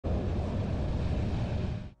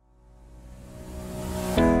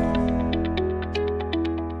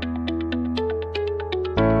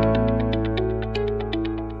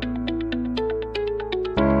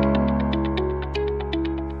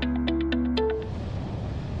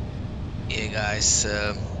Yeah, guys.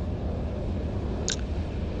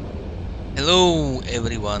 Hello,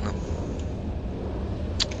 everyone.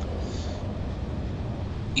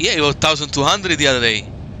 Yeah, you were 1,200 the other day.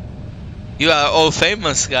 You are all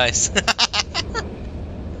famous, guys.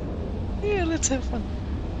 Yeah, let's have fun.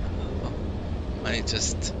 I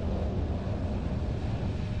just...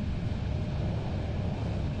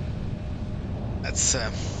 That's...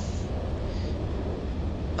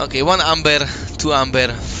 Okay, 1 amber, 2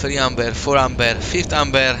 amber, 3 amber, 4 amber, 5th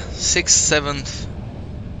amber, 6th, 7th.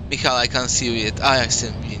 Michal, I can't see you yet. Ah, ja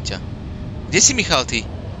chcę, vidím ťa. Kde si, Michal, ty?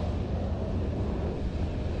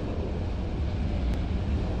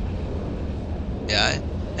 Yeah,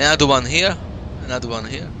 another one here. Another one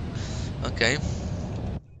here. Okay.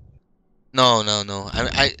 No.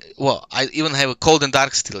 Well, I even have a cold and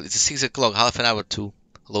dark still. It's 6 o'clock, half an hour too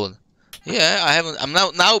alone. Yeah, I haven't. I'm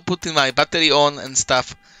now putting my battery on and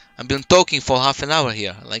stuff. I've been talking for half an hour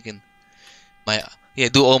here, like in my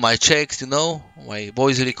do all my checks, you know, my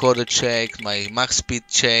voice recorder check, my max speed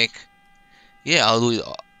check. Yeah, I'll do it.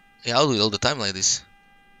 Yeah, I'll do it all the time like this.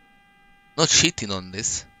 Not cheating on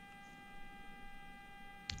this.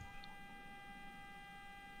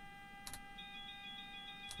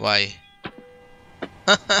 Why?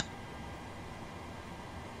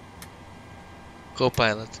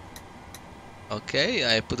 Copilot. Okay,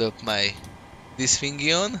 I put up this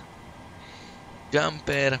thingy on.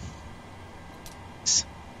 Jumper.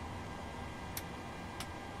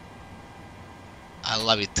 I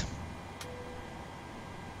love it.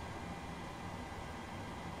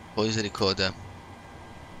 Voice recorder.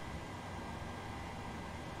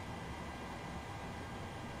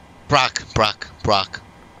 Prague.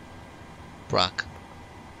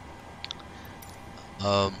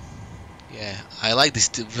 Yeah, I like this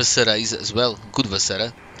Vasera as well. Good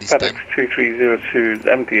Vasera this time. FedEx 2302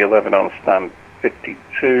 MD11 on stand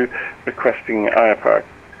 52, requesting IAPAC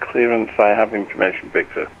clearance. I have information,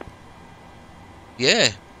 Victor. Yeah.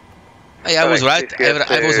 Hey, I was right.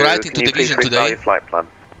 I was right into the vision today. Your flight plan?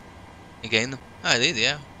 Again, I did,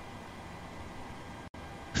 yeah.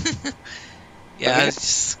 Yeah,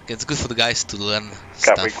 it's good for the guys to learn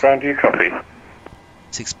stuff. Gatwick, ground, do you copy?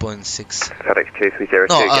 6.6. FedEx 2302,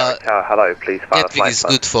 No, Gatwick Tower, hello, please find a Gatwick flight is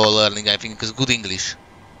plan. good for learning, I think, because good English.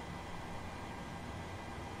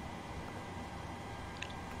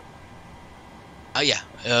 Yeah,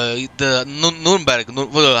 the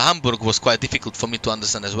Hamburg was quite difficult for me to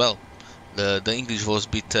understand as well. The English was a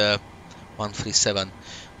bit 137.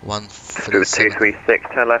 137. 236,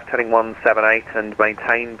 turn left, heading 178 and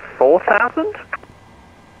maintain 4,000?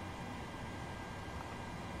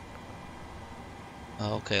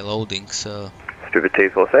 Okay, loading, so... Speedbird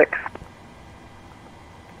 246.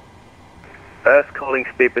 Earth calling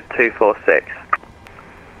Speedbird 246.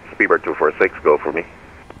 Speedbird 246, go for me.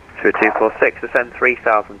 Speedbird 246, descend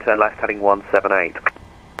 3,000, turn left, heading 178.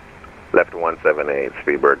 Left 178,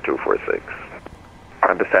 Speedbird 246.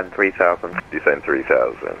 And descend 3,000. Descend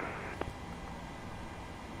 3,000.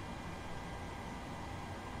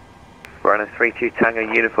 Runner 32 Tango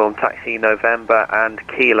uniform, taxi November and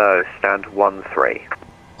Kilo, stand 13.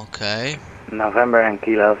 Okay. November and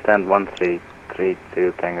Kilo, stand 13.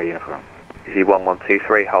 32 Tango uniform. Easy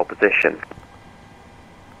 1123, hold position.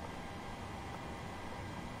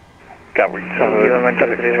 Gatwick Tower,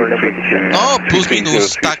 No, plus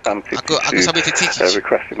minus, tak, ako sa budete cítiť.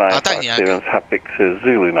 requesting A IAPAC tak nejak. clearance, Haptic to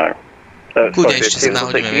Zulu now. Kľudne, ešte sa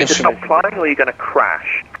nahodíme, You vieš. stop flying or are you going to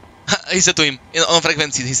crash? He said to him, on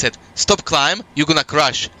frequency, he said, stop climb, you're gonna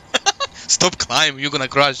crash. Stop climb, you're gonna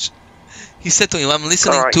crash. He said to him, I'm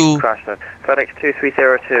listening Alright, to... you crashed then. FedEx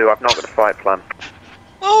 2302, I've not got a flight plan.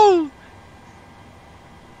 Oh!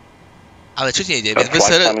 Ale čo ti nejde?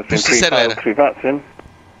 Pusti server.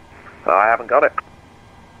 I haven't got it.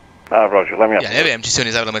 Roger, let me Ja neviem, či si ho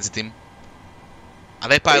nezavrel medzi tým. A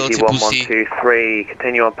V-Pilot si pustí. 1123,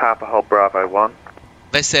 continue on Papa Hold Bravo 1.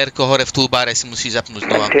 VSR-ko hore v toolbare si musíš zapnúť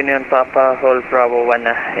znova. Continue on Papa, hold Bravo 1,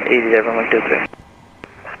 easy 123.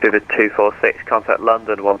 Speedbird 246, contact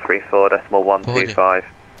London 134.125.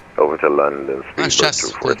 Over to London, Máš čas,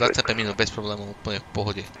 Speedbird to je 25 246. minút, bez problémov, úplne v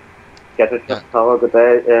pohode. Gatwick Tower, good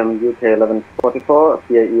day, UK 1144,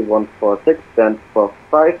 CAE 146, stand for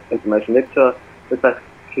 5, information Victor, request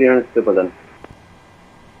clearance to Berlin.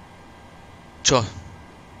 Čo?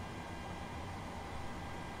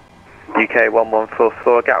 UK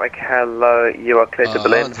 1144, Gatwick, hello, you are clear to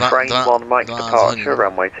Berlin, frame 1, Mike departure,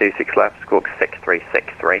 runway 26 left, squawk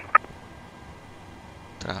 6363.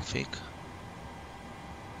 Traffic.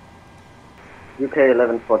 UK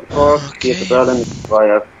 1144, clear to Berlin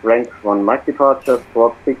via rank 1 Mike departure,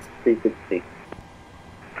 squawk 6363.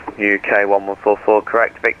 UK 1144,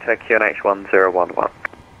 correct, Victor, QNH 1011.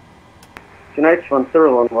 QNH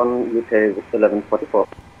 1011, UK 1144.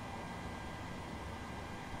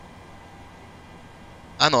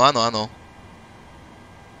 Áno, áno, áno.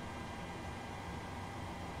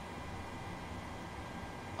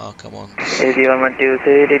 Oh, come on.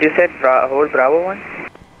 AZ1123, did you set hold Bravo 1?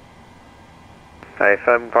 Hey,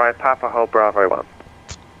 firm by Papa, hold Bravo 1.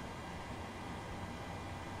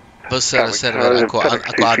 VSR server ako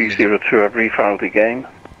admin. 2302, I've refiled the game.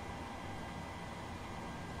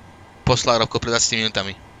 Poslal Rovko pred 20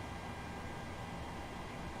 minútami.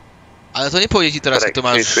 Ale to nepôjde ti teraz, keď to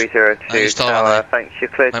máš nainštalované.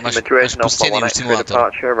 Máš spustený už simulátor.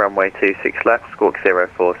 Runway 26 left, squawk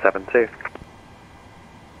 0472.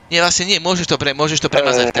 Nie, vlastne nie, môžeš to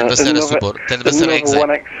premazať, ten VSR súbor, ten VSR exe.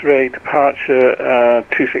 X-ray departure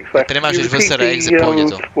 26 left. Premážeš VSR exe, pôjde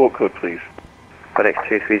to. Squawk code, please. FedEx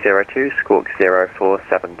 2302, squawk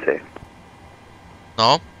 0472.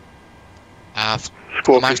 No. A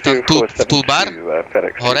máš tam toolbar,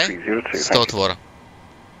 hore, z toho tvor.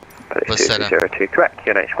 FedEx 2302, correct,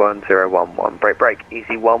 QNH 1011, break,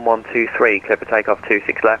 easy 1123, clear for takeoff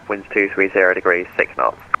 26 left, winds 230 degrees, 6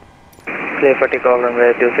 knots. Clear for takeoff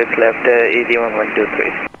runway 26 left, easy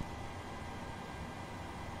 1123.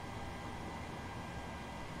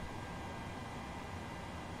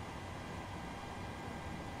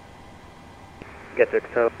 Gatwick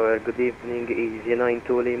Tower, good evening, easy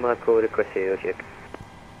 92 Lima, code request air check.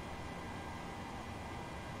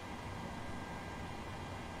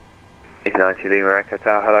 Easy 92 Lima, Echo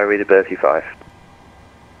Tower, hello, readability 5.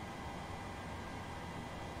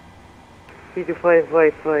 Easy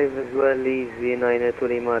 555 as well, easy 92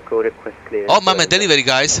 Lima, code request clear. Oh, máme delivery,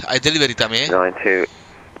 guys, aj delivery tam je. 92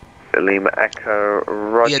 Lima, Echo,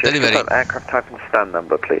 roger, delivery. Aircraft type and stand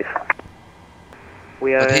number, please.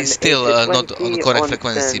 We are But he's still not on the correct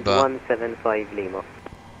frequency, but... 175 Lima.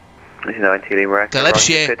 This is 90 Lima, To je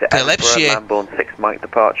lepšie. Lambourne 6 Mike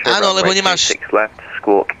departure. Áno, lebo nemáš... 6 left,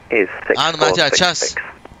 squawk is 6. Áno, máte aj čas.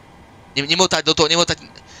 Nemotať do toho, nemotať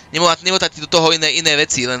do toho iné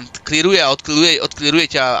veci, len clearuje a odclearuje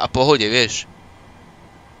ťa a pohode, vieš.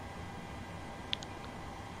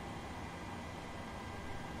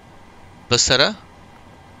 VSR?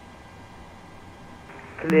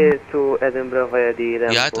 Clear to Edinburgh via the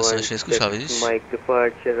Lambourne. Ja to som ešte neskúšal, vidíš? Mike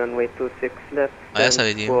departure, runway 26 left. A ja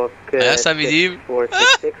sa vidím.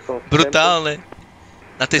 Brutálne.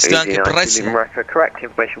 Na tej stránke presne. Correct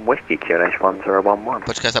information whiskey QNH 1011.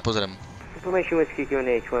 Počkaj, sa pozriem. Information whiskey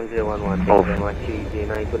QNH 1011. Thank you very much. Easy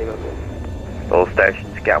 92 Lima. All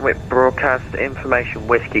stations, Gatwick broadcast information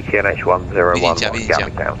whiskey QNH 1011.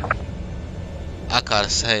 Gatwick down.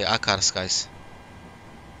 Akars, hej, Akars, guys.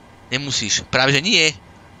 Nemusíš, práve že nie.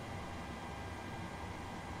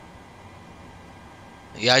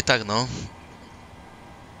 Ja aj tak, no.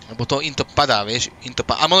 Lebo to im to padá, vieš,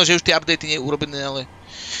 a možno, že už tie updaty nie urobené, ale...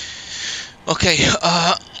 OK,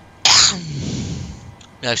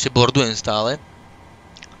 ja ešte bordujem stále.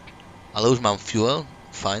 Ale už mám fuel,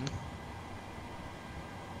 fajn.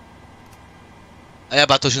 A ja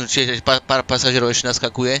batožím, čiže pár pasažerov ešte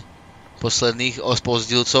naskakuje. Posledných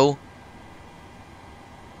spozdilcov.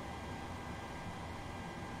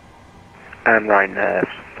 And Ryan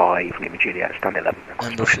 5, Lima Juliet, stand 11.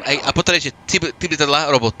 A potrebujete typ lietadla,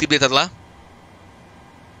 Robo, typ lietadla.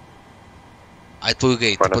 Aj tvoj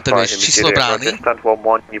gate, potrebuješ číslo brány a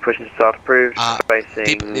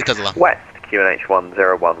typ lietadla. West, QNH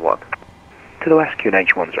 1011. To the west,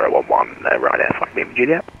 QNH 1011, Ryan 5, Lima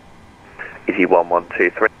Juliet. Easy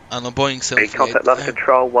 1123. Áno, Boeing 738. Contact London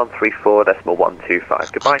Control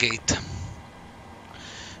 134.125. Goodbye. Gate.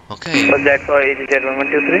 OK. Subject for EasyJet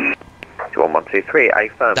 1123. 1123, A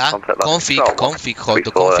firm, contact London config, choď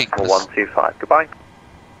do config. 125, goodbye.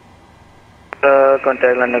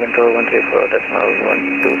 Contact London Control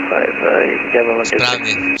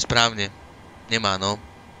 134.125, Správne. Nemá, no.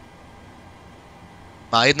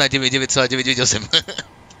 Má 199,998.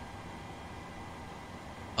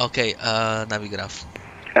 OK, Navigraph.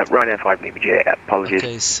 Ryan 5, Lima Juliet, apologies.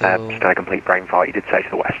 Okay, so... just had a complete brain fart, you did say to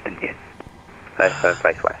the west, didn't you?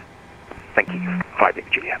 Face west. Thank you, 5, Lima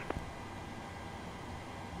Juliet.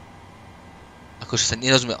 Akože sa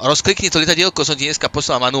nerozumie. Rozklikni to lietadielko, som ti dneska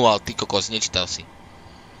poslal manuál, ty kokos, nečítal si.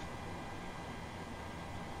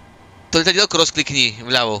 To lietadielko rozklikni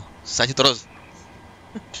vľavo, sa ti to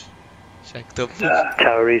Však to...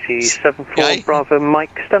 Tower Easy 74, Bravo,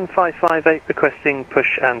 Mike, stand 558, requesting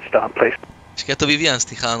push and start, please. Čiže ja to vyvíjam s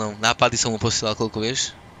tých chánov, nápady som mu posielal, koľko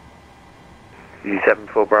vieš?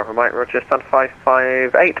 74 Bravo Mike, roger, stand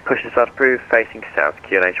 558, push and start approved, facing south,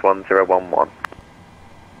 QNH 1011.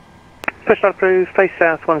 Push start approved, face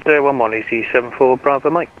south 1011, easy 74 Bravo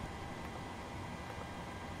Mike.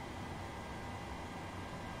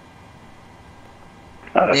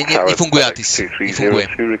 Nie funguje ATC, nefunguje.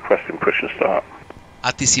 Requesting push and start.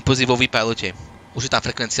 ATC pozí vo vypálote. Už je tam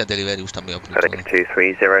frekvencia delivery, už tam je FedEx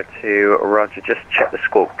 2302, Roger, just check the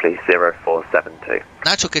squawk please, 0472.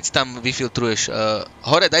 Na čo keď si tam vyfiltruješ?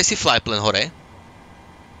 Hore, daj si flyplan hore.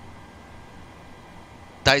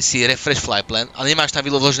 Daj si refresh flyplan, ale nemáš tam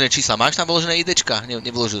vyložené čísla. Máš tam vyložené IDčka?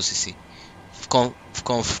 Nevložil si. V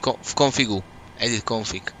configu. Edit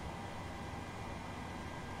config.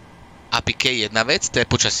 APK je jedna vec, to je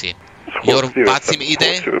počasie. Your VATSIM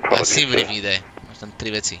ID a SIMRIV ID. Máš tam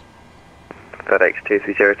 3 veci. FedEx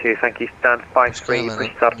 2302, thank you, stand 53,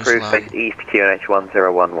 push start approved, face east QNH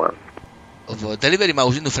 1011. V delivery má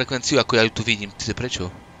už inú frekvenciu, ako ja ju tu vidím. Ty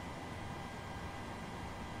prečo?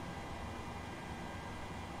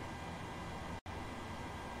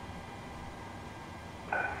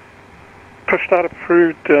 Push start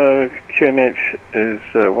approved, QNH is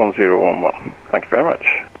 1011. Thank you very much.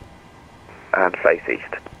 And face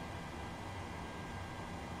east.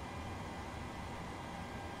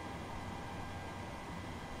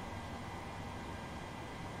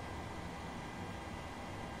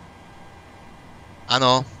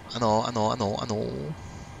 Áno.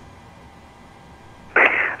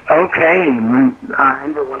 Okay,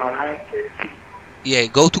 number 109. Yeah,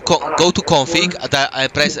 go to config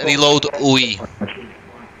and press reload UI.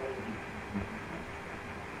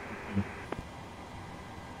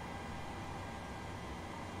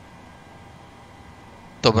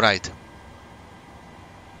 Top right.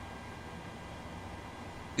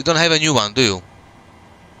 You don't have a new one, do you?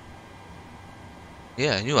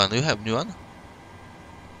 Yeah, new one. You have new one?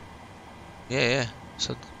 Yeah.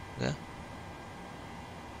 So, yeah.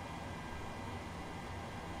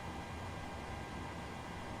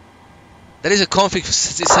 There is a config,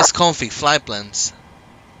 it says config, fly plans.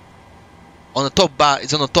 On the top bar,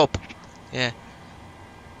 it's on the top. Yeah.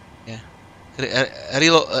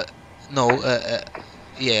 Reload,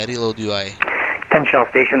 reload UI. 10 Shell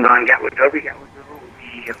stations on Gatwick over,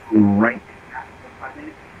 right.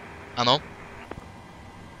 Áno.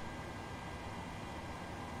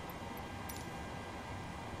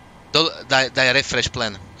 Daj refresh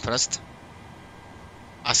plan first.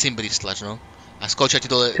 A SIMRIV slash, no? A skočia ti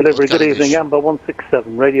dole... Delivery, good evening, Amber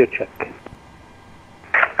 167, radio check.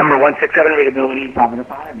 Number 167, readability,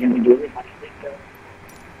 505, can we do it?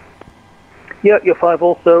 Yeah, you're 5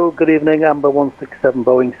 also, good evening, Amber 167,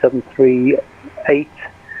 Boeing 738,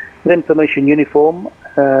 with information uniform,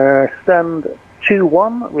 stand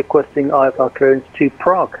 21, requesting IFR clearance to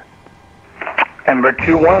Prague. Number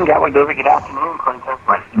 21, Gatwick over, good afternoon, contact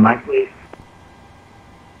Western Mike, please.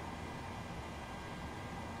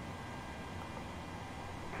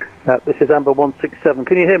 This is Amber 167.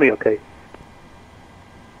 Can you hear me okay?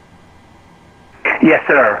 Yes,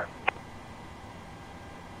 sir.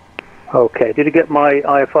 Okay. Did you get my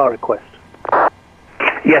IFR request?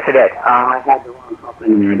 Yes, I did. I had the wrong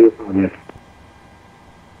company in there. I do apologize.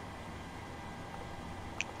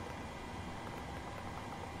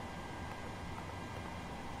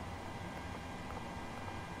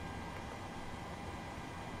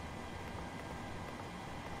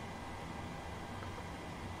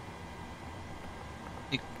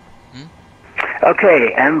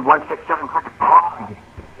 Okay, M167 Prague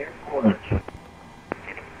Airport.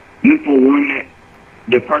 U41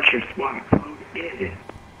 departure spot code is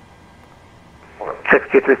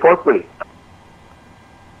 6234, please.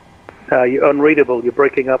 You're unreadable. You're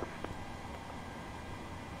breaking up.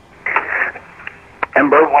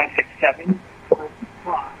 Ember 167 Prague.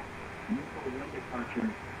 U41 departure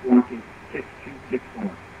walking 6264.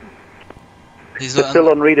 It's still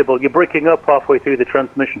unreadable. You're breaking up halfway through the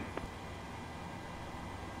transmission.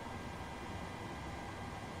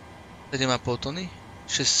 7,5 tony?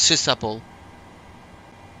 6,5.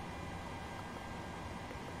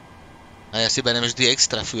 A ja si beriem vždy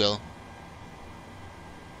extra fuel.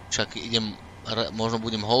 Však idem, možno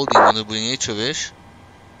budem holding, možno bude niečo, vieš?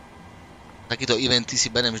 Takýto eventy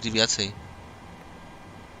si beriem vždy viacej.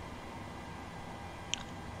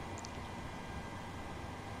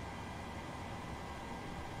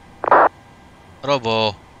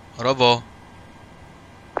 Robo.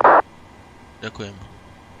 Ďakujem.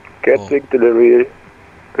 Gatwick delivery.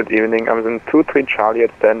 Good evening. Amazon 23 Charlie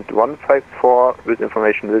at stand 154 with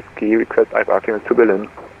information whiskey. Request IFR clearance to Berlin.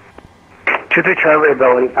 23 Charlie,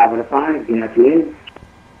 ability 505. Good afternoon.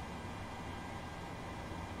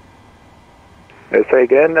 Say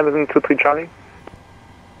again, Amazon 23 Charlie.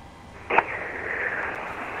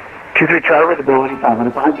 23 Charlie, ability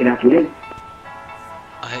 505. Good afternoon.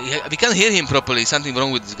 We can't hear him properly. Something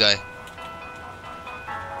wrong with this guy.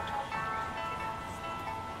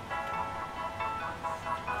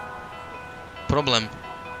 Problem.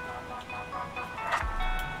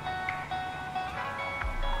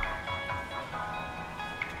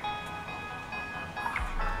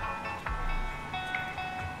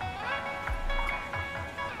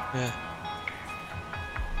 Yeah.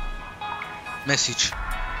 Message.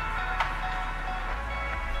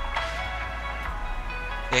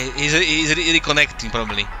 Yeah, he's reconnecting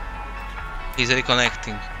probably. He's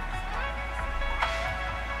reconnecting.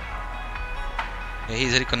 Yeah,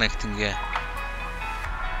 he's reconnecting, yeah.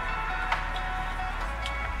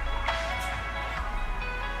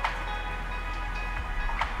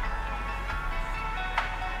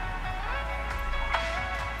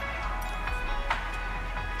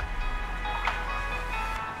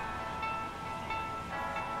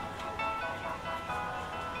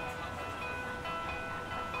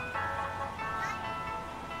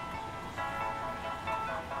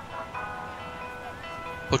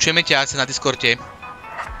 Počujeme ťa asi na Discorde.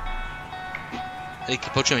 Ricky,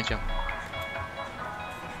 počujeme ťa.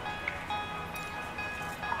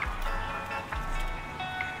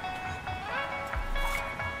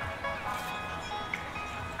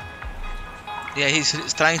 Yeah, he's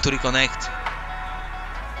trying to reconnect.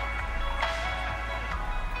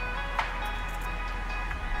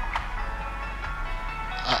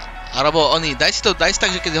 Alebo oni, daj si tak,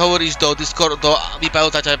 že keď hovoríš do Discord, do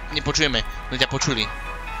vypajota ťa nepočujeme, no ťa počuli.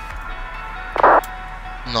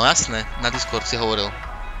 No jasné, na Discord si hovoril.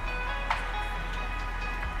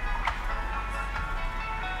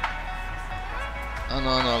 Áno,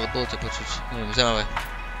 ale bolo ťa počuť, neviem, zaujímavé.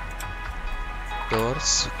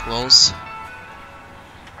 Doors, close.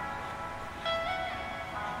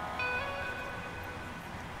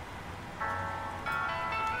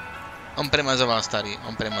 On premazával starý.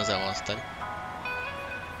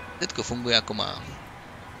 Všetko funguje ako má.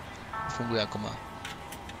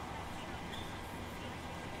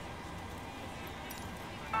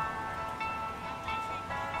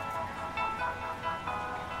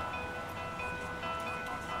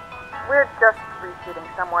 We're just reseating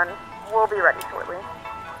someone. We'll be ready shortly.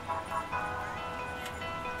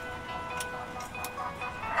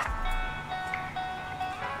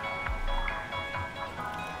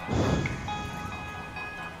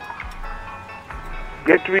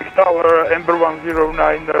 Gatwick Tower, Amber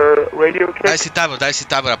 109 radio check. Daj si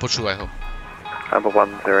Tower a počúvaj ho. Amber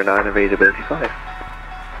 109, availability 5.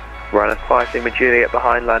 Runner 5, Lima Juliet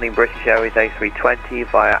behind, landing British Airways A320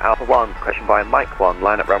 via Alpha 1, question by Mike 1,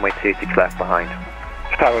 line up runway 26 left behind.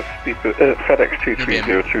 Tower FedEx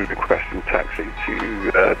 2302 requesting taxi to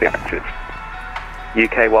the active.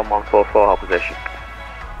 UK 1144, hold position.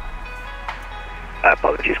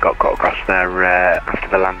 Apologies, got caught across there after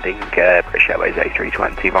the landing. British Airways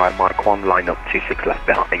A320 via Mike 1, line up 26 left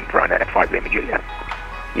behind, runner 5 Lima Juliet.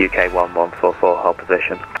 UK 1144, hold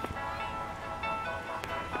position.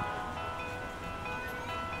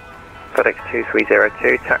 FedEx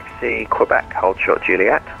 2302, taxi Quebec, hold short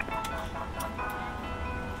Juliet.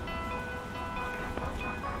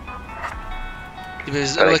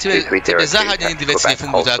 Tebe zahádené tie veci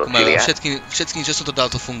nefungujú tak, ako majú. Všetkým, čo som to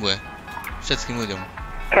dal, to funguje. Všetkým ľuďom.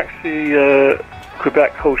 Taxi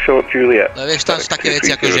Quebec, hold short Juliet. No vieš, tam sú také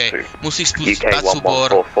veci ako, že musíš spustiť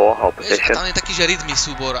súbor. Vieš, tam je taký, že rytmý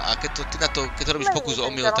súbor a keď to robíš pokus o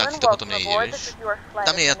omyl, tak to potom nejde, vieš.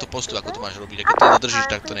 Tam je na to postup, ako to máš robiť, a keď to nedržíš,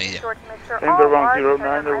 tak to nejde. Amber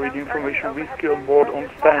 109, read information, whiskey on board on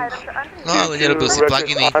stand. No ale nerobil si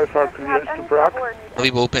pluginy. To by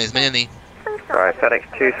bol úplne zmenený. Right, FedEx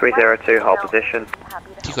 2302, hold position.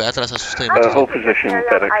 Ticho, ja teraz sa sústavím. Hold position,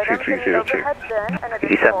 FedEx 2302.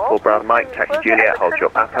 DC7 full brown Mike, taxi Juliet, hold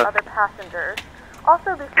short Papa.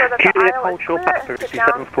 Juliet, hold short Papa,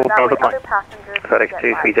 DC7 full brown Mike. FedEx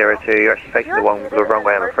 2302, you're actually facing the wrong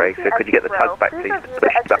way, I'm afraid, so could you get the tug back, please, to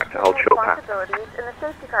push back to hold short Papa?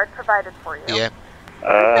 Yeah.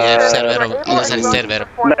 Server.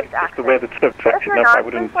 Just the way the tub's acting up, I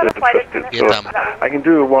wouldn't trust it. So I can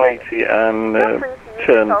do a 180 and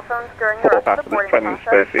turn 4 past this planning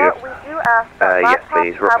space here. Yes,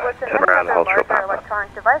 please. Turn around and hold short Papa. Electronic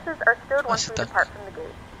devices are stowed once we depart from the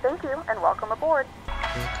gate. Thank you and welcome aboard.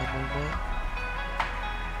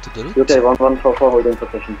 UK 1144 holding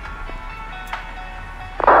position.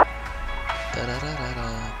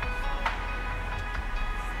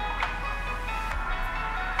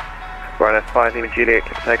 Ryanair 5, Lima Juliet,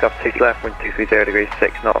 clear for takeoff, 6 left, wind 230 degrees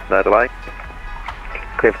 6 knots, no delay.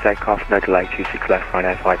 Clear for takeoff, no delay, 26 left,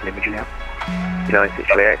 Ryanair 5, Lima Juliet. United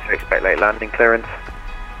Juliet, so expect late landing clearance.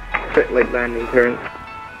 Expect late landing clearance.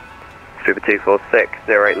 Super 246,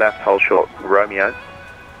 08 left, hold short, Romeo.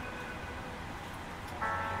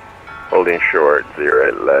 Holding short,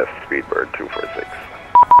 08 left, Speedbird 246.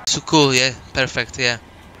 So cool, yeah, perfect, yeah.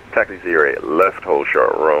 Taxi 08 left, hold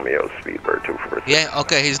short, Romeo, Speedbird 246. Yeah,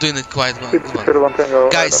 okay, he's doing it quite well.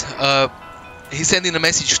 Guys, he's sending a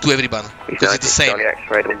message to everyone, because it's the same. Charlie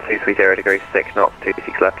X-ray, 230 degrees 6 knots,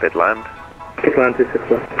 26 left, cleared land. Cleared land,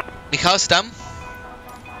 26 left. Michal, si tam?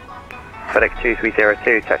 FedEx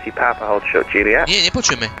 2302, taxi Papa, hold short, Juliet. Nie,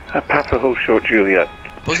 nepočujeme. Papa, hold short, Juliet.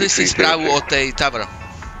 Pozri si správu o tej Tower.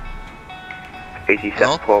 Easy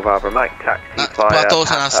 74 Bravo Mike, taxi via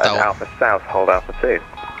Alpha South, hold Alpha 2.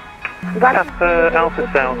 Papa Alpha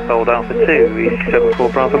South, hold Alpha 2, Easy 74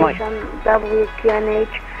 Bravo Mike.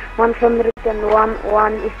 WQNH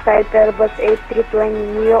 101 is type Airbus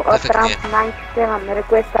A320neo of ramp 97,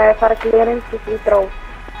 request IFR clearance to Heathrow.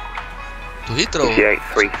 To Heathrow?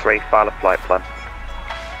 5833, file a flight plan.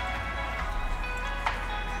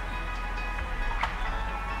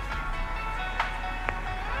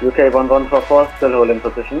 UK 1144, still holding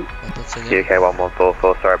position. UK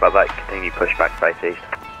 1144, sorry about that, continue push back face east.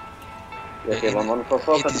 UK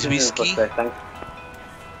 1144, it is whiskey. Thanks.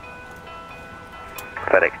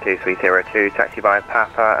 FedEx 2302, taxi via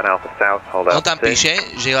Papa and Alpha South, hold On Alpha tam 2. píše,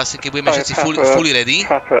 že vlastne keď budeme všetci fully ready,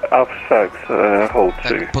 Papa, Alpha South, hold 2.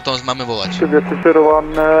 tak potom máme volať.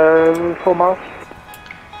 201, 4 miles.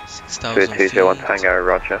 6000 201 Tango,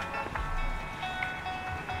 roger.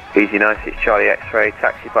 Easy 96 Charlie X-ray,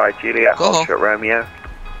 taxi by Juliet, hold short Romeo.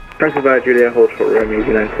 Taxi by Juliet, hold short Romeo,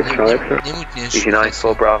 Easy 96 Charlie X-ray. Nemutneš. Easy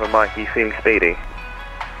 94 Bravo Mike, you feeling speedy?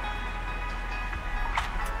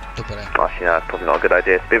 Dobre. Actually, no, that's probably not a good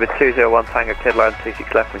idea. Speedbird 201 Tango, cleared land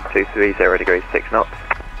 26 left, wind 230 degrees 6 knots.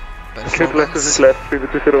 Cleared left, 26 left,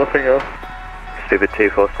 Speedbird 201 Tango. Speedbird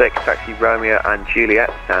 246, taxi Romeo and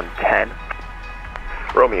Juliet, stand 10.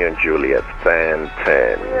 Romeo and Juliet, stand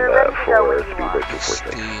 10 for Speedbird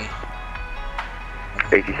 246.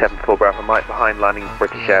 87-4 Bravo Mike behind, landing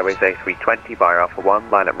British Airways A320 via Alpha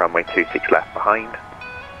 1, line up runway 26 left behind.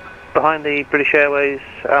 Behind the British Airways,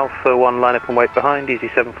 Alpha 1 line up and wait behind, Easy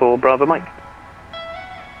 74 Bravo Mike.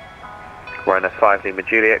 Ryanair 5 Lima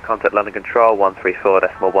Juliet, contact London Control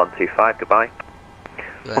 134.125, goodbye.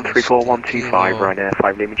 134.125, Ryanair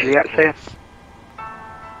 5 Lima Juliet, see ya.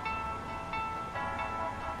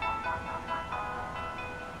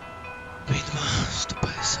 Výdva,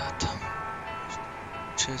 150.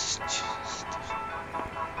 6.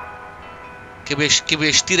 Keď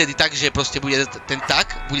budeš ty ready tak, že proste bude ten tak,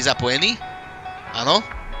 bude zapojený, áno?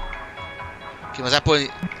 Keď má zapojený,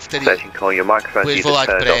 vtedy budeš volať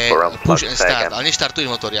pre push and start, ale neštartuj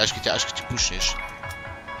motor, až keď ti pushneš.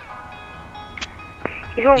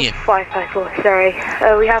 He's on 554, sorry.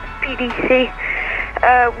 We have PDC. We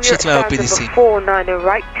are at number 490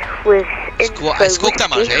 right with info whiskey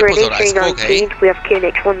for an A319. We have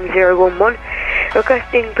QNH 1011.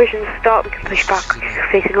 Requesting push and start, we can push back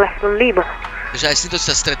facing left on Lima. Takže aj s týmto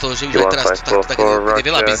sa stretol, že už aj teraz to tak je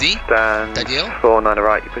veľa busy. Tadiel? 490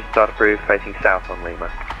 right, you push start approved facing south on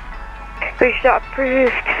Lima. Push start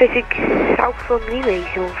approved facing south on Lima,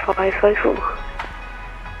 he's on 554.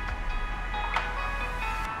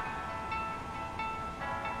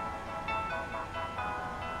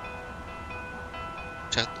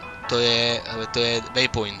 To je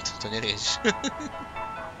waypoint, to nerieš.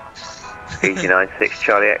 Easy 96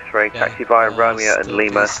 Charlie X-ray, taxi via Romeo and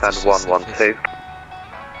Lima, stand 112.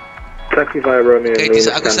 Taxi via Romeo and Lima,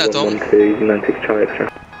 stand 112, Easy 96 Charlie X-ray.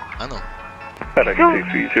 Áno. FedEx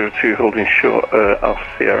 2302, holding short, Alpha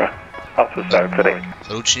Sierra, Alpha South.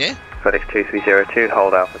 Ručne? FedEx 2302,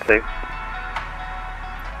 hold Alpha 2.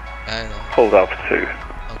 Áno. Hold Alpha 2.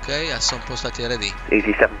 OK, ja som v podstate ready.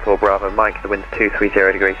 Easy 74 Bravo Mike, the wind's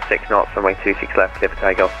 230 degrees 6 knots, runway 26 left, clear for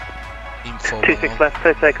takeoff. Info 26 left,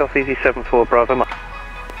 clear takeoff, Easy 74 Bravo Mike.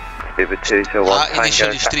 Speedbird 201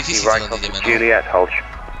 Tango, taxi right onto Juliet, hold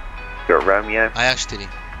short Romeo. A ja 4.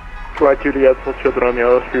 Right Juliet, hold short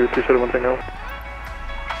Romeo, Speedbird 201 Tango.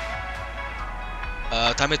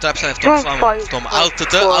 Tam je to napísané v tom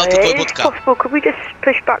alt.bodka. Could we just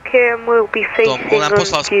push back here and we'll be facing on nám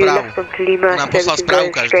poslal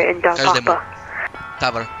správu každému.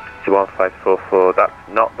 Tower. 1544, that's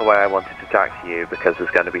not the way I wanted to taxi you because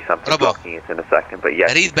there's going to be something blocking it in a second, but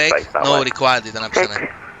yes, read back, no required, je to napísané.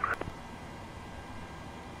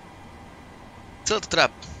 Celé to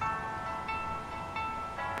trap.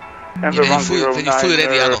 When you fully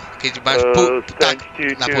ready, áno, keď máš tak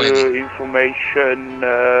napojený. Information,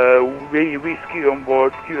 whiskey on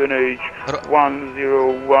board, QNH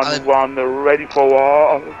 1011, ready for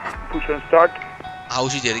push and start. A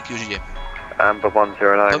už ide, Ricky, už ide. Amber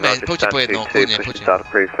 109, Pojďte po jednou, klidně, pojďte. Start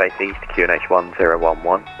approved, face east, QNH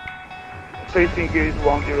 1011. Facing is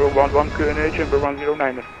 1011, QNH, Amber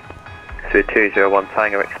 109. So 201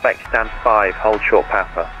 Tango, expect stand 5, hold short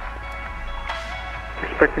Papa.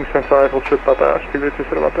 Expecting stand 5, hold short Papa, speed to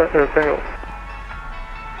Tango.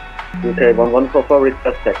 UK 1144,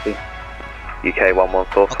 request taxi. UK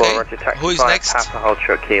 1144, okay. Roger, taxi Who is via next? Papa, hold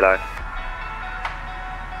short Kilo.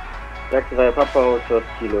 Taxi via Papa, hold short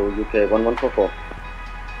Kilo, UK 1144.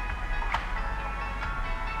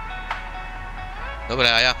 Dobré,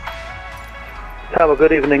 a já. Tower,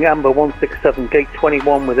 good evening, Amber 167, gate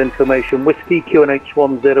 21 with information, Whiskey QNH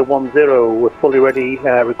 1010, we're fully ready,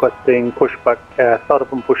 requesting pushback,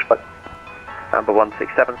 startup and pushback. Amber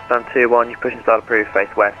 167, stand 21, you push and start approved, face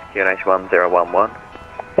west, QNH 1011.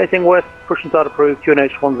 Facing west, push and start approved,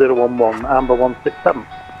 QNH 1011, Amber 167.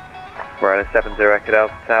 We're at 70 Echo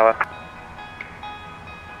Delta Tower.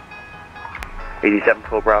 Easy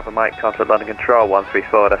 74 Bravo Mike, contact London Control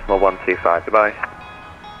 134.125, goodbye.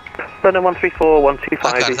 London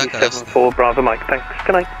 134.125, Easy 74 Bravo Mike, thanks,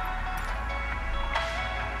 good night.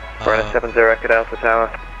 We're at 70 Echo Delta Tower.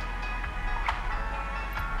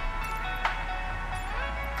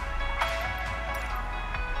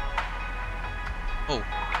 Oh,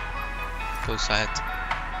 full side.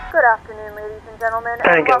 Good afternoon, ladies and gentlemen.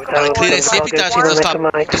 Tango, Ale klidně si nepýtáš, jak to stop.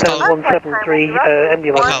 173,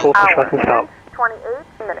 MD11 4, pushback and stop.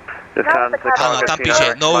 28 minutes. Ano, tam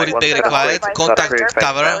píše, no replay required, contact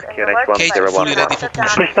tower, Kate fully ready for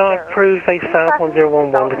push. Push start approved, face south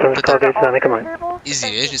 1011, return to target, Sonic Mike.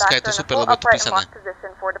 Easy, vieš, dneska je to super, lebo je to písané.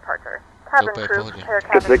 Cabin Super, crew, pohodě. prepare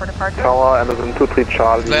cabin for departure. Tower, Amazon 23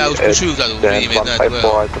 Charlie, Dve, já už pušuju vzadu, uvidíme jedno a druhé.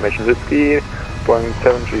 154, information whiskey, Boeing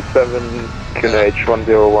 737, QNH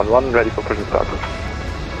 1011, ready for push and start.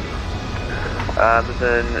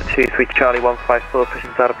 Amazon 23 Charlie 154, push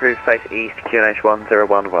and start approved, face east, QNH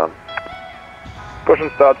 1011. Push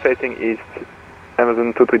and start facing east,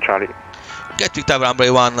 Amazon 23 Charlie. Gatwick Tower,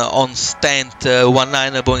 Amber 1 on stand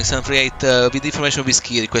 19, Boeing 738 with information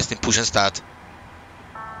whiskey requesting push and start.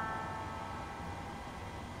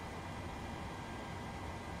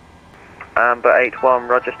 Amber 81,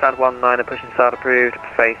 Roger, stand 19, push and start approved,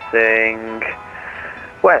 facing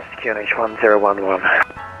west, QNH 1011.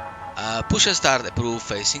 Push and start approved,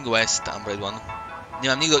 facing west, Amber 1.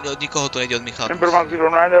 Nemám nikdo, od nikoho to nejde od Michala. Amber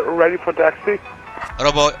 109, ready for taxi.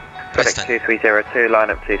 Robo, prestaň. 2302,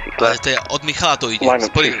 line up 26 Ale left. to je od Michala to ide,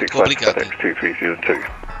 spori, komplikátne.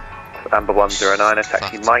 Amber 109,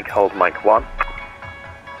 taxi Mike, hold Mike 1.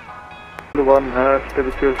 The one has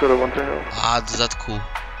speed 201 Tango. A do zadku.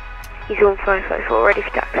 Easy 1554, ready for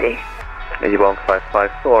taxi. Easy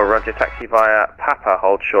 1554, Roger, taxi via Papa,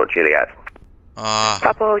 hold short Juliet.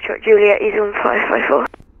 Papa, hold short Juliet, Easy 1554.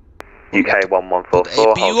 UK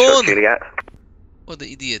 1144, hold short Juliet. What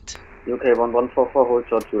the idiot. UK 1144, hold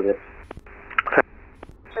short Juliet.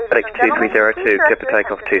 FedEx 2302, clear for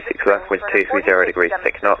takeoff 26 left, wind 230 degrees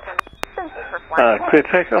 6 knots. Clear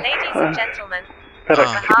takeoff. Ladies and gentlemen, FedEx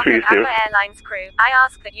on behalf of 230. our airlines crew, I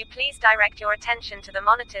ask that you please direct your attention to the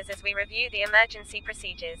monitors as we review the emergency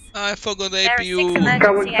procedures. I forgot the There are APU. 6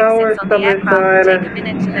 emergency exits on the aircraft. Take a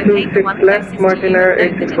minute to locate the one closest to you and note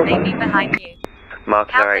that it may be behind you.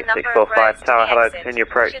 Martin 8645, Tower, hello, continue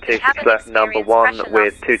approach 26 left, number 1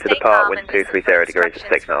 with 2 to depart, wind 230 degrees of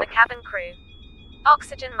 6 knots.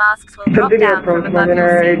 Oxygen masks will drop down from above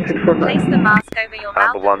your seat. Place the mask over your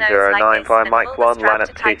mouth Amber and nose like 109, this via and Mike pull 1, the strap line up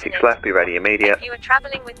to tighten 26 it. left, be ready immediate. If you are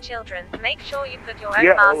traveling with children, make sure you put your own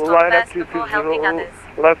Yeah, mask on line up first before helping 220 others.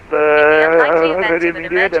 left, In the unlikely event ready of an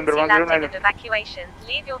immediate, Amber emergency landing 109. and evacuation,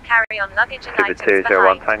 leave your carry-on luggage and Clear items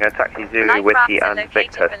 201 behind. Tango, taxi Zulu, Life Whiskey rafts are and located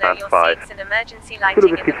Victor, below stand your 5. seats and emergency Zulu, lighting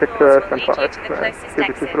in Whiskey, the Victor, floors will stand lead you 5. to the closest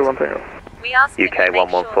Clear exit. 201 Tango. We ask that UK you make sure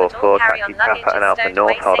that 1144, all taxi carry-on luggage Papa and is Alpha stowed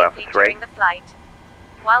North, away hold safely Alpha 3. during the flight.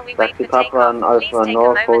 While we wait Taxi for Papa and takeoff, please Alpha take a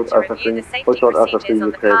North, hold moment to Alpha review 3, the safety hold short Alpha 3, procedures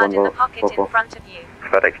on the UK card in the pocket in 1144. front of you.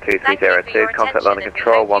 FedEx Thank you for 2302, your contact attention London and we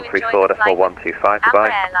Control hope you enjoy the flight with 134.125, Amber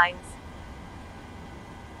goodbye. Airlines.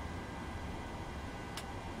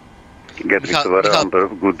 Gatwick Tower, Amber,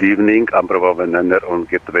 good evening, Amber 1 on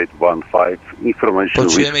Gateway 15, information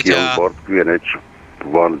whiskey on board QNH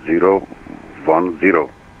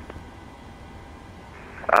 1010.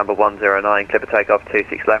 Amber 109, clear for takeoff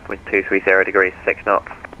 26 left, wind 230 degrees 6 knots.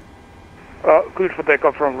 Good for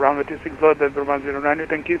takeoff from runway 26 left, Amber 109,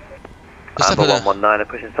 thank you. Amber 119,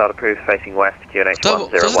 push and start approved, facing west, QNH To sa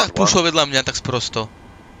tak 1011. pušlo vedľa mňa tak sprosto.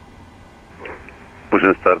 Push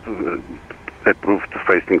and start approved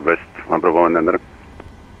facing west, Amber 1.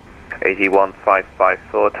 AG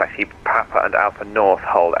 1554, taxi Papa and Alpha North,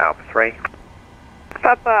 hold Alpha 3.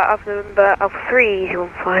 Papa Alpha November Alpha 3 Easy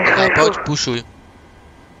 15. Pode, puszuj.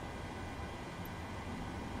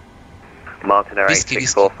 Martin Air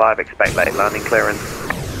 8645, expect late landing clearance.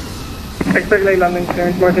 Expect late landing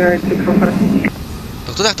clearance, Martin Air 8645.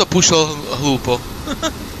 To kto takto pušol hlúpo?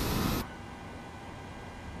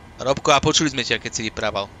 Robko, a počuli sme ťa, keď si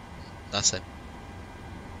vyprával. Zase.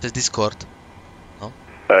 Cez Discord. No.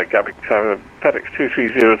 Gatwick, FedEx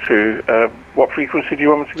 2302, what frequency do you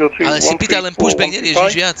want me to go to? Ale si pýtaj len pushback,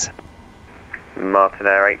 neriešiš viac. Martin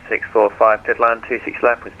Air 8645, did land 26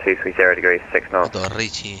 left with 230 degrees 6 knots. Do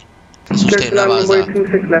riti. Sústej na vás.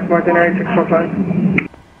 26 left, Martin Air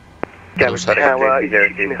 8645. Gatwick, FedEx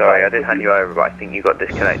 2302, sorry, I did hand you over, but I think you got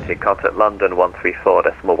disconnected. Contact London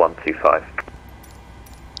 134.125.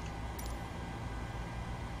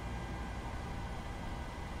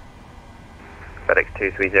 FedEx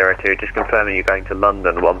 2302, just confirming you're going to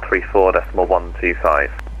London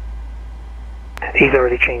 134.125. He's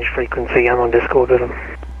already changed frequency, I'm on Discord with him.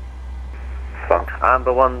 Fine.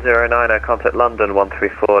 Amber 109, contact London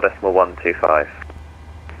 134.125.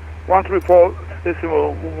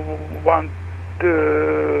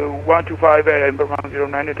 134.125, Amber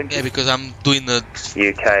 109, thank you. Yeah, because I'm doing the...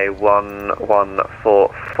 UK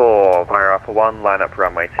 1144, Myer Alpha 1, line up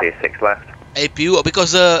runway 26 left. APU,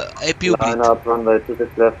 because APU bleed. Line up runway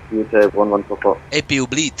 26 left, UK 1144. APU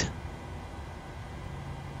bleed.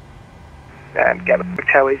 Gatwick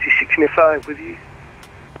Tower, is 605 with you?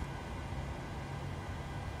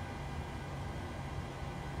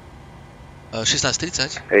 Uh,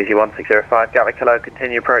 1630. Easy 1605, Gatwick, hello,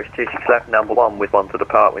 continue approach 26 left, number 1 with 1 to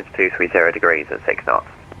depart, winds 230 degrees at 6 knots.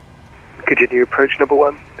 Continue approach number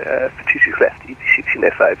 1 for 26 left, easy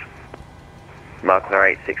 1605. Martin Air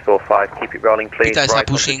 8645, keep it rolling please, right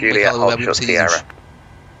onto Juliet, hold short Sierra.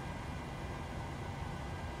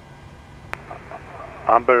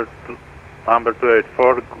 Amber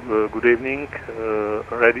 284, good evening,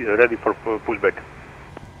 ready for pushback.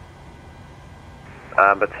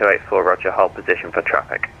 Amber 284, roger, hold position for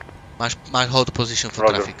traffic. Máš hold position for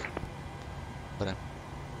Roger. traffic. Dobre.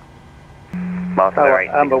 Martin Air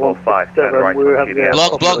 8645, turn right on Juliet.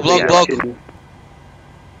 Block.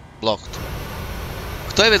 Blocked.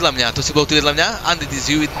 Kto je vedľa mňa? To si bol ty vedľa mňa? Andy, is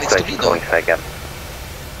you next to me? No.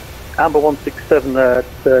 Amber 167 at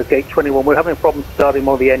gate 21. We're having a problem starting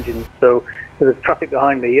one of the engines, so there's traffic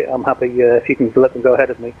behind me. I'm happy if you can let them go ahead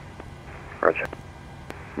of me. Roger.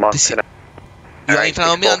 Martin Air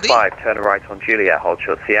 8645, turn right on Juliet, hold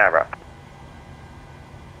short Sierra.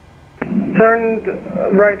 Turned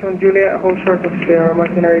right on Juliet, hold short of Sierra,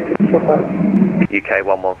 Martin Air 8645. UK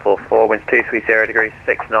 1144, winds 230 degrees,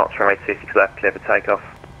 6 knots, runway 26 left, clear for takeoff.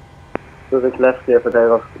 26 left, clear for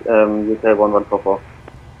takeoff, UK 1144.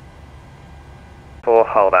 4,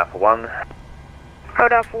 hold Alpha 1.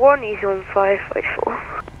 Hold Alpha 1, easy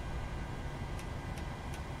 1554.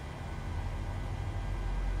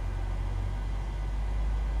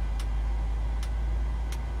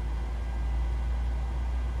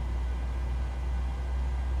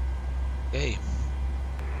 Okay.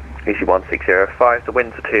 Easy 1605, the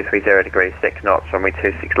winds are 230 degrees, 6 knots, runway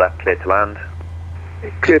 26 left, clear to land.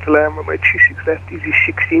 Clear to land, runway 26 left, easy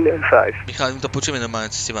 1605. Michal, my to počujeme normálne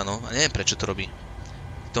cez teba, no. A neviem prečo to robí.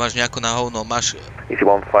 To máš nejako na hovno, máš... Easy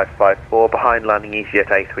 1554, behind landing EasyJet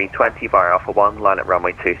A320 via Alpha 1, line at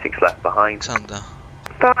runway 26 left behind.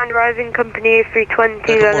 Behind rising company A320,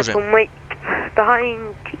 line up on wait.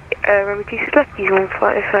 Behind runway 26 left, easy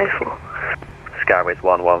 1554. Skyways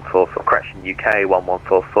 1144, correction UK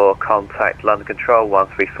 1144, contact London Control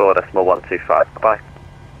 134.125, bye.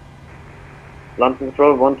 London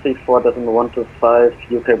Control 134.125,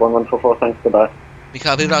 UK 1144, thanks, goodbye.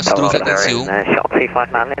 Michal, vybrám si druhú frekvenciu.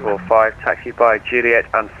 45, taxi by Juliet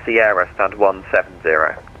and Sierra, stand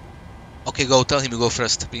 170. Okay, go, tell him you go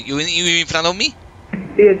first. You in front of me?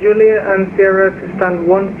 Yeah, Juliet and Sierra to stand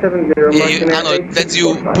 170. Yeah, no, that's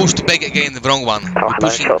you pushed back again, the wrong one.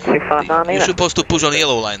 You're supposed to push on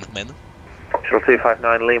yellow line, man. Shuttle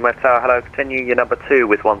 259 Lima Tower, hello, continue your number 2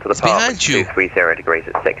 with 1 to the park, 230 degrees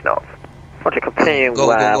at 6 knots. Roger, continue,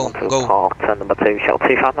 1 to the park, turn number 2, Shuttle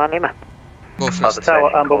 259 Lima. Go first.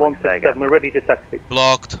 Tower Amber 167, we're ready to taxi.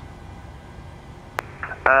 Blocked.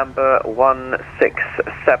 Amber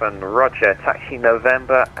 167, roger, taxi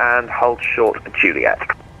November and hold short Juliet.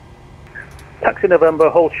 Taxi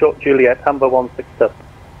November, hold short Juliet, Amber 167.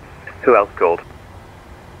 Who else called?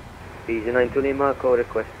 Easy 92 Lima, call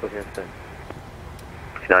request, pushing start.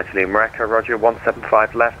 92 Lima Echo, roger,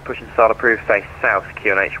 175 left, pushing start approved, face south,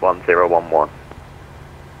 QNH 1011.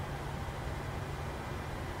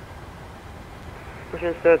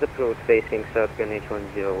 Pushing start approved, facing south, QNH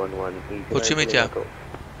 1011, easy. Počujeme ťa.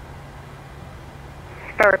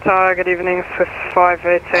 Tower, good evening, Swiss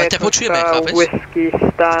 588, Whiskey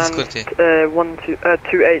Stand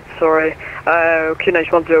 28, sorry,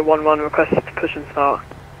 QNH 1011, request push and start.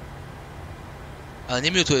 Ale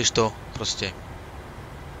nemutuješ to, proste.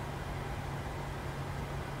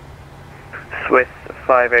 Swiss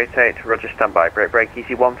 588, roger, standby, break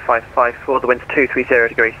easy 1554, the wind's 230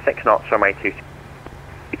 degrees, 6 knots, runway 26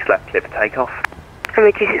 left, clear for takeoff.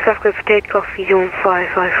 Runway 26 left, clear for takeoff, easy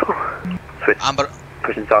 1554. Swiss,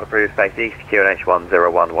 push and start approved, face east, QNH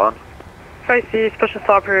 1011. Face east, push and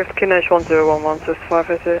start approved, QNH 1011, Swiss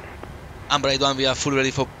 588. Amber 81, we are full ready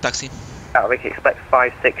for taxi. Gatwick, expect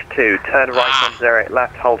 562, turn right on 08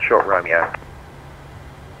 left, hold short Romeo.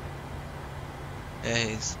 Yeah,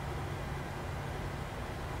 he is.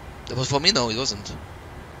 That was for me? No, it wasn't.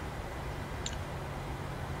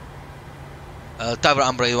 Tower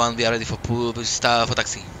Amber 81, we are ready for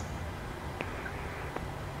taxi.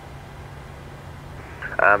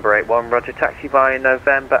 Amber 81, roger, taxi via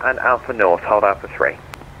November and Alpha North, hold Alpha 3.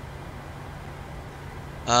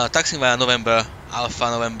 Taxi via November,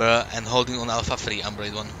 Alpha November, and holding on Alpha 3, Amber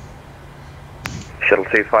 81. Shuttle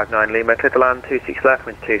 259 Lima, clear to land, 26 left,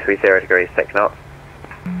 winds 230 degrees, 6 knots.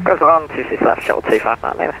 Goes on, 26 left, shuttle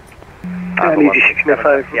 259 Lima. And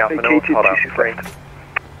EG605, vacated, 26 left.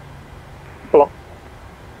 Block.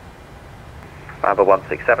 Amber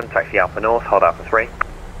 167, taxi Alpha North, hold Alpha 3.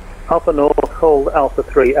 Alpha North, hold Alpha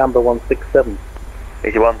 3, Amber 167.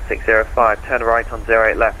 Easy 1605, turn right on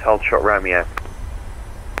 08 left, hold short Romeo.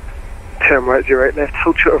 Turn right 08 left,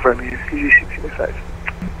 hold short of Romeo, EG605.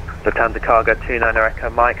 Lufthansa Cargo 29 Echo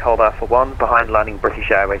Mike, hold Alpha 1, behind landing British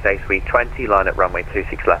Airways A320, line at runway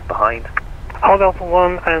 26 left behind. Hold Alpha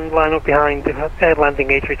 1 and line up behind landing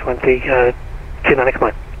A320, 29 Echo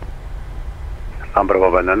Mike. Amber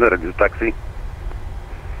 119, ready to taxi.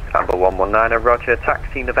 Amber 119, roger,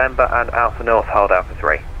 taxi November and Alpha North, hold Alpha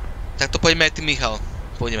 3. Tak to poďme, ty Michal,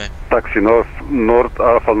 pôjdeme. Taxi North,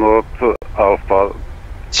 Alpha North, Alpha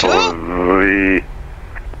 3.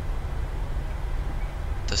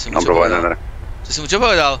 To si mu čo povedal? To si mu čo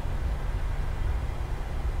povedal?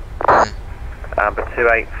 Amber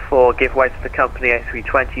 284, give way to the company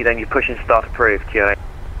A320, then you push and start approved, QNH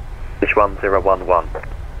 1011.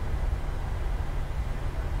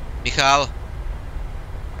 Michal.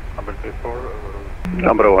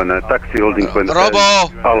 Number 1, taxi holding point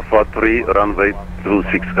Robo! Alpha 3, runway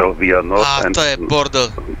 26L via north. To je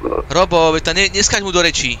bordel. Robo, neskaď mu do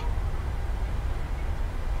rečí.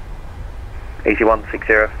 Easy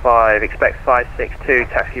 1605, expect 562,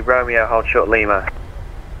 taxi Romeo, hold short Lima.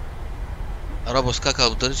 Robo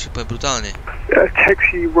skakal do rečí, poviem brutálne.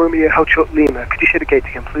 Taxi Romeo, hold short Lima, could you say the gate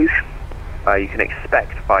again please? You can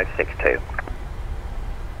expect 562.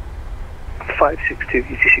 562,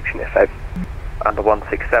 EG605. Amber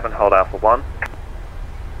 167, hold Alpha 1.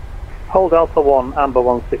 Hold Alpha 1, Amber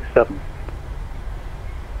 167.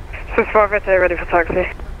 Swiss 588, ready for taxi.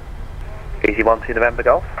 Easy 12 November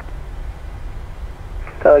Golf.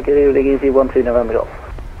 Good evening, Easy 12 November Golf.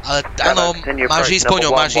 Ale áno, máš ísť po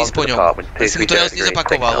ňom, Ja si mu to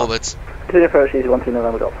nezapakoval vôbec. Continue approach, Easy 12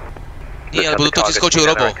 November Golf. Nie, lebo do toho ti skočil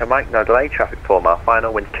Robo. Mike, no delay, traffic 4 mile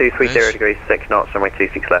final, winds 230 degrees, 6 knots, runway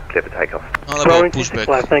 26 left, clear for takeoff. No, lebo pushback.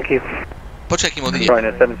 Thank you. Počkaj, kým odíde.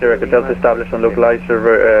 Ryanair 70 Delta established on localizer,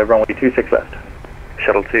 runway 26 left.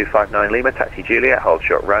 Shuttle 259 Lima, taxi Juliet, hold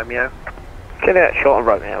short Romeo. Juliet, short on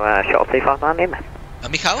Romeo, shuttle 259 Lima. A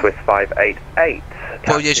Michal? Swiss 588.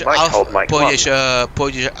 Pôjdeš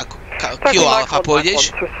Kilo Alpha pôjdeš,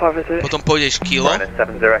 potom pôjdeš Kilo.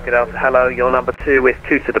 Hello, your number 2 with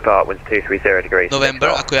 2 to depart, winds 230 degrees. November,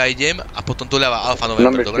 ako ja idem, a potom doľava Alpha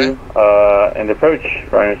November, dobre? And approach,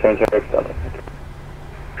 Ryanair 70 Delta.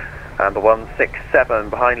 Amber 167,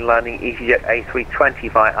 behind landing EasyJet A320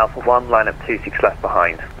 via Alpha 1, line up 26 left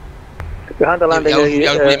behind. Behind the landing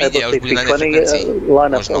A320,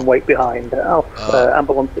 line up and wait behind,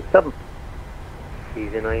 Amber 167.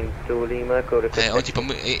 Easy 9 to Lima, code request. On ti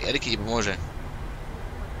Ricky ti pomôže.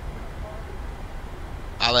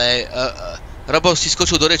 Ale Robo si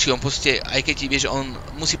skočil do reči, on proste, aj keď ti vieš, on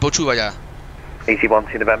musí počúvať a... Easy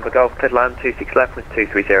 12 November Golf, clear land, 26 left, with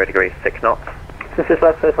 230 degrees, 6 knots. 26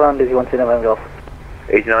 left, clear land, Easy 12 November Golf.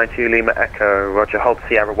 Easy 92 Lima Echo, roger, hold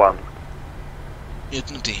Sierra 1.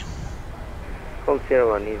 Mutnutý. Hold Sierra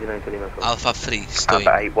 1, Easy 92 Lima Golf. Alpha 3, stojím.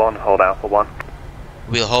 Amber 81, hold Alpha 1.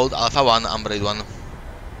 We'll hold Alpha 1, Amber 81.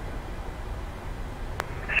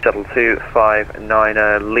 Shuttle 259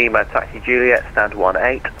 Lima, taxi Juliet, stand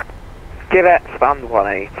 18. Juliet, stand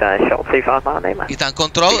 18, shuttle 259 Lima. Je tam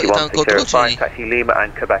kontrol, či nie? Taxi Lima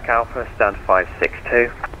and Quebec Alpha, stand 562.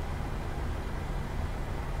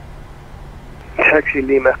 Taxi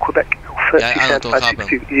Lima, Quebec Alpha. Ja, áno, to chápem.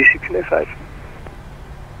 EG1605.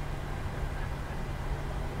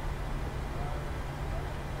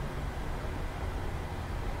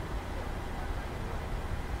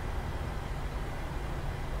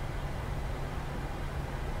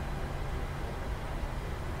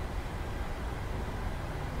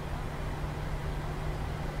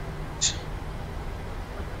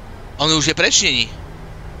 On už je preč, není?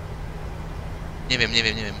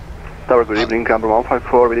 Neviem. Tower, good evening, Amber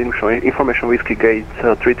 154 with information Whiskey Gate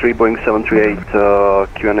 33 Boeing 738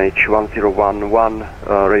 QNH 1011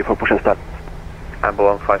 ready for push and start.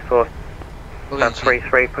 Amber 154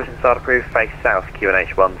 33 push and start approved, face south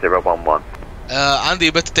QNH 1011. Andy,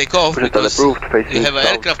 you better take off because you have an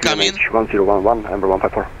aircraft coming. QNH 1011, Amber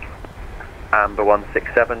 154. Amber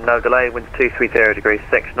 167, no delay, winds 230 degrees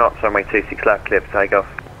 6 knots, runway 26 left, clear for takeoff.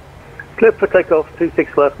 Clear for takeoff,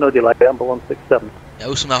 26 left, no delay, Amber 167. Ja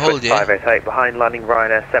už som na holde. 588 behind, landing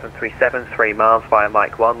Ryanair 737, 3 miles via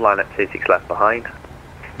Mike 1, line at 26 left behind.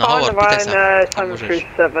 No hovor, pýtaj sa. Ryanair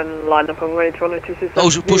 737, line up on way 226. No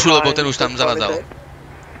už pušu, lebo ten už tam zavádzal.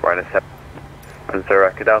 Ryanair 70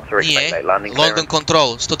 Echo Delta, expect late landing clearance. London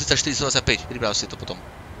Control, 134-125, priprav si to potom.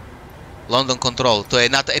 London Control, to je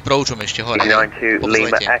nad approachom ešte hore. EG92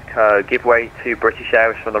 Lima Echo, give way to British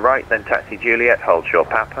Airways from the right, then taxi Juliet, hold short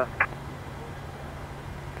Papa.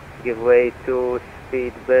 Give way to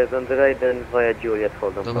speed base on the right, then via Juliet,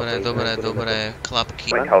 hold on. Dobre,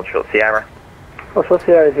 klapky. Hold short Sierra. Also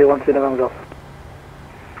Sierra, if you want to November Golf.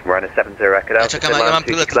 Ryanair 70 Echo Delta, čakám, ja mám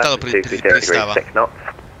prílet letalo pristáva.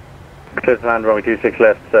 Clear to land, runway 26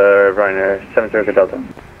 left, Ryanair 70 Echo Delta.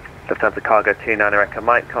 Lufthansa Cargo 29 Echo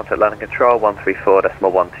Mike, contact landing control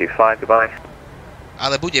 134.125, goodbye.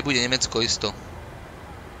 Ale bude Nemecko isto.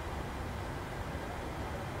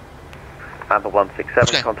 Amber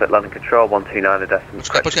 167, contact landing control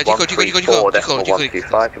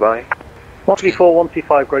 129.125, goodbye.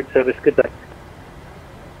 134-125, great service, good day.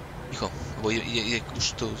 Ticho, lebo je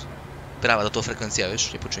už tu práva do toho frekvencia,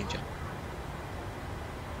 vieš, nepočujem ťa.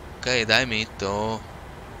 Okej, daj mi to.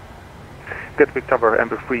 Gatwick Tower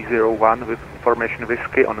Amber 301 with formation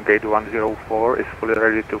Whiskey on gate 104 is fully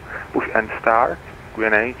ready to push and start.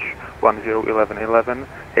 QNH 101111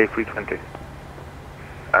 A320.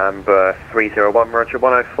 Amber 301, Roger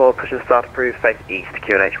 104, push and start approved, face east,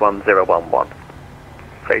 QNH 1011.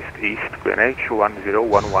 Face east, QNH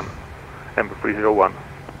 1011. Amber 301.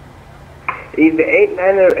 Is the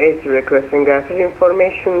 898 requesting access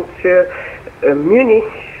information to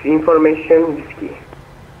Munich information Whiskey?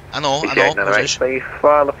 Áno, môžeš. Please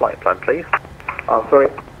file the flight plan, please. Oh,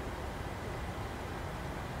 sorry.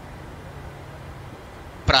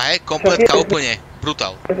 Prahe, kompletka úplne,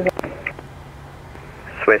 brutál.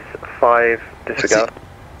 Swiss 5, disregard.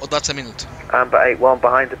 O 20 minút. Amber 81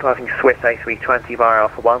 behind, departing Swiss A320 via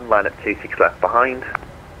Alpha 1, line at 26 left behind.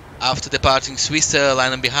 After departing Swiss,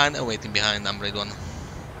 line up behind, awaiting behind, Amber 81.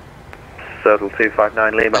 Circle 259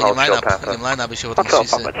 Lima, hold short Papa. Idem line up, ešte potom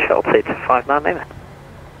Swiss. Short 259 Lima.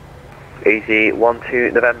 Easy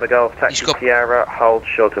 12 November Golf, taxi Sierra, hold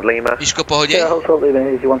short of Lima. Iško, pohode? Yeah, hold short Lima,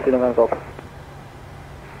 easy 12 November Golf.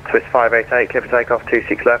 Swiss 588, clear for takeoff,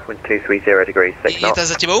 26 left, wind 230 degrees, 6 knots. Je tá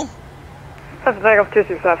za tebou? Clear for takeoff,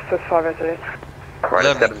 26 left, Swiss 588.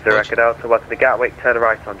 Ryanair 70 Echo Delta, welcome to Gatwick, turn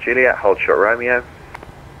right on Juliet, hold short Romeo.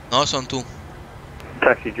 No, som tu.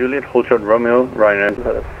 Taxi Juliet, hold short Romeo, Ryanair.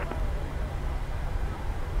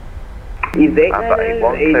 Is the Amber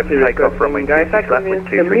 81, clear for takeoff, runway 26 left, wind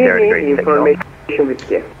 230 degrees, 6 knots.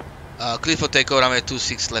 Clear for takeoff, runway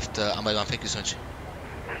 26 left, Amber 1, thank you so much.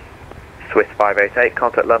 Swiss 588,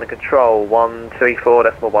 contact London Control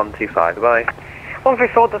 134.125, goodbye.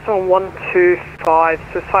 134.125,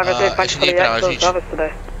 Swiss 588, thanks for the excellent service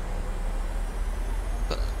today.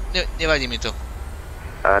 Nevadí mi to.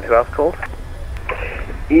 And who else called?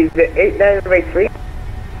 Is the 8983?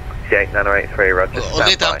 The 8983, roger.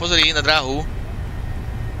 Odlietam, pozri na dráhu.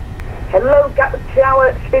 Hello, Gatwick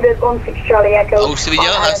Tower, speed at 16 Charlie Echo. A už si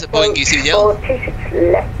videl? Boeingy si videl?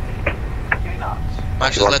 26 left.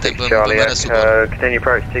 Máš zletek, Charlie Echo, continue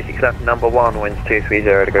approach 26 left, number 1, winds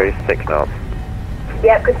 230 degrees, 6 knots.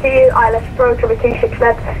 Yeah, continue, ILS approach over 26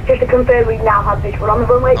 left. Just to confirm, we now have visual on the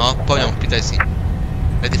runway. No, po ňom, pýtaj si.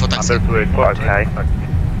 Ready for taxi. Okay.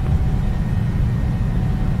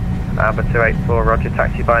 Amber 284, roger,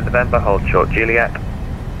 taxi by November, hold short Juliet.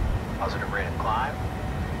 Positive rate of climb.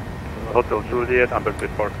 Hotel Juliet, Amber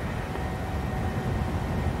 24.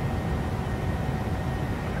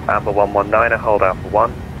 Amber 119, hold Alpha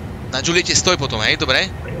 1. Na Juliete stoj potom, hej, dobre?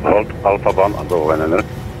 Hold Alpha 1, Amber 1.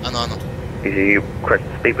 Áno. Easy, you correct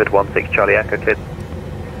speed with 16 Charlie Echo, clear.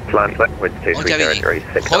 Flying left with 230 degrees,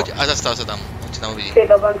 6 knots. Choď a zastav sa tam. nám uvidí.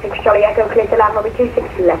 Ryder 16 Charlie Echo, clear to land runway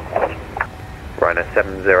 26 left. Ryder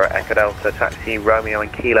 70 Echo Delta, taxi Romeo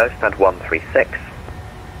and Kilo, stand 136.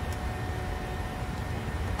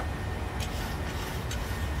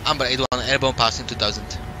 Amber 81, airborne passing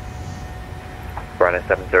 2000. Ryder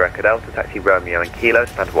 70 Echo Delta, taxi Romeo and Kilo,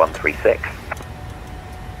 stand 136.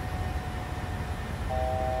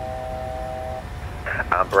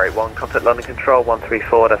 Amber 81, contact London Control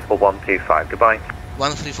 134.125, goodbye.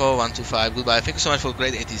 134.125, goodbye. Thank you so much for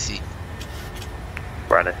great ATC.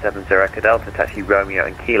 Ryder 70 Echo Delta, taxi Romeo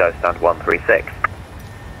and Kilo, stand 136.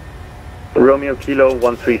 Romeo Kilo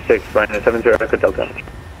 136, Ryder 70 Echo Delta.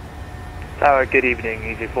 Tower, good evening,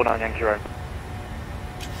 easy 49 Yankee Road.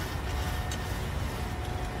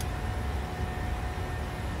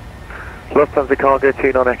 Lufthansa Cargo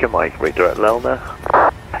 29 Echo Mike, redirect Lelna.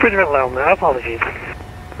 Redirect Lelna, apologies.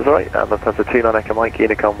 That's right, and Lufthansa 29 Echo Mike,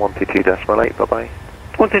 Unicom 122.8, bye bye.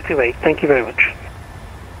 1228, thank you very much.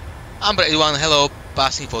 Amber 81, hello,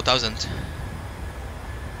 passing 4000.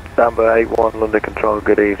 Amber 81, London Control,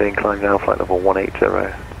 good evening, climbing now, flight level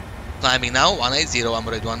 180. Climbing now, 180,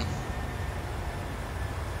 Amber 81.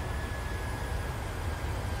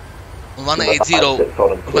 180,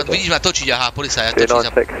 widzisz, ma točiť, aha, policaj, točí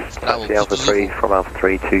za správou. Alpha 3 from Alpha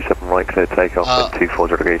 3, 27 right, clear takeoff at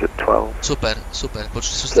 240 degrees at 12. Super,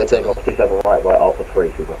 počuť sústredenie. Takeoff 27 right by Alpha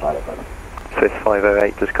 3, super pilot. Swiss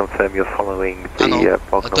 508, just confirm you're following the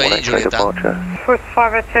Falcon 1X departure. Swiss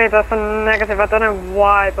 508, that's a negative, I don't know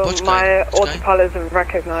why, but my autopilot isn't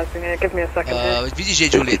recognising it. Give me a second here. Vidíš, že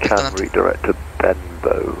je Juliet, tak to redirect to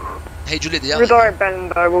Benbow. Hey Juliet, ja... Redirect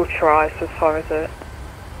Benbow, we'll try, Swiss 508.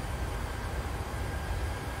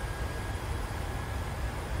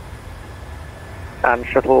 And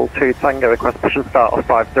Shuttle 2 Tango, request push and start off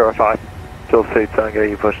 505. Shuttle 2 Tango,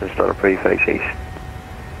 you push and start a pre-face east.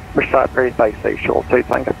 Push start pre-face east, Shuttle 2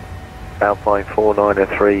 Tango. Alpine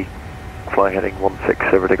 4903, fly heading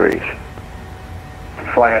 160 degrees.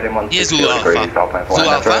 Fly heading 160 degrees, Alpine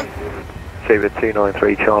 4903. Zebra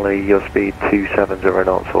 293 Charlie, your speed 270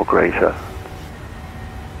 knots or greater.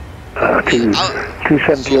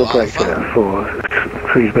 270 or greater for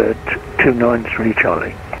Cruisebird 293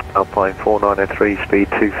 Charlie. Alpine 4903,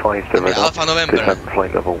 speed 250 knots, Alpha November. descend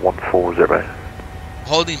flight level 140.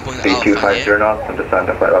 Holding point speed Alpha, 250 knots and descend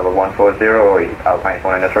to flight level 140, Alpine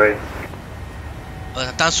 4903.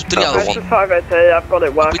 Tam sú 3 Alfy. Swiss 508, I've got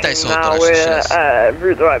it working now, we're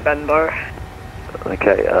route right Benbow.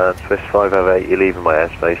 Okay, Swiss 508, you're leaving my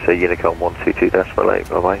airspace, so Unicom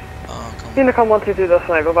 122.8, bye-bye. Unicom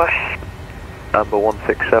 122.8, bye-bye. Amber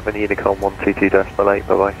 167, Unicom 122.8,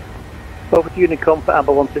 bye-bye. Over to Unicom for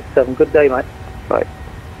Amber 167. Good day, mate. Right.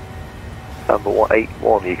 Amber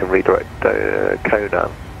 181, you can redirect Conan.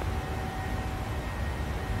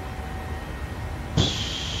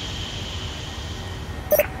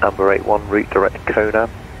 Amber 81, route direct Conan.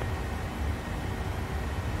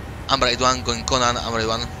 Amber 81 going Conan, Amber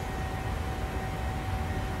 81.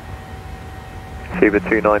 Zebra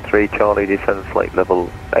 293 Charlie, descend flight level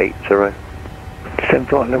 80. Descend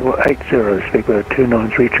flight level 80, Zebra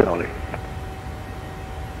 293 Charlie.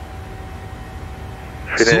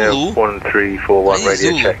 Finnair 1341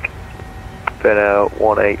 radio check. Finnair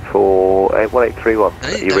 1831,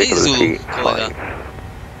 irregularity 5.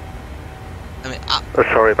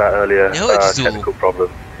 Sorry about earlier, technical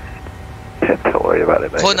problem. Don't worry about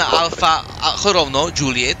it, mate. Chodź na Alfa, chodź równo,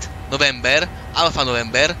 Juliet, November, Alfa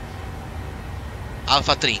November,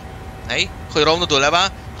 Alfa 3, hej? Chodź równo do lewa,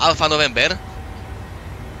 Alfa November.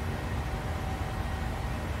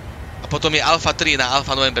 A potom je Alfa 3 na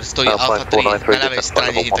Alfa November, stojí Alfa 3 na ľavej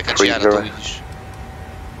strane i taká čiara, to vidíš.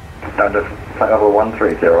 Standard flight level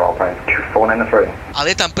 130, Alpine 493. Ale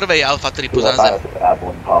je tam prvé je Alfa 3, pozor na zem.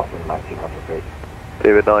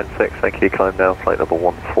 Zebra 96, thank you, climb down, flight level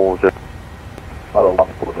 140.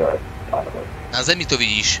 Na zemi to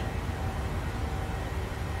vidíš.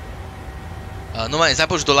 Normálne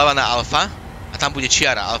započ doľava na Alfa a tam bude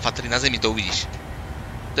čiara, Alfa 3, na zemi to uvidíš.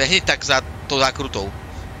 To je hneď tak za tou zákrutou.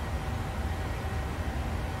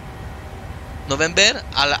 November,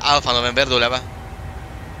 ale Alfa November doľava.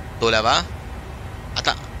 Doľava. A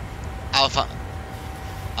tá Alfa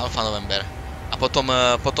November. A potom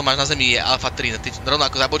máš na zemi je Alfa 3. Rovno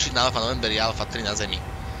ako zabočiť na Alfa November je Alfa 3 na zemi.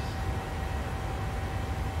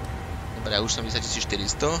 Dobre, ja už som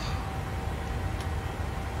 10400.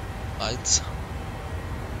 Lights.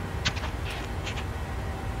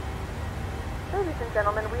 Ladies and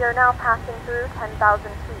gentlemen, we are now passing through 10,000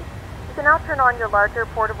 feet. You can now turn on your larger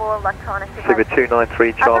portable electronic devices. Zebra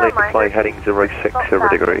 293 Charlie, fly heading 060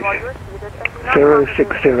 degrees.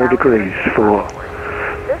 060 degrees for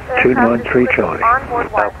 293 Charlie.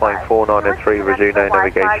 Alpine 493, resume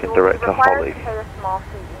navigation direct to Holly.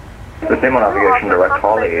 Resume navigation direct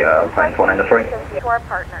Holly, Alpine 493. To our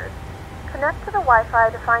partners. Connect to the Wi-Fi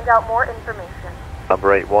to find out more information.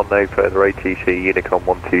 Number 81, no further ATC, Unicom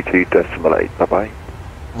 122.8, bye-bye.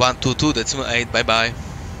 122.8, bye-bye.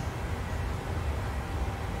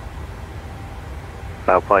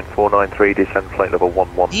 Alpine 493, descend flight level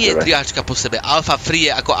 110. Nie je triačka po sebe, Alfa Free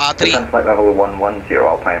je ako A3. Descend flight level 110,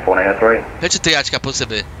 Alpine 493. Prečo triačka po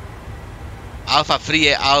sebe? Alfa Free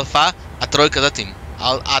je Alfa a trojka za tým.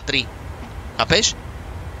 A3. Chápeš?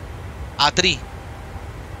 A3.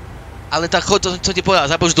 Ale tak chod, to som ti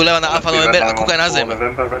povedal, započ doľava na Alfa November a kúkaj na zem.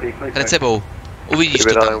 Pred sebou. Uvidíš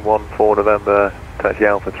to tam.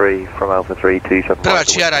 Prvá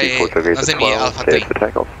čiara je, na zemi je Alfa 3.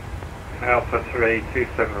 Alpha 3,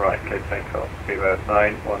 27 right, clear takeoff. Speedbird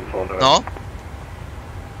 9, 14 November. No?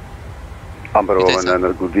 Amber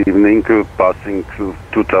 119, good evening, passing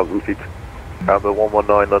 2,000 feet. Amber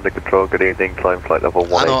 119 under control, good evening, climb flight level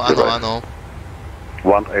 180. Áno.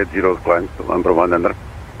 180 climb, Amber 119.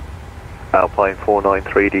 Alpine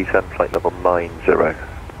 493, descend flight level 90.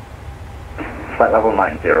 Flight level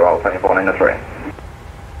 90, Alpine 493.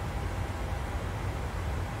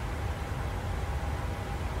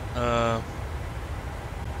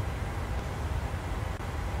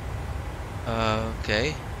 OK.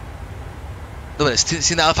 Dobre,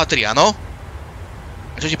 si na Alfa 3, áno?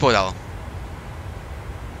 A čo ti povedal?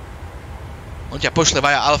 On ťa pošle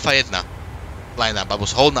vaja Alfa 1. Line-up, alebo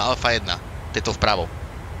hold na Alfa 1. To je to vpravo.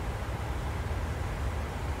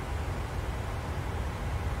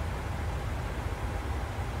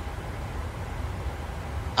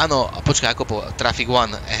 Áno, a počkaj, ako po Traffic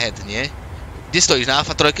 1 ahead, nie? Kde stojíš? Na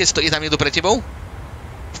Alfa 3? Stojí tam niekto pre tebou?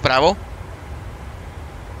 Vpravo?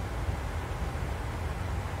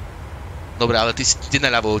 Dobre, ale ty si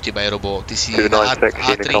naľavo od teba je, Robo. Ty si na A3.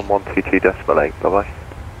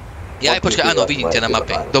 Ja aj počkaj, áno, vidím ťa na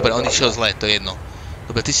mape. Dobre, on išiel zle, to je jedno.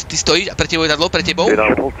 Dobre, ty stojíš a pre tebou je dadlo, pre tebou? No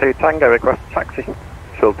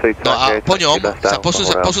a po ňom sa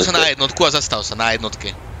posú sa na jednotku a zastav sa na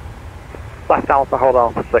jednotke.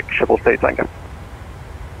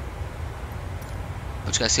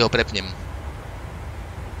 Počkaj, si ho prepnem.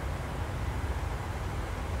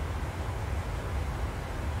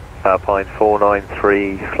 Alpine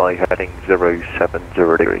 493, fly heading 070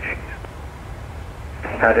 degrees.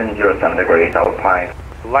 Heading 07 degrees, Alpine.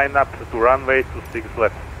 Line up to runway 26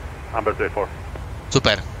 left, Amber 24.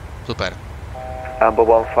 Super, super. Amber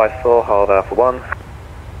 154, hold Alpha 1.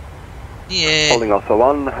 Nie. Holding Alpha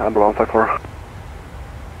 1, Amber 154.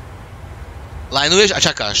 Lineuješ a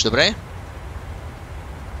čakáš, dobre?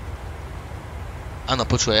 Áno,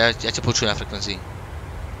 počuj, ja ťa počujem na frekvencii.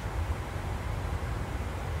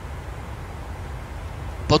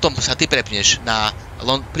 Potom sa ty prepneš na...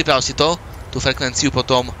 Priprav si to, tú frekvenciu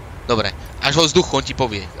potom... Dobre, až vo vzduchu on ti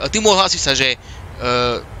povie. Ty mu ohlásiš sa, že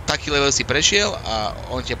taký level si prešiel a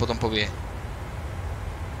on ti potom povie.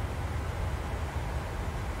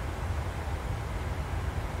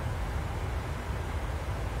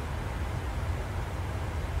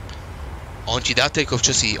 On ti dá take-off,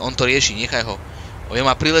 čo si, on to rieši, nechaj ho. On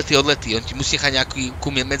má prilety, odlety, on ti musí nechať nejakú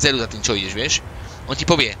medzeru za tým, čo ideš, vieš? On ti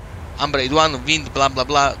povie, Amber 1, wind, bla bla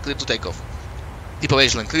bla, clear to take-off. Ty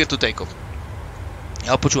povieš len, clear to take-off.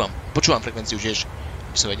 Ja ho počúvam frekvenciu, vieš,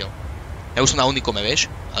 aby som vedel. Ja už som na Unicome, vieš,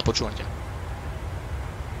 ale počúvam ťa.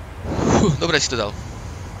 Dobre si to dal.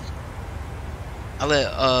 Ale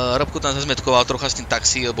Robko tam zazmetkoval trocha s tým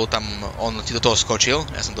taxi, lebo tam on ti do toho skočil,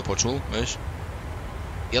 ja som to počul, vieš.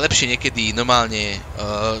 Je lepšie niekedy normálne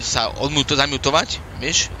sa zamutovať,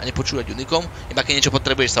 vieš, a nepočúvať Unicom, iba keď niečo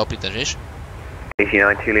potrebuješ sa opýtať, vieš.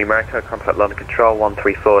 89 Lima Echo, contact London Control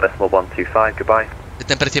 134.125, goodbye.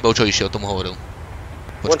 Ten pre tebou čo išiel, tomu hovoril.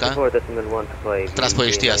 Počká. Teraz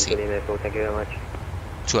pôjdeš ty asi.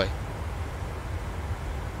 Čúvaj.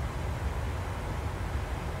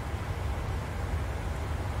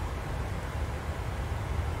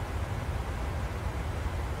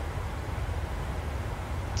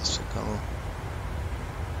 To súkalo.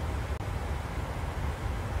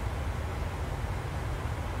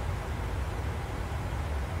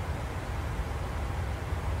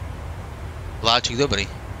 Vláčik dobrý.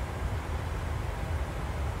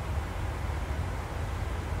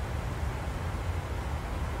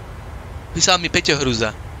 Písal mi Peťo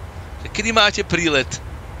Hruza, že kedy máte prílet?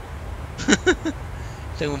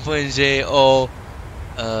 Tak mu poviem, že je o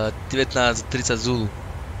 19:30 Zulu.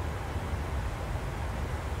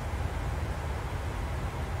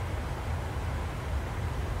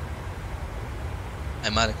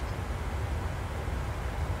 Aj Marek.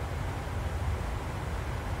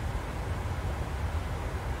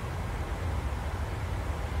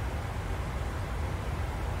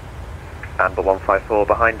 Amber 154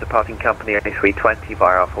 behind departing company A320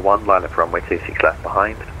 via Alpha 1, line up runway 26 left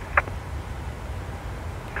behind.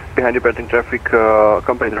 Behind departing traffic,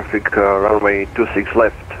 company traffic, runway 26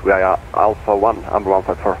 left via Alpha 1, Amber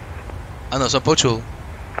 154. Áno, som počul.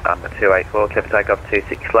 Amber 284, clear for takeoff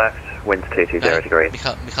 26 left, winds 220 degrees.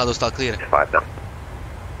 Michal dostal clear. 5 now.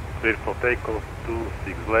 Clear for takeoff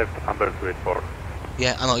 26 left, Amber 284.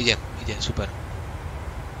 Áno, ide, super.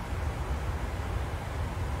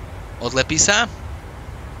 Odlepí sa.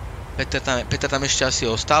 Peter tam ešte asi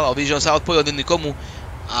ostal, ale vidíš, že on sa odpojil od nikomu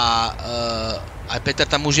a aj Peter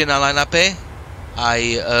tam už je na line-upe, aj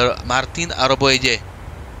Martin a Robo ide.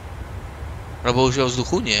 Robo už je vo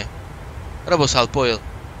vzduchu? Nie. Robo sa odpojil.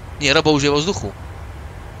 Nie, Robo už je vo vzduchu.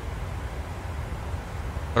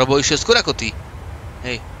 Robo išiel skôr ako ty.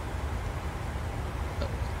 Hej.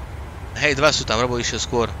 Hej, dva sú tam, Robo išiel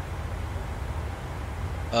skôr.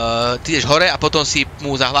 Ty ideš hore a potom si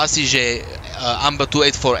mu zahlásiš, že Amber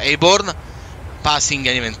 284 airborne, passing,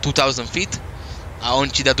 ja neviem, 2000 feet a on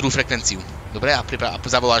ti dá druhú frekvenciu. Dobre? A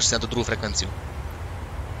zavoláš si na tú druhú frekvenciu.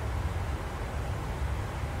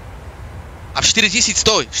 A v 4000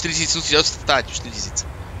 stoj! 4000 musíš ostať, 4000.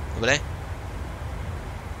 Dobre?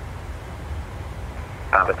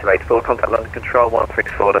 Amber 284, contact London Control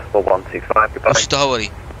 134.125, goodbye. Už si to hovorí.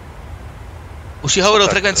 Už si hovoril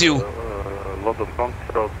frekvenciu. London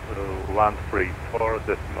Control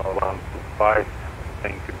 134.125,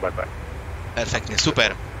 thank you, bye bye. Perfektne,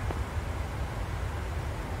 super.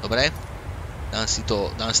 Dobre. Dám si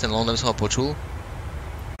ten London, som ho počul.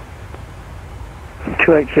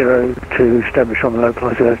 280 to establish on the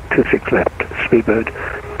localizer, 26 left, Speedbird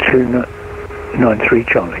 293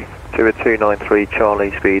 Charlie. 293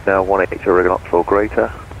 Charlie, speed now 180 knots or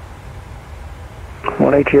greater.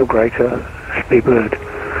 180 or greater, Speedbird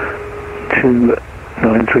 293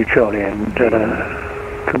 Charlie, and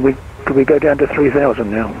could we go down to 3,000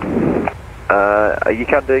 now? You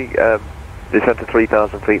can do, descend to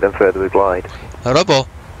 3,000 feet, then further with glide. Robo,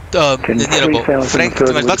 nie Robo, Frank,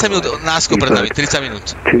 ty máš 20 minút náskok pred nami, 30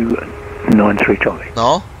 minút. 293 Charlie.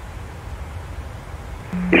 No?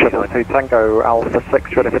 Shuttle 2 Tango, Alpha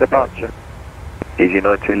 6, ready for departure. Easy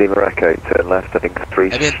 92, Lima Echo, turn left, I think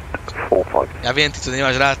 345. Ja viem, ty to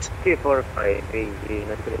nemáš rád. 245, easy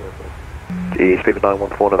 92. Speed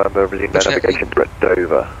 914 November, resume navigation direct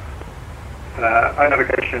Dover.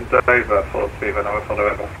 Navigation Dover for Speed 914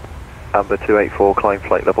 November. Amber 284, climb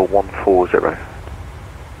flight level 140.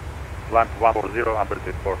 Land 140, Amber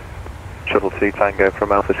 24. Shuttle 2 Tango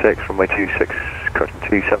from Alpha 6, runway 26, correction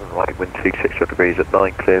 27 right, wind 26 degrees at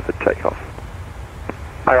 9, clear for takeoff.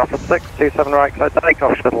 Hi, Alpha 6, 27 right, clear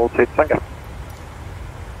takeoff, Shuttle 2 Tango.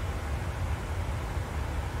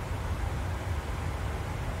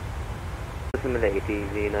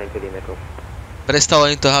 Prestalo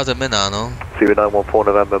im to hádať mená, no. Speed 914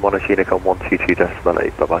 November, Monoshinicon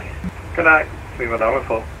 122.8, bye bye. Good night, Speed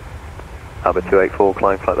 914. Amber 284,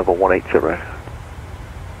 climb flight level 180.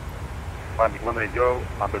 Landing 180,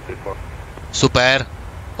 Amber 24. Super.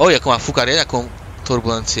 Oj, ako má fúkar, je ako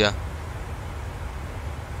turbulencia.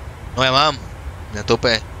 No ja mám. Na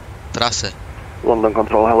tope trase. London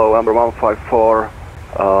Control, hello, Amber 154,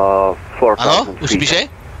 4,000 Áno, už píše?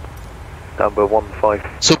 Amber 154,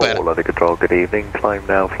 super. London Control, good evening, climb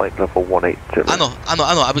now, flight level 180. Áno,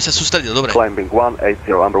 aby sa sústredil, dobre. Climbing 180,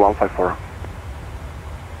 Amber 154.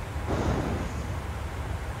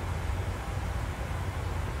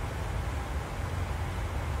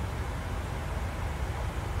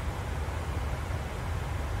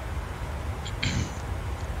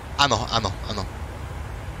 Áno.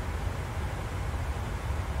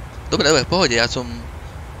 Dobre, v pohode, ja som...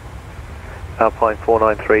 Alpine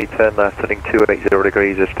 493, turn left, heading 280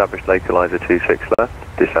 degrees, established localizer 26 left,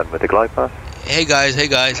 descend with the glide path. Hey guys,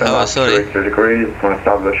 sorry. 280 degrees,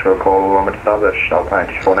 establish, we'll call limit established,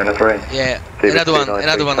 Alpine 493. Yeah,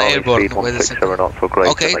 another one airborne.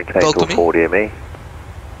 Okay, talk to me.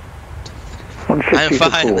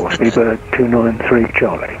 164, Speedbird 293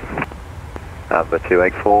 Charlie. Amber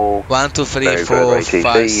 284. 1, 2, 3, 4,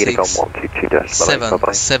 5, 6,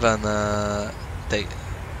 7. Take.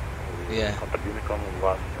 Yeah. Unicorn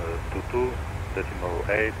 122, decimal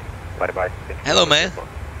 8. Bye bye. Hello, man.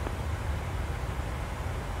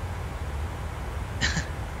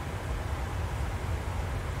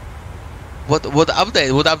 What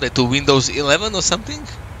update? What update to Windows 11 or something?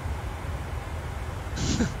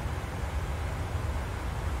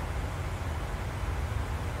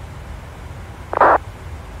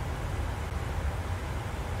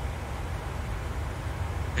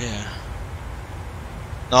 Yeah.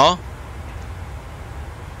 No?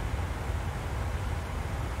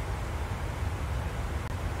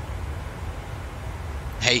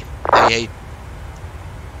 Hey.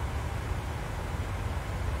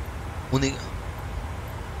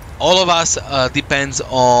 All of us depends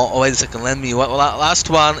on. Wait a second. Let me. Last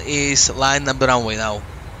one is line number runway now.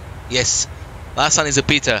 Yes. Last one is a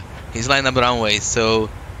Peter. He's line number runway. So.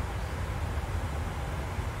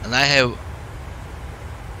 And I have.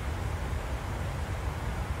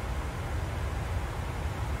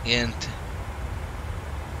 And.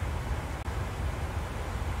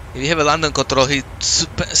 If we have a London control, he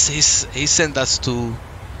sent us to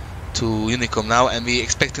Unicom now, and we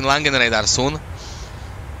expecting Langen radar soon.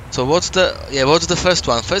 So what's the first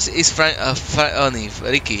one? First is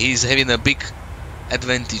Ricky. He's having a big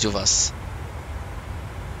advantage of us.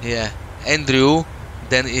 Yeah, Andrew.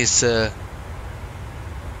 Then is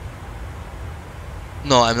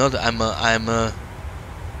no, I'm not. I'm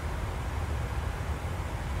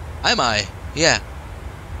I? Yeah.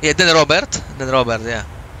 Then Robert. Yeah.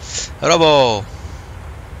 Robo.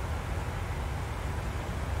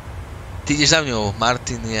 Ty ideš za mňou,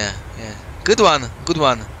 Martin, yeah. Good one.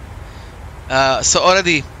 So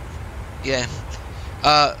already, yeah.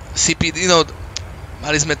 CP, you know,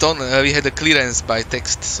 mali sme to, we had a clearance by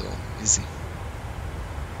text, so easy.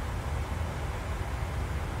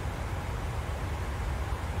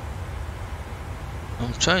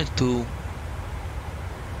 I'm trying to.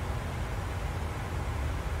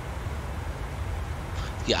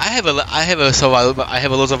 Yeah, I have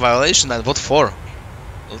a lot of violation. And what for?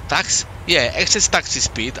 Tax? Yeah, excess taxi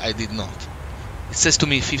speed. I did not. It says to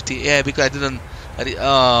me 50. Yeah, because I didn't.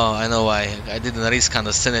 Oh, I know why. I didn't rescan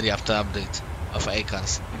the scenery after update of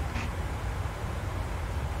ACARS.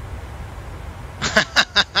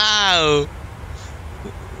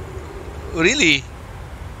 Really?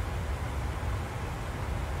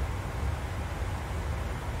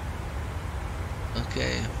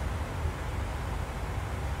 Okay.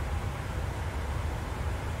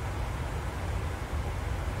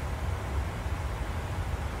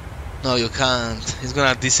 No, you can't. He's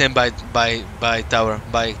gonna descend by tower,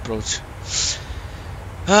 by approach.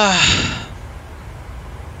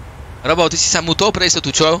 Robo, ty si sa mutol pre istotu,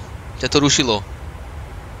 čo? Ťa to rušilo.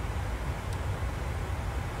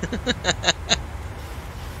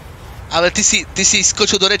 Ale ty si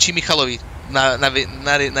skočil do rečí Michalovi na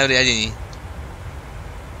riadení.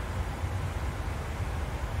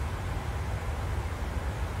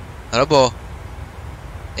 Robo,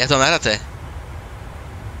 ja to nahraté.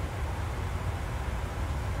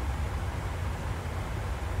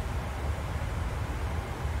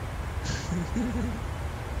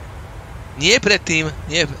 Nie predtým.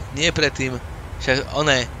 Však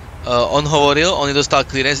on hovoril, on nedostal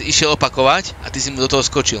clearance, išiel opakovať a ty si mu do toho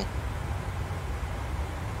skočil.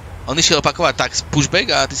 On išiel opakovať tak pushback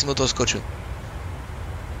a ty si mu do toho skočil.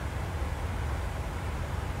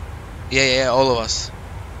 Yeah, all of us.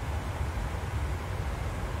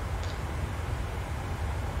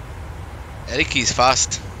 Ricky is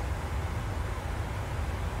fast.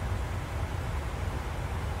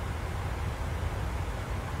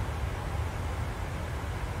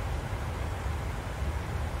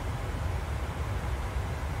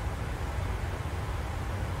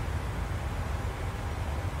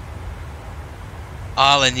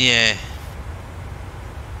 Ale nie.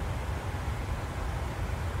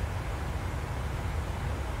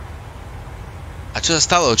 A čo sa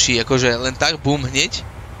stalo? Či akože len tak boom hneď?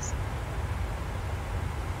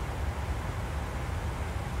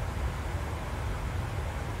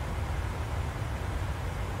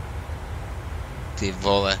 Ty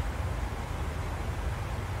vole.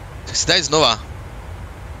 Tak si daj znova.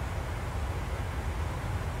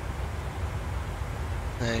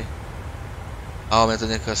 Hej. A mňa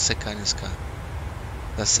to nejaká seká dneska.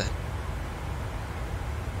 Zase.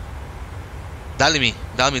 Dali mi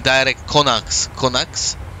direct Konax.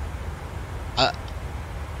 A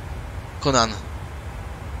Conan.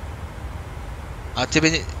 A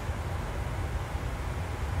tebe ne...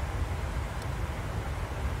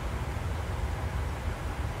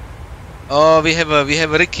 Oh, we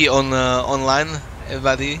have Ricky on online,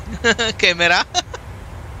 everybody. Camera.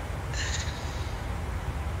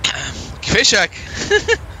 Kvěšák.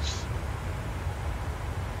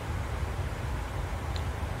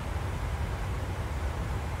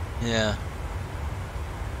 Yeah.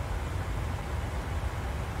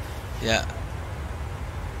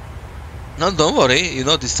 No, don't worry. You're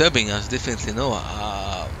not disturbing us. Definitely no.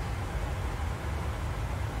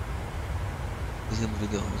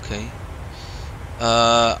 Video. Okay.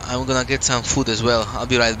 I'm gonna get some food as well. I'll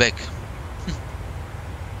be right back.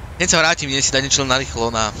 Hneď sa vrátim, idem si dať niečo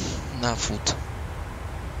narýchlo na food.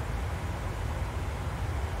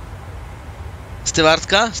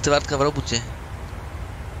 Stevártka v robote.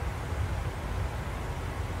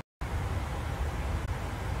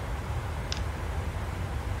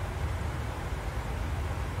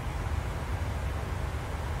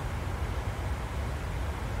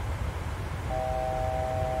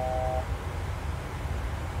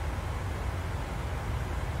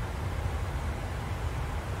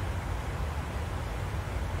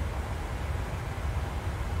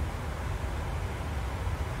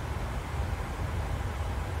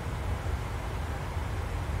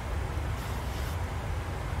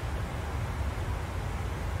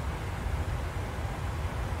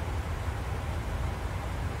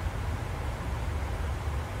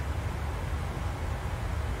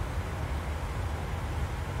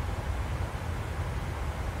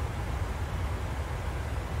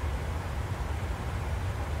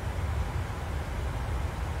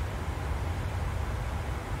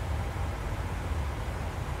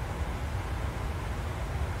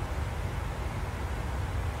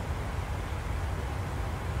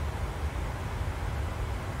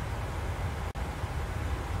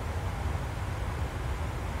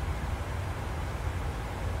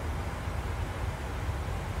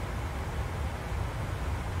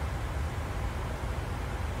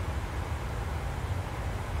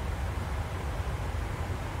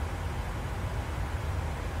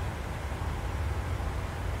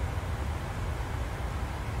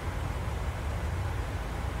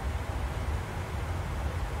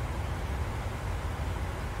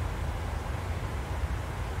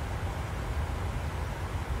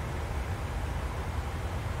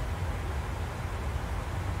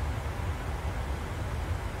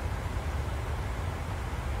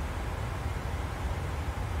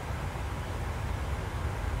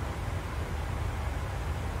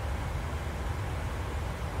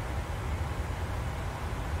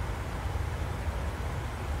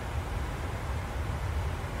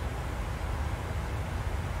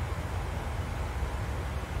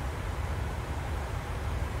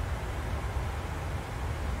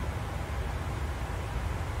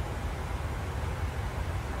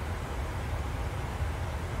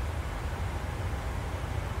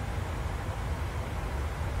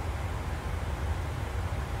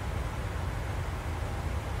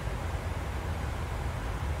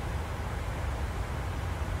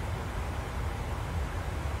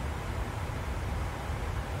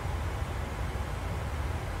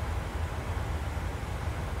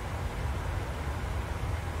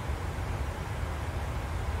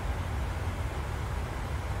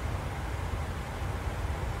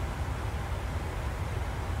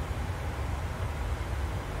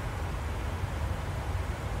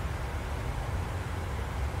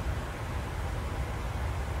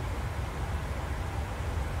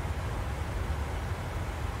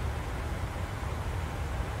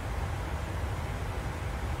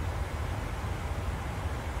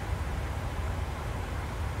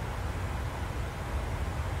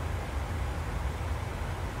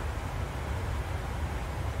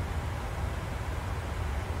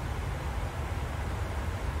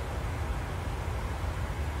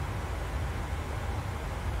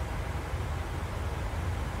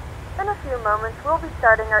 In a few moments, we'll be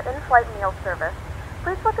starting our in-flight meal service.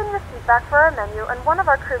 Please look in your seat back for our menu, and one of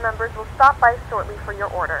our crew members will stop by shortly for your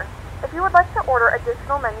order. If you would like to order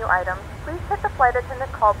additional menu items, please hit the flight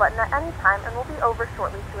attendant call button at any time, and we'll be over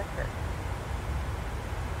shortly to assist.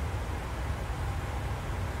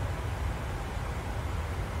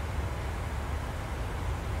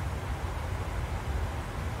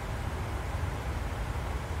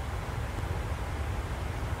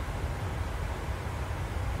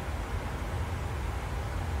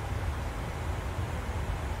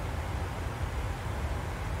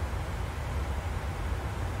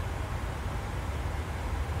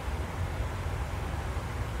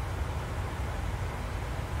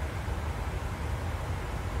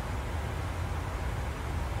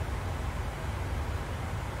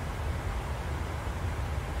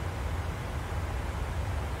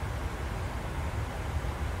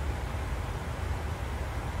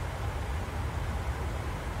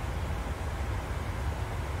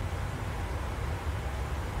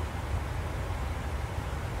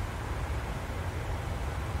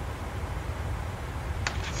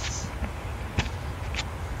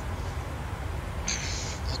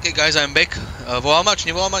 Okay guys, I'm back. Volal ma, či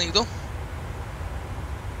nevolal ma nikto?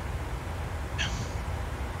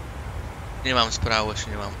 Nemám správu, ešte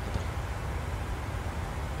nemám.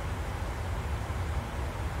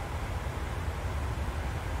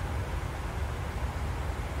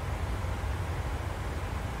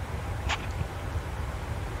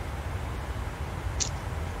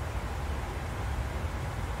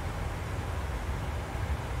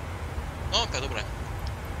 No, tak dobre.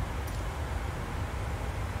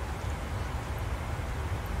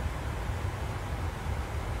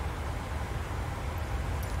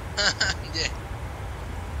 Nie.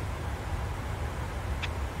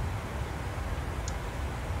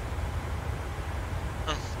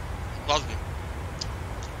 Ładnie.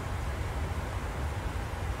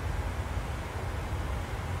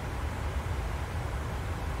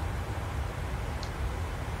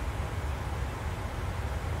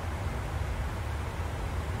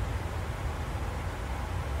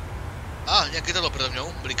 Nejaké dalo predo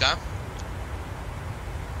mňou, bliká.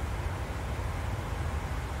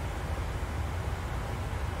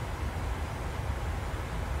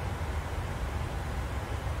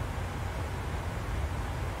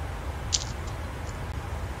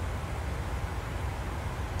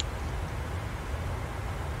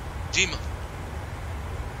 Jim.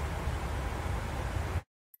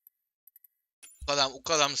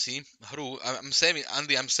 Ukladám si hru. I'm saving,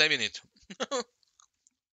 Andy, I'm saving it.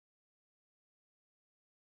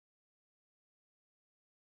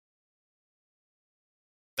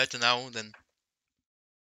 Better now than...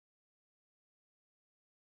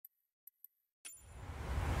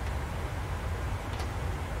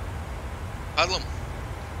 Padlo.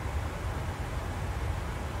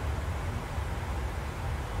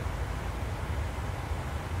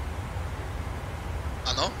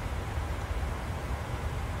 Áno.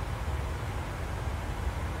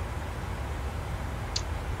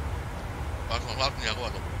 Hladný ako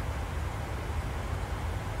áno.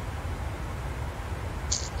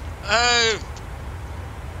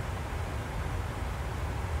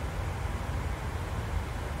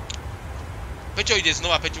 Peťo ide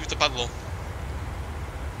znova, Peťo by to padlo.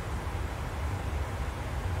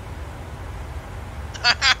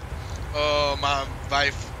 Oh, my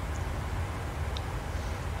wife.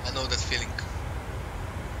 I know that feeling.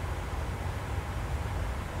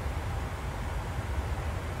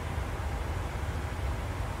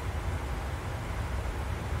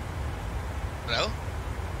 Well?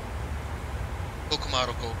 Koľko má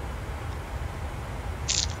rokov?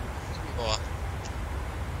 Boha.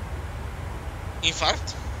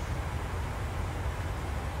 Infarkt?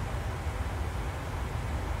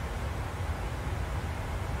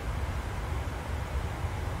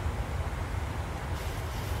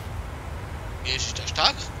 Ježiš, až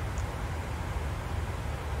tak?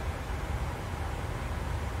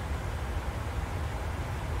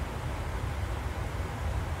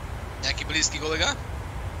 Nejaký blízky kolega?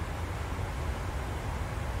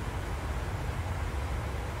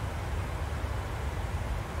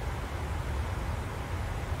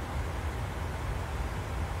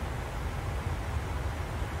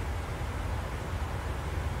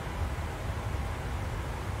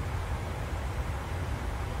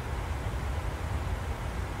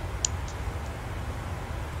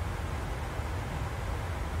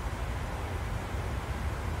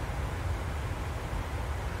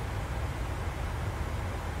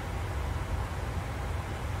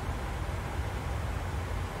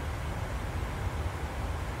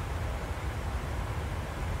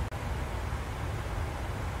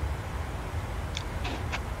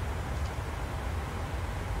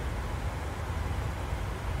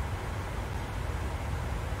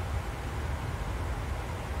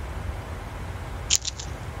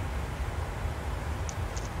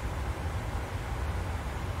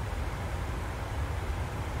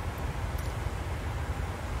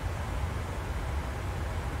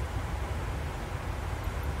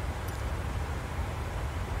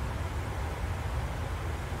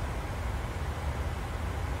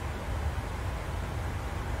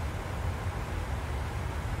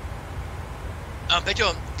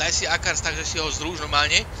 Peťo, daj si akars tak, že si ho zrúž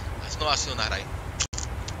normálne a znova si ho nahraj.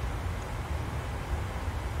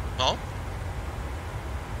 No.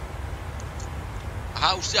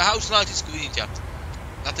 Aha, už som na letisku, vidím ťa.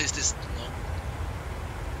 Na tej istej, no.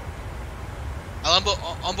 Ale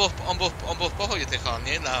on bol v pohode ten chalán,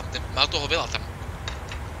 nie? Mal toho veľa tam.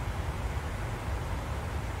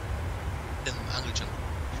 Ten Angličan.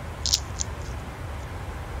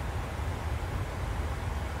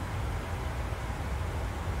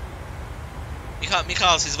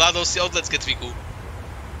 Michal, si zvládol si odlet z Gatwicku.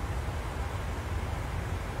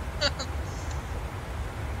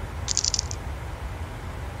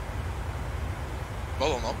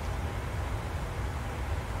 Bolo, no.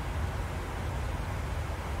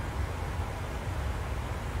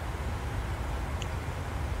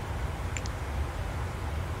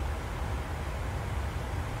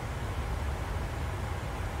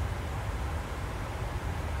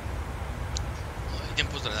 Idem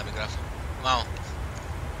pozrieť na mikrofón. Wow.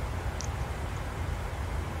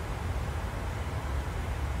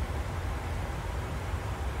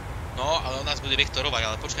 No, ale on nás bude vektorovať,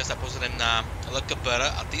 ale počkaj sa pozriem na LKPR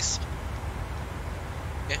a TIS.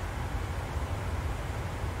 Okay.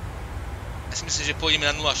 Ja si myslím, že pôjdeme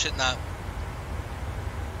na 0,6 na...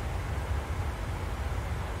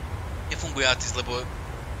 Nefunguje ATIS, lebo...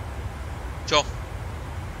 Čo?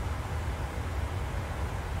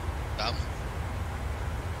 Tam.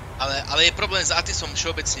 Ale je problém s ATISom,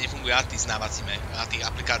 všeobecne nefunguje ATIS na VATSIMe, na tých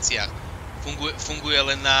aplikáciách. Funguje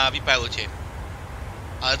len na VPilote.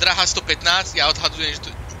 Ale drahá 115, ja odhadujem,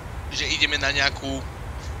 že ideme na nejakú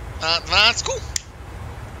 12.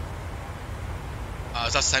 A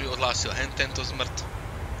zase sa mi odhlásil tento zmrt.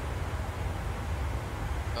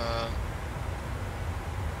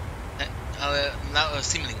 Ale na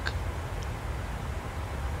Simlink.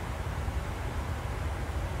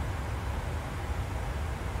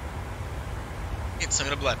 Nie, to som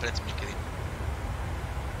robil aj predtým niekedy.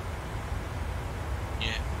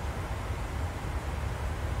 Nie.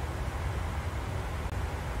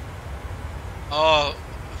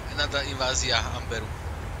 Nada invázia Amberu.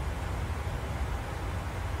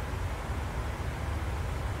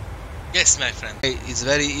 Yes, my friend. It's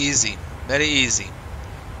very easy. Very easy.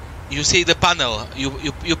 You see the panel.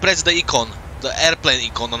 You press the icon, the airplane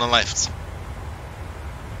icon on the left.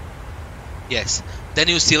 Yes.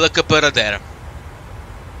 Then you see LKPR there.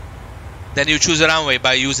 Then you choose a runway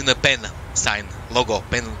by using the pen sign, logo,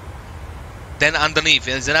 pen. Then underneath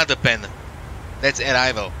is another pen. That's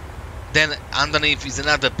arrival. Then underneath is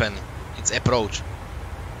another pen. It's approach.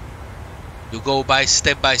 You go by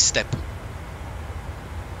step.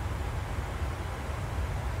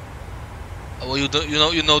 Oh, you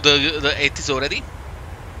know the 80s already.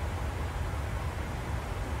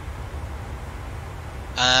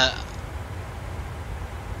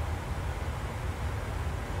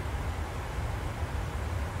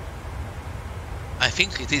 I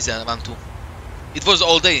think it is 1-2. It was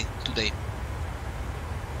all day today.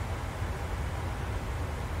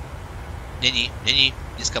 Není,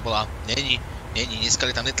 dneska bola, není,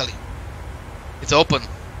 dneska tam letali. It's open.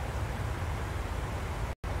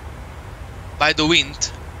 By the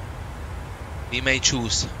wind, we may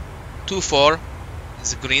choose 2-4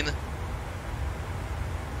 is green.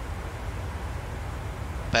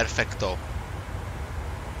 Perfecto.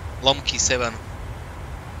 Lomky 7.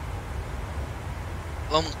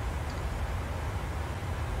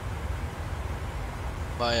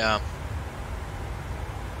 Via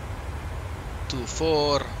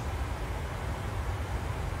 2-4.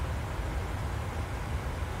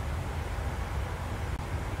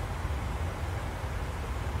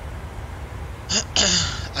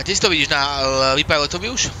 A kde si to vidíš? Na VPilotovi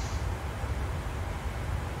už?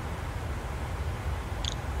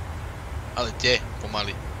 Ale kde?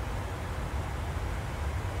 Pomaly.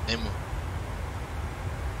 Nemu.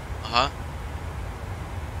 Aha.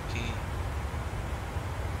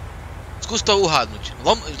 Skús to uhádnuť.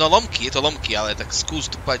 No lomky, je to lomky, ale tak skús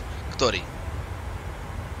tupať, ktorý.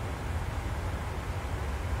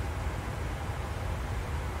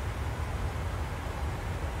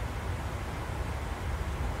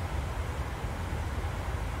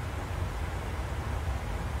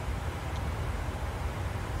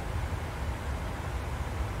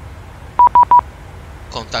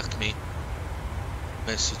 Contact me.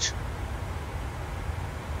 Message.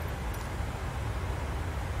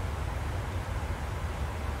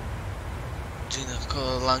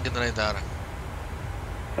 Langen radar.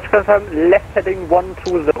 Let's confirm left heading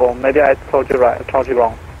 120. Maybe I told you right. I told you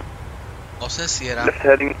wrong. Austin Sierra. Left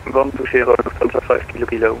heading 120. Delta 5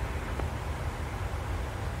 kilo.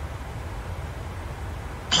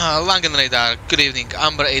 Langen radar, good evening,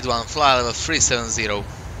 Amber 81, fly level 370.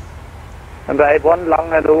 Amber 81,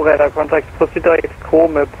 Langen low radar, contact, proceed direct,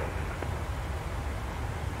 COMIP.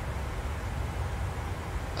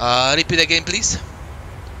 Repeat again, please.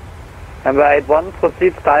 Amber 81,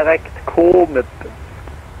 proceed direct, COMIP.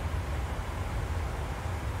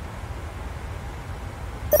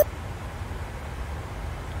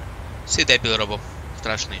 Si debil, Robo.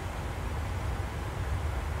 Strašný.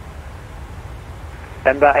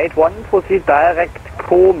 Amber 81, proceed direct,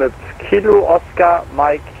 COMIP. Kilo Oscar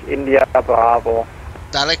Mike India Bravo.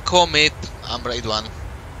 Direct COMIP, Amber 81.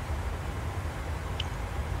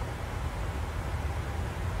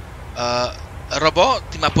 Robo,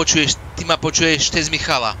 ty ma počuješ cez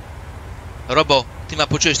Michala. Robo, ty ma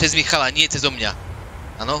počuješ cez Michala, nie cez mňa.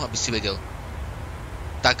 Áno, aby si vedel.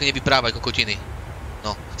 Tak nevyprávaj kokotiny.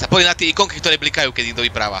 No, sa pozri na tie ikonky, ktoré blikajú, keď niekto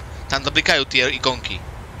vypráva. Tam blikajú tie ikonky.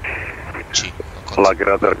 Či? Flag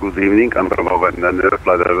radar, good evening. Amber 1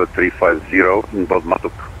 flight level 350 in Bob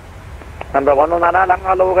Matuk. Amber 1 on Anna,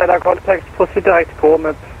 Langer low radar contact, proceed direct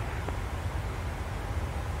COMIP.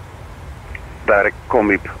 Direct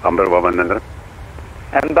COMIP, Amber 1.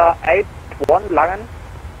 Amber 81, Langen.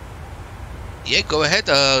 Yeah, go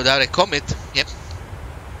ahead, direct COMIP, yep.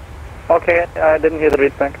 Okay, I didn't hear the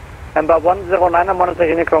readback. Amber 109, monitor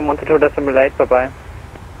Unicom 122.8, bye bye.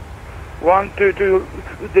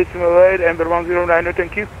 122.8, Amber 109,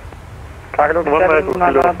 thank you. Cargo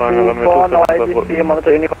 794, IDC,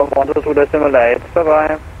 monitor Unicom 122.8, bye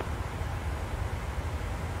bye.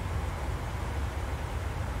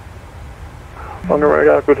 On the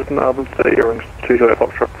radar, good Abend, Airlines 20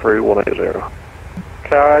 Foxtrot 3180.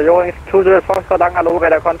 Airlines 20 Foxtrot, Langer low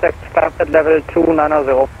radar contact, start at level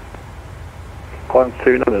 290. Climb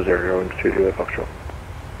 290, Airlines 20 Foxtrot.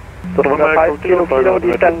 So 5 kilo,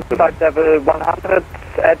 descend flight level 100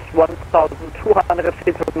 at 1200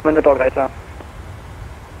 feet per minute or greater.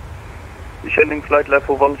 Descending flight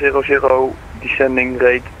level 100, descending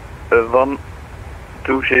rate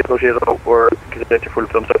 1200 or greater full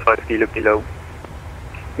from 5 kilo.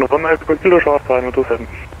 November Kilo, short time 27.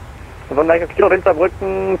 November Kilo,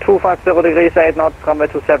 Winterbrücken, 250 degrees, 8 knots, runway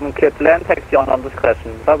 27, clear to land, taxi on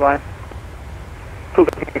discretion. Bye bye.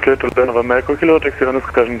 27 clear to land, November Kilo, taxi on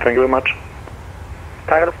discretion, thank you very much.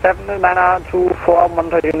 Target 7924,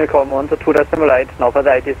 monitor Unicom 122.8, now for the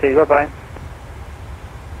ATC, bye bye.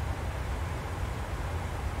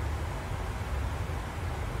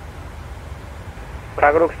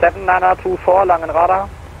 Cargo 7924, Langen radar.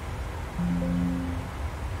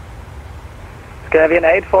 Scandinavian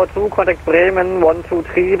 842, contact Bremen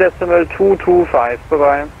 123.225, bye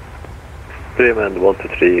bye. Bremen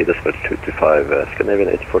 123.225, Scandinavian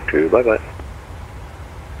 842, bye bye.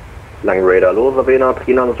 Langen radar low, Sabina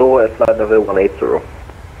 390, flight level 180.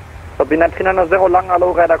 Sabina 390, Langer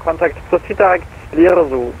low radar contact, proceed direct, clear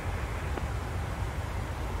zoo.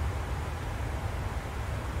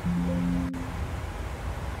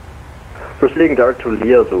 Proceeding direct to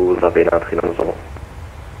Liaison, Sabina 390.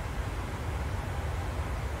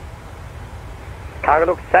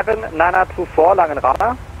 Cargo 7924, Langen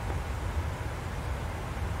radar.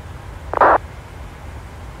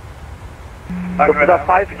 Lufthansa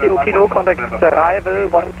 5 kilo, contact arrival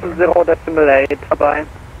 120.8, bye.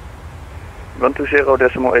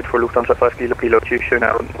 120.8 for Lufthansa 5 kilo, choose you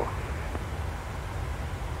now.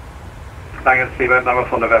 Langen Seabird number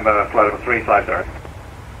for November, flight level 350.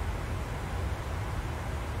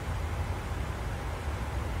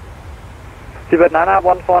 Seabird Nana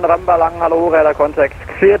 14 November, Langen hello, radar contact.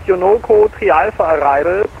 Cleared Yonoko 3 Alpha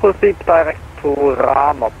arrival, proceed direct to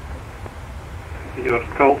Ramop. Your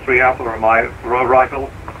call 3 Alpha arrival,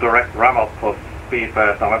 direct Ramop for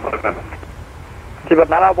Seabird number for November. Seabird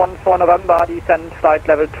Nana 14 November, descend flight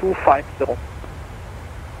level 250.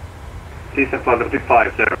 Descend flight level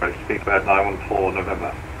 250, Seabird 914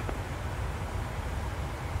 November.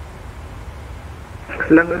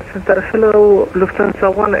 Langen Center, hello, Lufthansa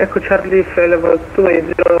 1 Echo Charlie, flight level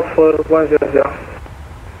 280 for 100.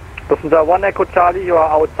 Lufthansa 1 Echo Charlie, you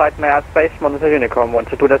are outside my airspace, monitor Unicom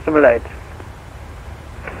 122.8.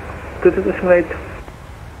 228.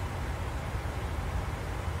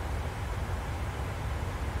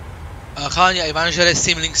 Chalani, aj Vanžere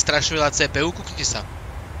Simlink strašne veľa CPU, kúknite sa.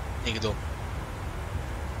 Niekto.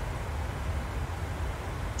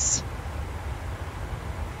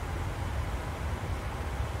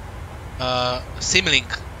 Simlink.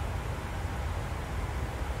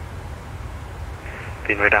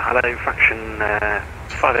 Being radar, hello, fraction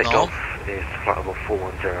 58 Golf is flight level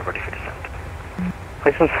 410, ready for descent.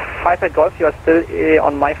 Fraction 58 Golf, you are still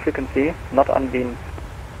on my frequency, not on beam.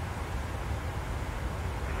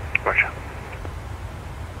 Roger.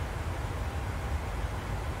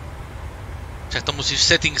 Však to musíš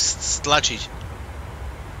settings stlačiť.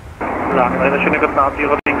 Land National Gate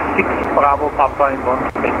Roding 6 Bravo Papa in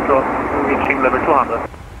 1 sector reaching level 200.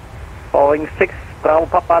 Boeing 6 Bravo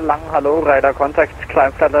Papa Lang, hello, radar contact,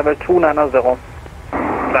 climb flight level 290.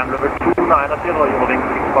 Climb level 290, you're Roding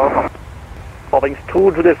 6 Bravo Papa. Boeing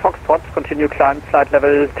 2 Juliet Foxtrot, continue climb flight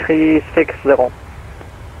level 360.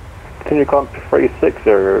 Continue climb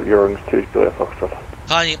 360, you're Roding 2 Juliet Foxtrot.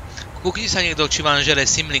 Páni, kúkni sa niekto, či vám žere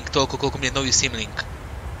Simlink toľko, koľko mne nový Simlink.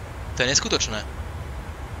 To je neskutočné.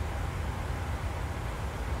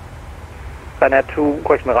 Ryanair 2,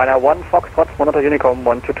 question Ryanair 1 Foxtrot, monitor Unicom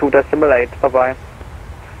 122 decimal 8, bye bye.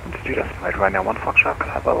 122 decimal 8, Ryanair 1 Foxtrot,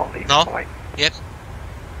 have a long leave. No, yep.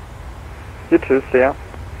 You too, yeah.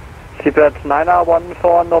 Seabird 9R1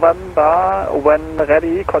 for November, when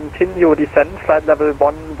ready, continue descent, flight level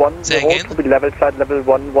 110 to be level, flight level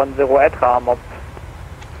 110 at Ramop.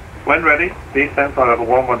 When ready, descent on level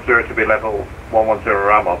 110 to be level 110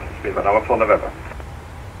 Ramop, speed number for November.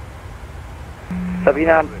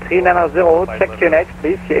 Sabina 390, check QNH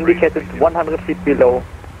please, you indicated 100 feet below.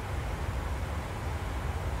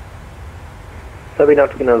 Sabina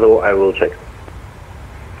 390, I will check.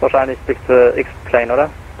 Wahrscheinlich bist X-Plane, oder?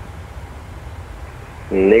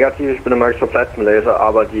 Negativ, ich bin im Microsoft Flight Simulator,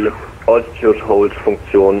 aber die Altitude Hold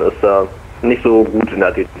Funktion ist nicht so gut in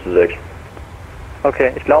der DC6.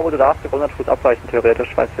 Okay, ich glaube, du darfst 100 Fuß abweichen,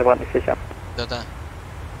 theoretisch, weiß ich aber nicht sicher. Da.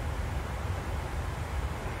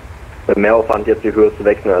 Mit Mehraufwand jetzt die Höhe zu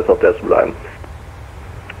wechseln, als auf der zu bleiben.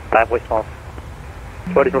 Bleib ruhig drauf.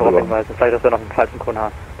 Ich wollte dich nur darauf hinweisen, vielleicht hast du noch einen falschen Grund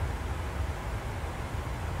hast.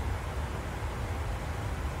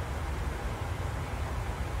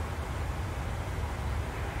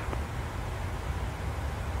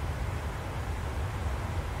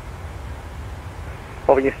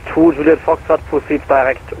 Boeing 2 Juliet Foxtrot, proceed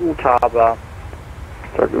direct Utaba.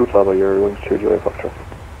 Direct Utaba, you're Wings 2 Juliet Foxtrot.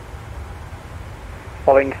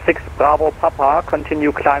 Boeing 6 Bravo Papa,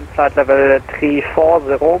 continue climb flight level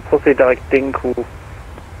 340, proceed direct Dinku.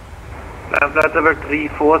 Climb flight level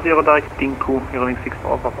 340, direct Dinku, you're Wings 6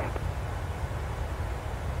 Bravo Papa.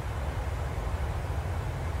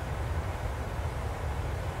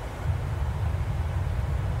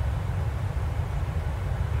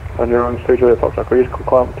 And you're on 2 Juliet Foxtrot, please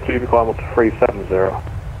climb up to 370.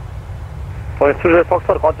 Boeing 2 Juliet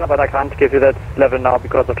Foxtrot, roger, but I can't give you that level now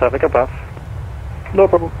because of traffic above. No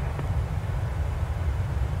problem.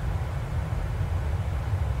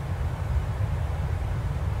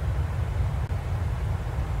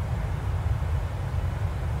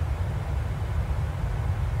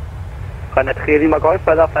 Ryanair 3 Lima Golf,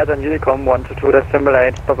 weather flight on Unicom 122 decimal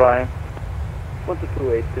 8, bye bye.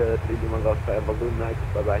 128 3 Lima Golf, balloon night,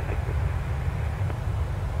 bye bye.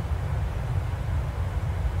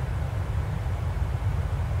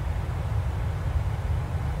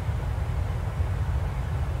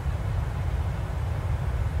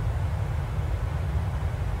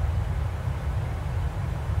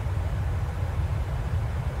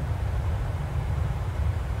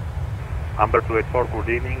 Number 284, good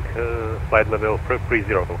evening, flight level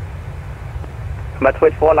 330. Number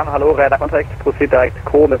 284, lang, hello, radar contact, proceed direct,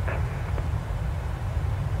 Comet.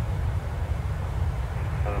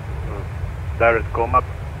 Direct Comet,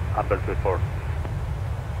 number 284.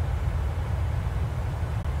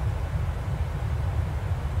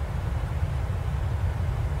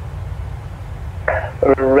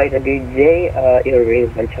 Radar DJ, Airlines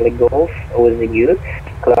eventually Golf with you,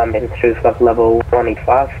 climbing through flight level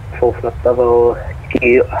 185, full flight level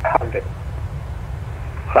 200.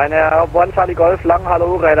 Ryanair 1 Charlie Golf, lang,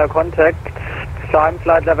 hello, radar contact, climb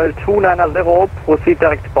flight level 290, proceed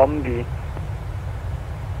direct Bombi.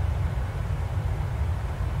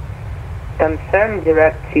 Confirm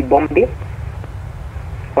direct to Bombi.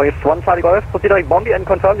 Boeing 1 Charlie Golf, proceed direct Bombi and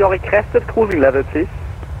confirm your requested cruising level, please.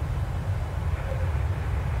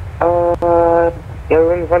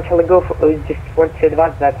 Airlines eventually Golf, we just want to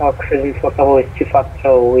advise that our cruising flight level is too fast,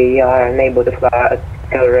 so we are unable to fly at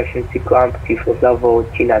acceleration to climb to flight level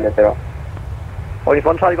 290. Boeing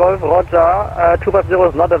 1 Charlie Golf, roger, 250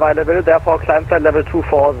 is not available, therefore climb flight level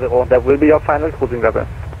 240, that will be your final cruising level.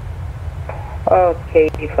 Okay,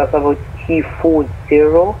 flight level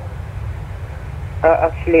 240.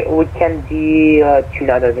 Actually, we can do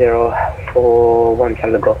 290 for 1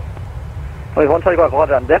 Charlie Golf. Boeing 1 Charlie Golf,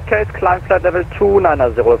 roger. In that case, climb flight level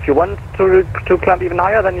 290. If you want to climb even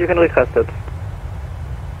higher, then you can request it.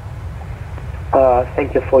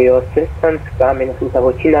 Thank you for your assistance. Climbing flight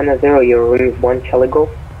level 290, your room 1 Charlie Golf.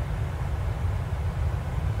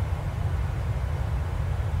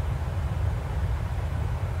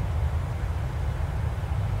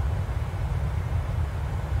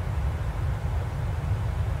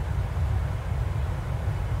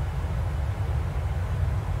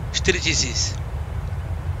 4000.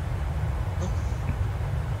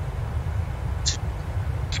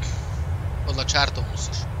 Podľa čartov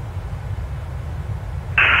musíš.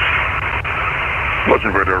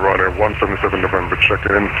 Legend Radio Ryanair 177 November, check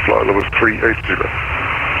in, flight level 380.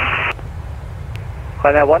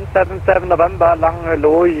 Ryanair 177 November, long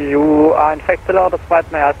hello, you are in fact still out of flight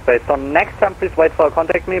my airspace, so next time please wait for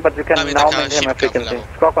contact me, but you can now maintain my frequency.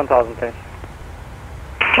 Squawk 1000 please.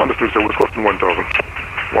 Understood, sir, with costing 1000.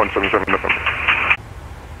 177 November.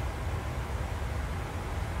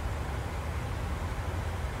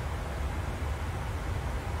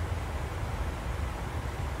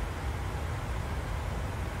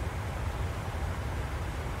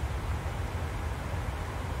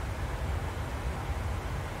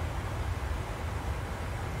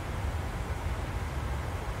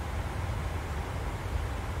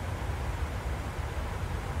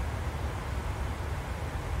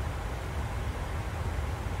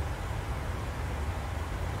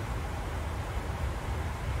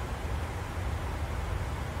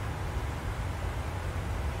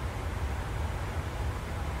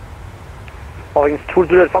 Boeing 2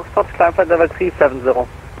 Juliet Foxtrot, climb flight level 370.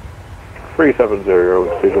 370,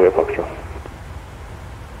 Juliet Foxtrot.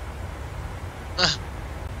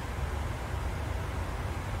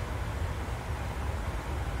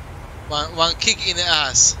 One kick in the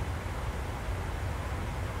ass.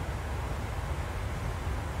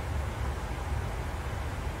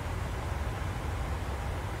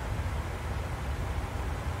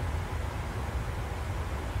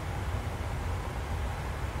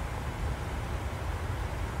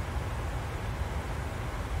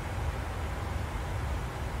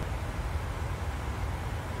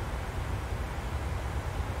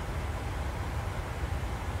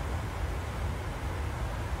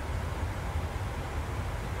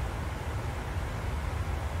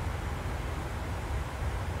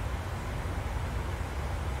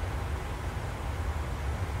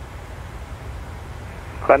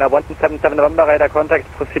 Ryanair 177 November, radar contact,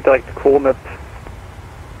 proceed direct COMIP.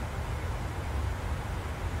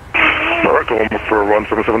 Direct COMIP for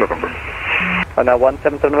 177 November. Ryanair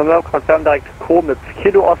 177 November, confirm direct COMIP,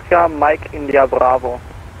 Kilo Oscar, Mike India Bravo.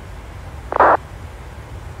 I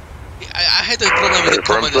had a problem with the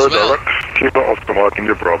command as well. Kilo Oscar, Mike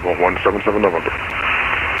India Bravo, 177 November.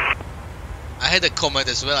 I had a command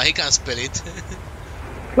as well, I can't spell it.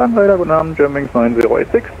 Flying radar, guten Abend, Germanwings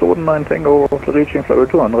 9086, Doden 9 Tango, reaching level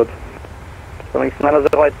 200. Germanwings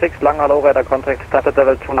 9086, lang hello, radar contact, started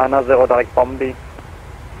level 290, direct Bombi.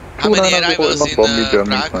 How many arrivals in Prague?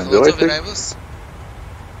 Lots of arrivals?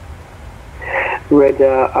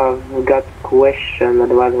 Radar, I've got question,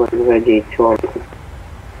 advise when ready to answer.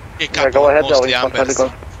 Go ahead,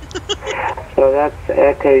 So that's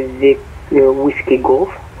Echo Whiskey Golf.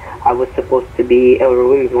 I was supposed to be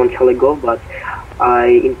Airlines 1 Charlie Golf, but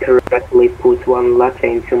I incorrectly put one letter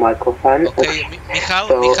into my cofan. Okay,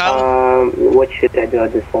 Michal, what should I do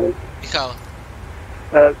at this point? Michal.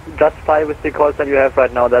 Just fly with the calls that you have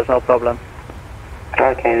right now, there's no problem.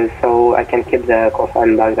 Okay, so I can keep the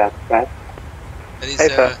cofan like that, right? That is, hey,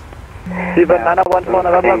 sir. Nana 14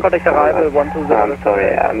 November, contact arrival 120. I'm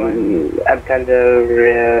sorry, I'm kind of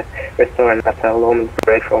restoring at a long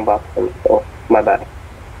break from bathroom, so my bad.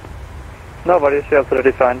 No worries, you're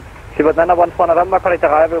absolutely fine. Seabird 914 November, contact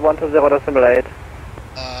arrival 120.8.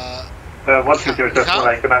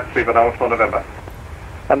 120.8, good night, Seabird 914 November.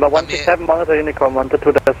 Number 167, monitor Unicom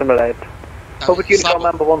 122.8. Over to Unicom,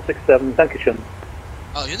 number 167, thank you, Sean.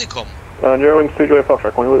 Oh, Unicom. Neuralink Studio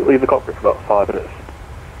Foxtrot, can we leave the cockpit for about 5 minutes?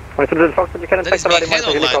 Studio Foxtrot, you can inspect the ready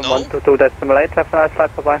monitor Unicom 122.8, have a nice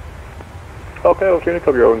flight, bye-bye. Okay, over to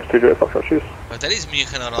Unicom, Neuralink Studio Foxtrot, choose. But that is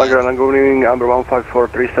München online. Lager, and good evening, Amber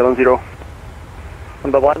 154370.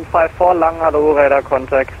 Number 154, lang hello, radar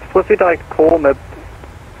contact. Proceed direct COMIP.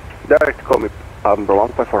 Direct COMIP, Amber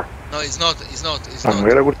 154. No, it's not.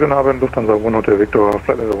 Radar, guten Abend, Lufthansa 1 Hotel Victor,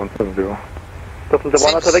 flight level 170. Lufthansa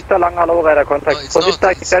 1 Hotel Victor, lang hello, radar contact. Proceed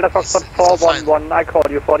direct Delta Foxtrot 411, I call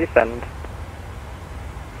you for descent.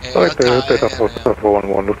 Direct Delta Foxtrot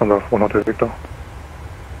 411, Lufthansa 1 Hotel Victor.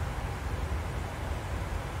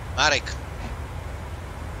 Marek.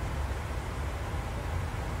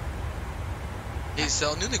 He's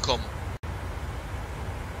on Unicom.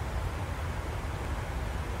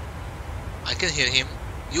 I can hear him.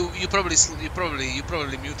 You probably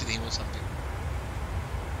muted him or something.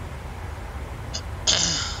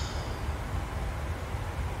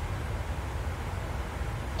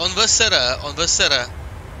 On Vassara,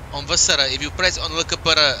 if you press on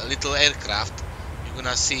LKPR little aircraft, you're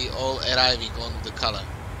gonna see all arriving on the color.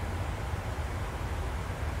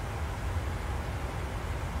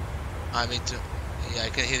 I mean, Yeah, I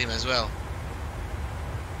can hear him as well.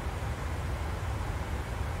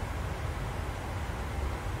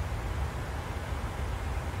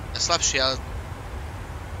 Slabší, ale...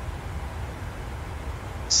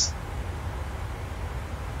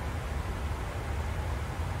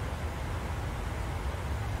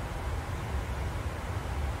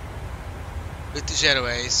 British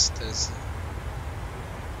Airways, to jest...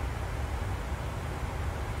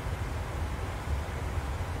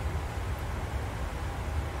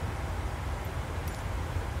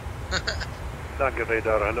 Danke,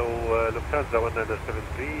 radar. Hello, Lufthansa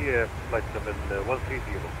 1973, flight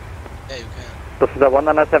 7130. Yeah, you can. Lufthansa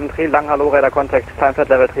 1973, lang hello, radar contact, climb flight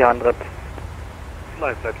level 300.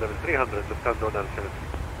 Climb flight level 300, Lufthansa 1973.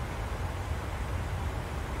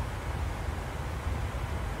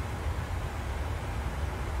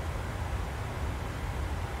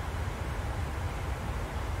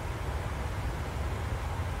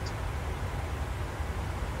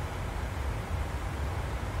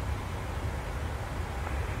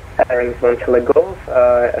 Airlines 1 Charlie Golf,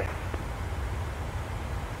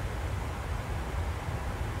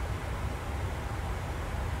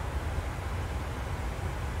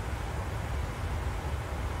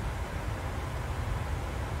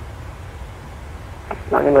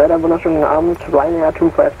 Langen Radar, wunderschönen Abend, Ryanair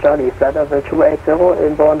 25 Charlie, Flight Level 280,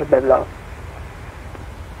 inbound Bella.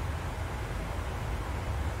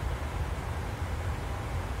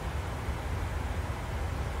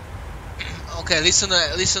 Okay, listen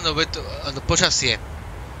on the počasie.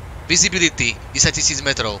 Visibility 10 000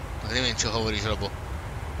 metrov. Tak neviem, čo hovoríš, Robo.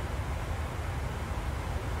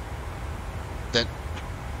 Then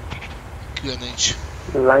QNH.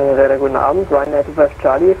 Lange Rede, guten Abend, Ryanair 25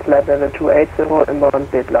 Charlie, Flight Level 280, inbound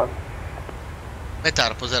Bedler.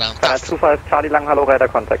 Metar, pozerám. 25 Charlie, lang hello, radar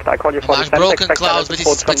contact. I call you for máš broken cloud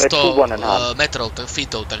 2500 metrov,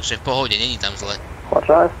 feetov, takže v pohode, není tam zle.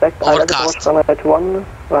 Roger, respect, Overcast. Ryanair 1,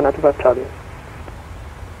 Ryanair 25 Charlie.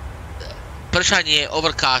 Pršanie,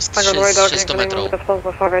 overcast, 600 metrov. Oh.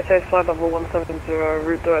 Lufthansa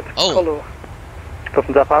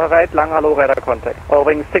Fahrereit, lang hello, radar contact.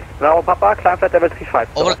 Overwing 6, now Papa, climb flight level 35.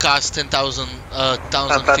 Overcast 10,000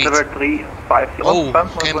 feet. Level 350. Oh,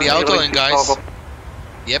 can be autoing, guys.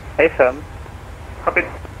 Yep. Hey, Sam. Copy.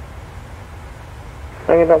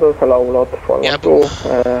 Yeah,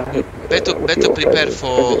 better prepare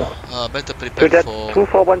for To that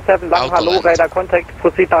 2417, lang hello, radar contact,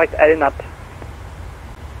 proceed direct LNAT.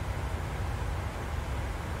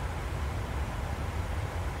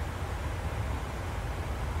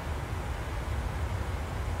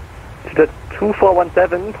 To that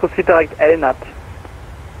 2417, proceed direct LNAT.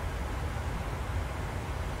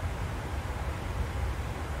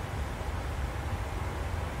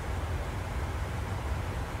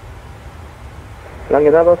 Lange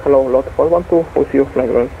Rede, hello, lot 412, receive flight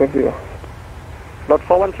level 30. Lot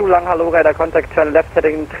 412, lang hello, radar contact, turn left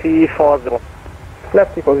heading 340.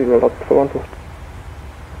 Left 340, lot 412.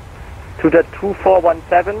 To the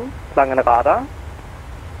 2417, Langen Radar.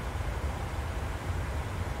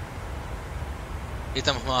 Je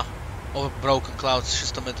tam hmla. Over broken clouds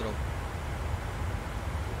 600 metrov.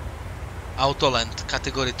 Autoland,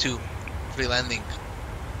 category 2. Free landing.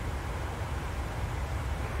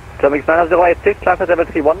 German 9086, climb flight level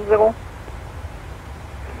 310.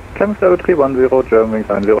 Climb level 310, German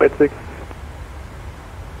 9086.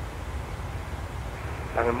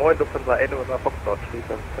 Lange Moin, Lufthansa 8 oder Foxtrot,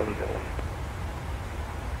 3770.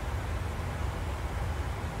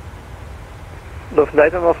 Lufthansa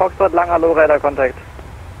 8 over Foxtrot, lang hello, radar contact.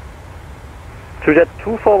 To jet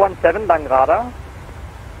 2417, lang radar.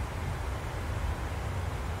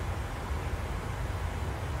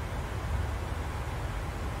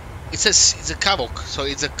 It's a Kavok, so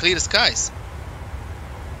it's a clear skies.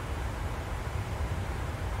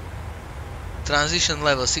 Transition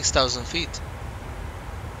level 6,000 feet.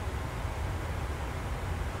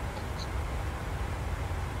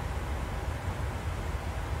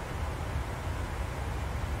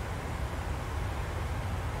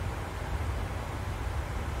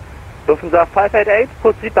 Lufthansa 588,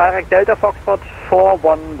 proceed direct Delta Foxtrot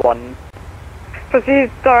 411.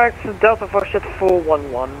 Proceed direct Delta Foxtrot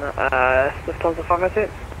 411, Lufthansa 588.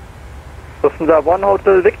 Lufthansa 1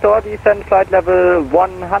 Hotel Victor, descend flight level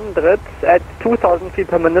 100 at 2,000 feet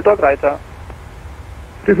per minute, operator.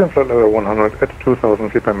 Descend flight level 100 at 2,000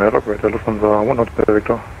 feet per minute, operator, Lufthansa 1 Hotel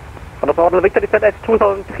Victor. Lufthansa Hotel Victor, descend at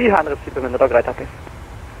 2,300 feet per minute, operator, please.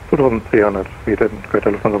 2,300 feet at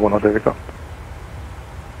Lufthansa 1 Hotel Victor.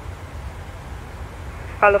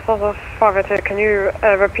 Lufthansa 588, can you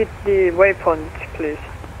repeat the waypoint, please?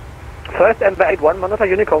 First, Ember 81, monitor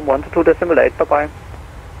Unicom 1 to simulate, bye-bye.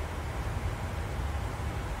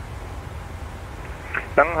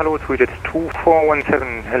 Hello, tweeted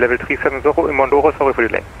 2417, level 370, in Mondoro, sorry for the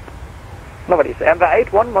delay. Nobody's Amber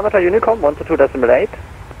 81, monitor Unicom, 122.8.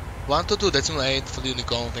 122.8 for the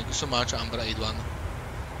Unicom, thank you so much, Amber 81.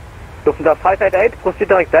 Lufthansa 588, proceed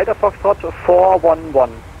direct Delta Foxtrot 411.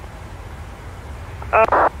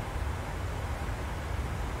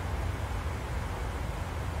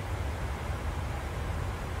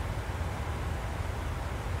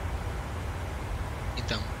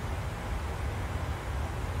 Tam.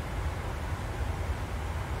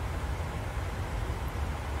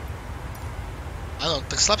 Áno,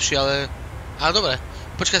 tak slabšie, ale dobre.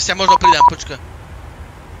 Počkaj, ja možno pridám, počkaj.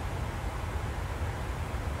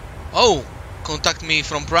 Oh, contact me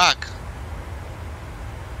from Prague.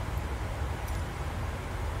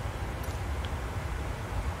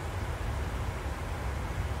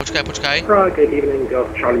 Počkaj. Prague, good evening,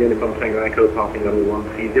 Delta Charlie Uniform Tango Echo, passing level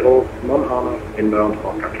 130, non-armor, inbound,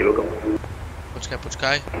 Oscar Kilo Golf.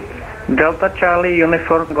 Počkaj. Delta Charlie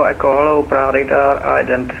Uniform Go Echo, hello, Prague radar,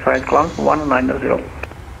 identified climb 190.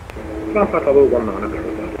 Climb level 190,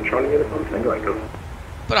 Delta Charlie Uniform Tango Echo.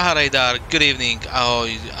 Praha radar, good evening,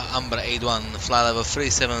 ahoy, Amber 81, fly level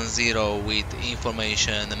 370 with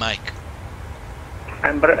information, Mike.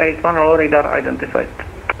 Amber 81, hello, radar identified.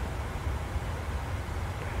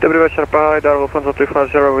 Dobrý večer, Praha radar, Lufthansa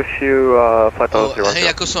 350 with you, flight level 0. Hej,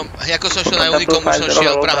 ako som šiel na Unicom, už som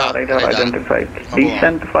šiel Praha radar. Identified.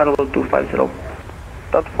 Descent flight level 250.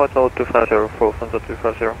 That flight level 250 for Lufthansa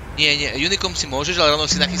 350. Nie, Unicom si môžeš, ale rovno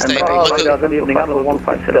si nachystaj. Good evening, Apple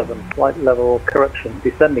 157, flight level correction,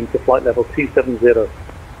 descending to flight level 270.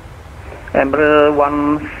 Amber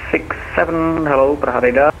 167, hello, Praha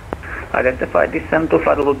radar, identified, descent to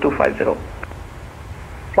flight level 250.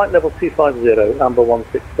 Flight level 250, Amber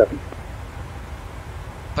 167.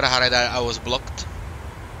 Praha radar, I was blocked.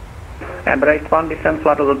 Amber 81, descent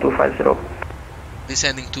flight level 250.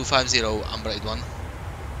 Descending 250, Amber 81.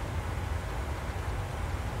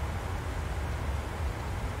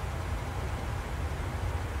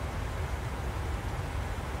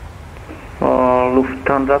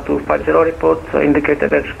 Lufthansa 250 reports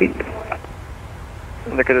indicated airspeed.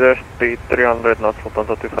 Indicated airspeed 300 knots,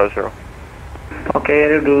 Lufthansa 250. Okay,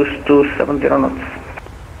 reduce to 70 knots.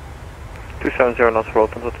 270 knots for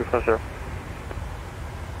Lufthansa 250.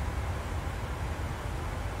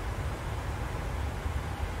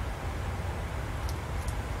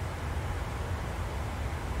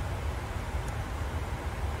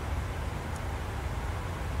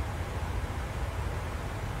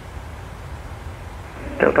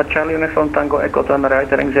 Delta Charlie Uniform Tango Echo to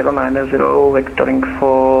reitering 090, vectoring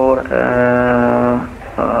for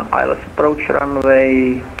ILS approach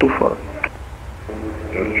runway 24.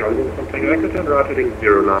 Delta Charlie Uniform Tango Echo to reitering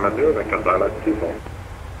 090, vector ILS 24.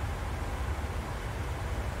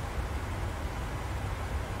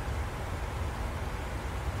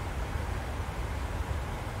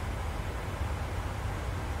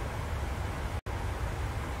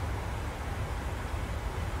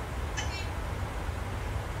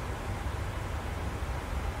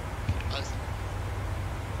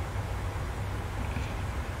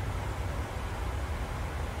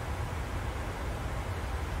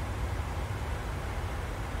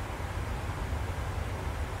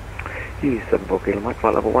 U74 kilo, Mike,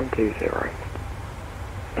 flight level 120.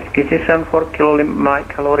 EC74 kilo,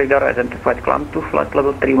 Mike, hello, radar identified, climb to flight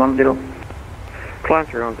level 310. Climb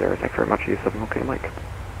 310, thank you very much, U74 kilo, Mike.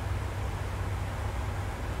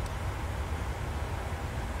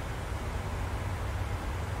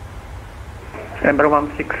 Amber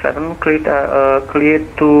 167, clear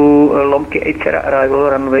to Lomki 8 Sierra arrival,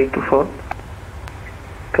 runway 24.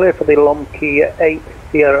 Clear for the Lomki 8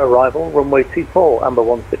 Sierra arrival, runway 24, Amber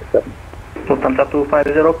 167. Lufthansa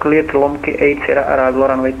 250, clear to Lomki 8 Sierra arrival,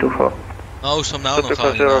 runway 24. No, už som naozaj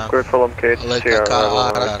clear for Lomki 8 Sierra arrival,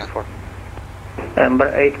 runway 24. Amber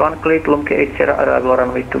 81, clear to Lomki 8 Sierra arrival,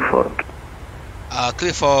 runway 24.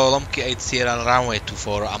 Clear for Lomki 8 Sierra runway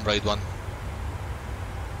 24, Amber 81.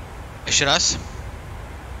 Ešte raz.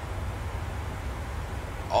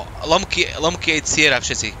 Lomki 8 Sierra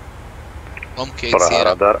všetci. Lomki 8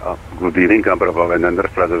 Sierra. Radar, good evening, Amber 119,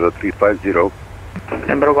 flight level 350.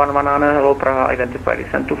 Amber 119, hello, Praha, identified,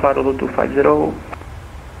 descent to flight level 250.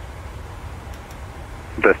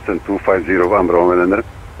 Descent 250, Amber 119.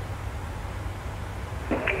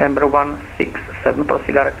 Amber 167,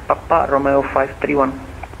 proceed direct Papa, Romeo 531.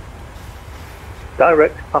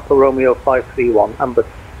 Direct Papa Romeo 531, Amber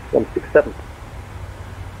 167.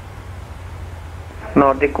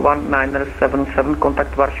 Nordic 1977,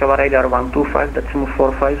 contact Warsaw radar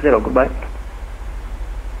 125.450, goodbye.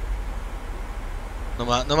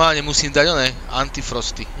 Normálne musím dať oné,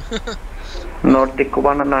 antifrosty. Nordic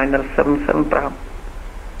 1977 Prague.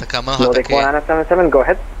 Nordic 1977, go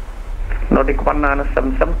ahead. Nordic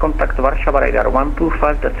 1977, contact Warsaw radar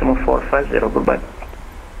 125.450, goodbye.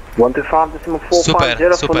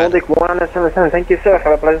 125.450 for Nordic 1977, thank you sir,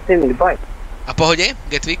 have a pleasant evening, goodbye. A pohodě,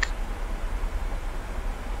 Gatwick?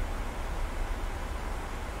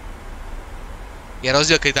 Je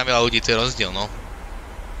rozdíl, keď tam veľa ľudí, to je rozdíl, no.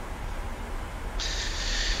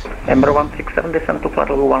 Ember 167, descend to flight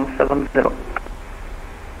level 170.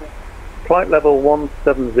 Flight level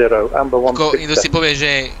 170, Amber 167. Ako niekto si povie,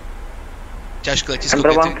 že ťažké letisko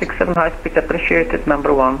Amber 167, high speed appreciated,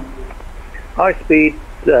 number 1. High speed,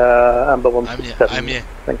 Amber 167. Aj mne.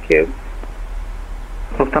 Thank you.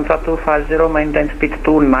 Lufthansa 250, maintain speed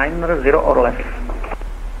 290 or less.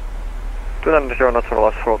 290 not or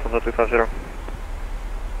less for Lufthansa 250.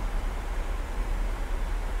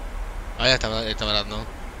 A je tam rád, no.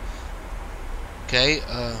 OK,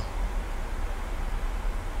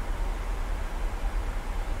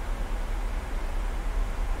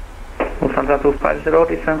 Lufthansa 250,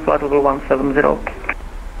 descend flight level 170.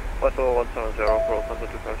 Flight level 170 for Lufthansa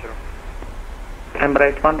 250. Ember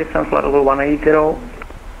 81, descend flight level 180.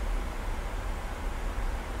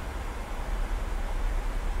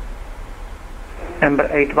 Ember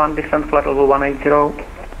 81, descend flight level 180.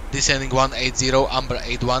 Descending 180, Amber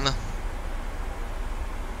 81.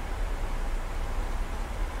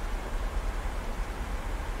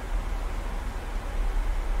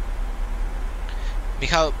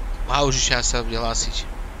 Michal Haužiša sa bude hlásiť.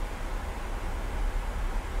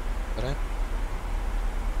 Dobre.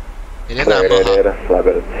 Jeden nám Maha.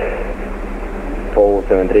 Flabbert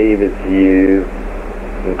 473 with you,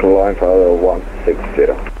 climb for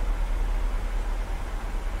 160.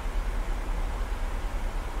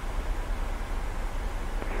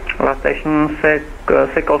 Last station, say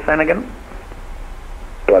call sign again.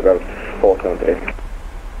 Flabbert 473.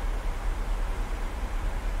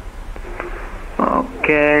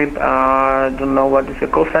 Okay, I don't know what is your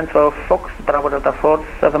call sign. So Fox, Bravo Delta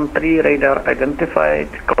 473, radar identified,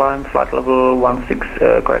 climb flight level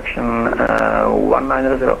 190.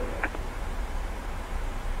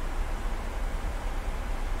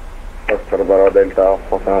 Fox, Bravo Delta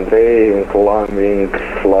 473, climbing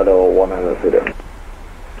flight level 190.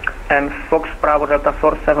 And Fox, Bravo Delta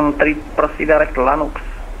 473, proceed direct Lanux.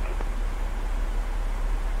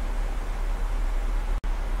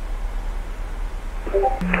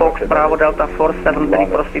 Fox, Bravo Delta 473,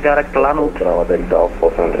 proceed direct Lanux. Bravo Delta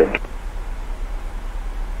 473.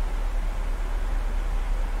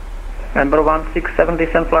 Ember 167,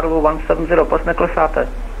 descend flight level 170, post neklesáte.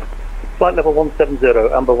 Flight level 170,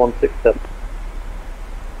 Amber 167.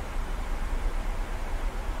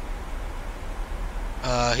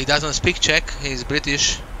 He doesn't speak Czech, he's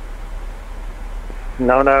British.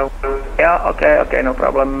 No. Yeah, okay, no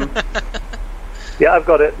problem. Yeah, I've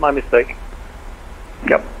got it, my mistake.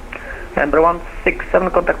 Yep. Ember 167,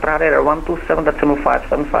 contact Prague radar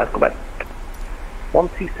 127.7575, goodbye.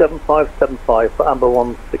 127575 for Amber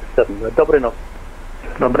 167, Dobry noc.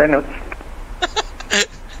 Dobry noc.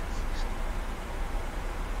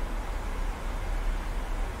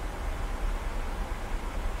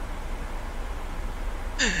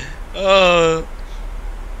 Oh,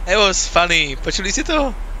 it was funny. Počuli si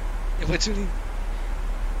to? Nepočuli?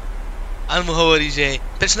 On mu hovorí, že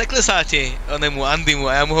prečo neklesáte onemu Andymu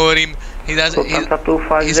a ja mu hovorím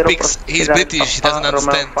he's British, he doesn't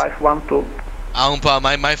understand. A on povedal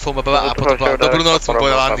my phone a potom povedal dobrú noc, mu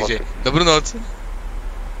povedal Andy, že dobrú noc.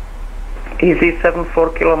 Easy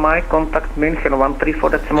 74 kilo Mike, contact München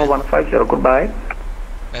 134.150, goodbye.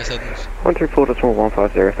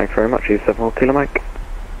 134.150, thanks very much, Easy 74 kilo Mike.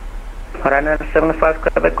 Ryanair 75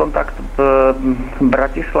 Quebec, contact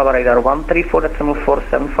Bratislava radar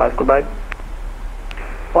 134.475, goodbye.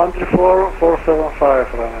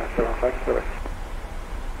 134.475, Ryanair 75 Quebec.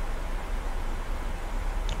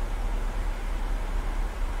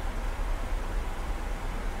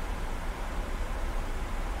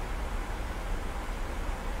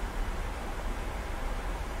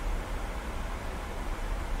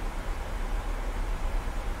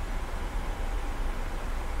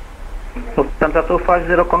 Lufthansa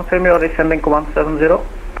 250, confirm you're descending 170.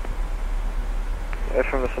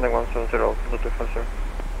 From descending 170, Lufthansa 250.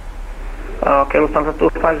 Okay, Lufthansa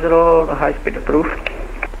 250, high speed approved.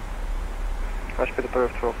 High speed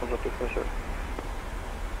approved for Lufthansa 250.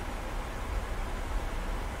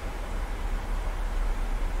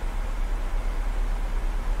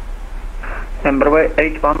 Embraer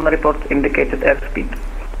 81, report indicated airspeed.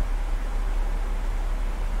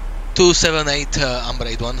 278, Amber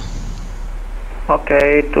 81.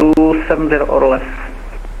 Okay, 270 or less.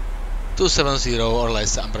 270 or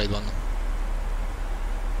less, Amber 81.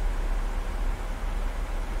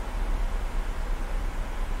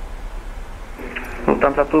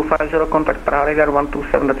 Lufthansa 250, contact Prague radar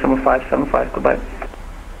 127.575, goodbye.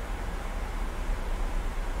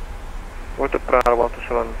 With the Prague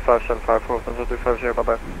 127.575, Lufthansa 250, bye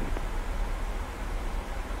bye.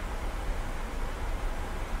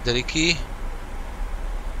 Ricky.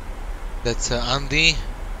 That's Andy.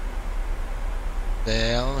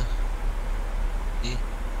 Dale.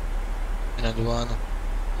 Another one.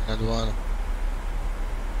 Another one.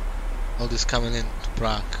 All this coming in to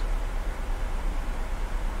Prague.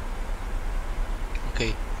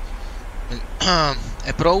 Okay.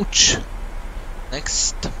 Approach.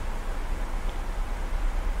 Next.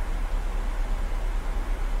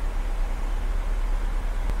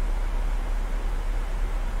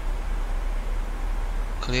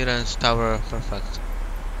 Clearance tower, perfect.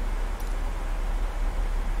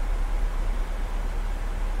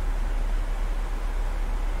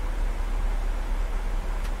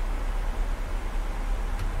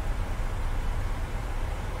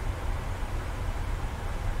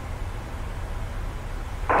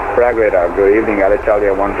 Prague radar, good evening,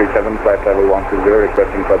 Alitalia 137, flight level 120,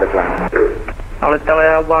 requesting further climb.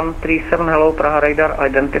 Alitalia 137, hello, Prague radar,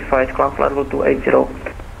 identified, climb flight level 280.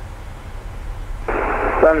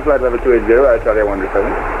 Climb flight level 280, Alitalia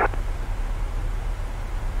 137.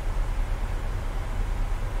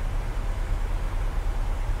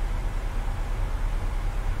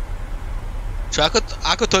 Čo,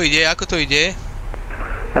 ako to ide,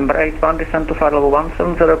 Number 81, descend to flight level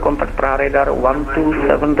 170, contact Prague radar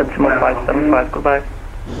 127.575, goodbye.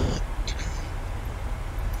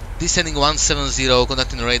 Descending 170,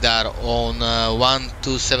 contacting radar on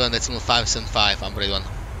 127.575, Amber 81.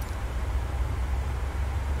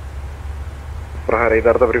 Prague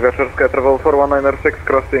radar, dobrý večer, Sky Travel 4196,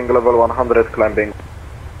 crossing level 100, climbing.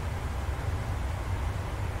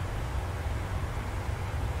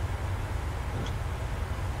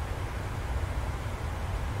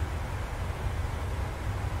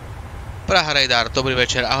 Praha radar, dobrý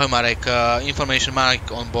večer, ahoj Marek, information Marek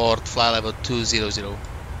on board, fly level 200.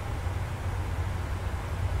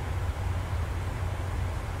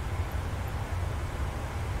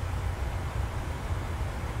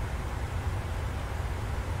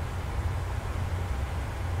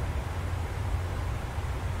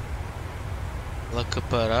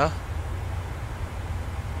 LKPR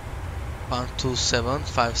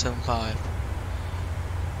 127.575.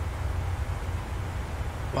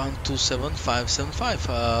 127.575.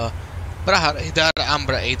 Praha radar,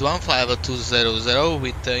 Amber 81, fly level 200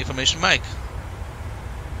 with information Mike.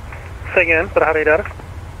 Say again, Praha radar.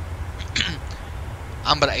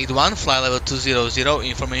 Amber 81, fly level 200,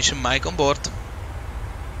 information Mike on board.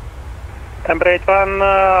 Amber 81,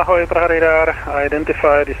 ahoy, Praha radar,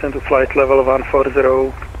 identified, descend to flight level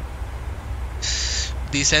 140.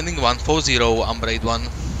 Descending 140, Amber 81.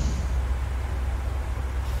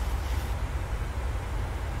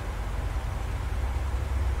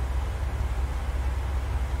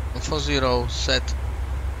 For 0, set,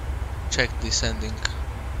 check descending.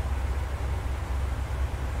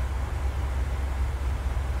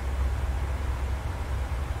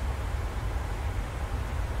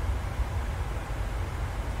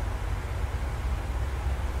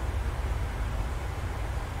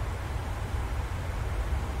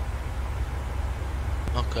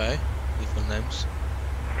 Okay, different names.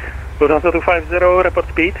 Lufthansa 250, report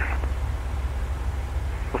speed.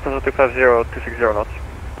 Lufthansa 250, 260 knots.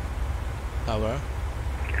 Tower.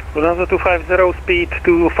 Lufthansa 250, speed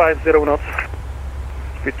 250 knots.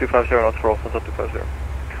 Speed 250 knots for Lufthansa 250.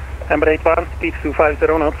 Amber 81, speed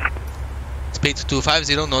 250 knots. Speed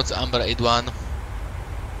 250 knots, Amber 81.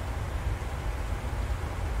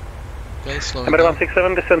 Okay, slowing Amber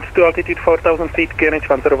 167, descend to altitude 4000 feet, QNH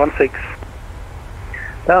 1016.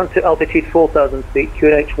 Down to altitude 4000 feet,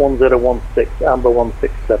 QNH 1016, Amber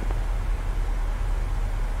 167.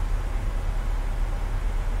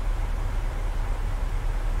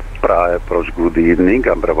 Prague approach, good evening,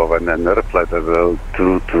 Amber 119, flight level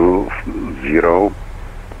 220.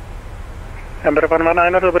 Amber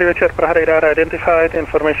 119, dobrý večer, Praha radar identified,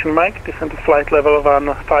 information Mike, descend to flight level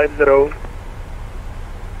 150.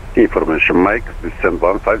 Information Mike, descend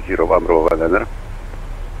 150, Amber 119.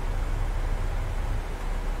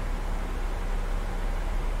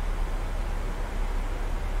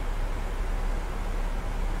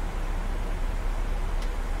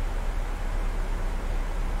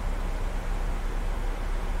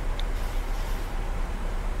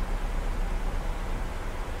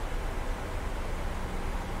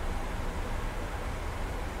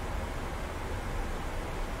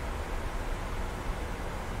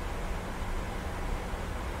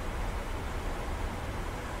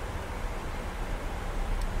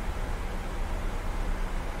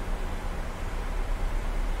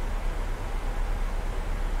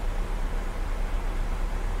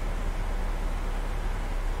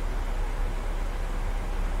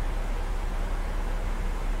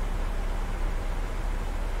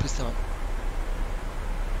 Pristávam.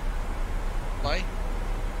 Why?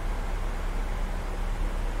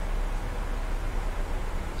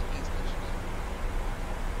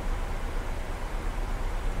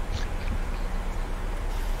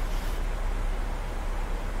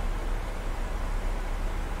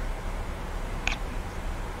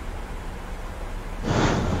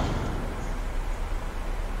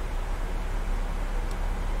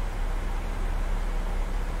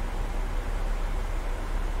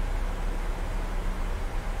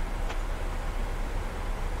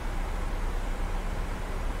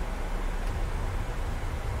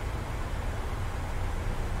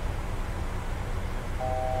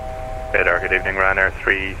 Radar, good evening, Ryanair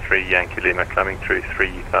 33 Yankee Lima, climbing through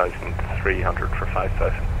 3,300 for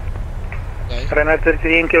 5,000. Ryanair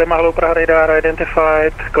 33 Yankee Lima, hello, Prague radar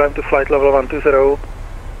identified, climb to flight level 120.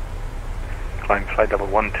 Climb flight level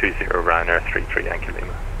 120, Ryanair 33 Yankee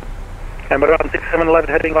Lima. Number 167 left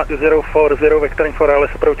heading 12040, vectoring for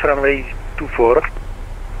LS approach runway 24.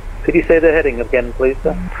 Could you say the heading again, please,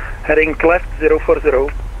 sir? Heading left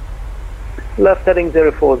 040. Left heading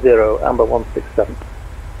 040, Amber 167.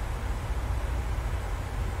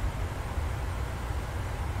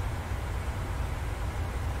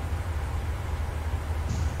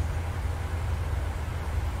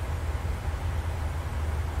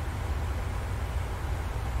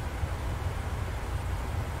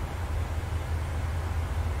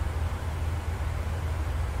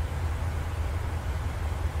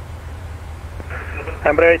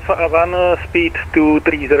 Embraer 1, speed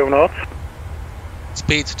 230 knots.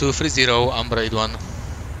 Speed 230, Embraer 1.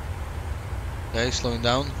 Okay, slowing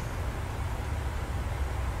down.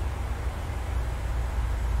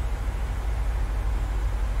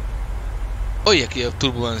 Oj, jakie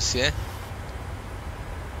turbulencje.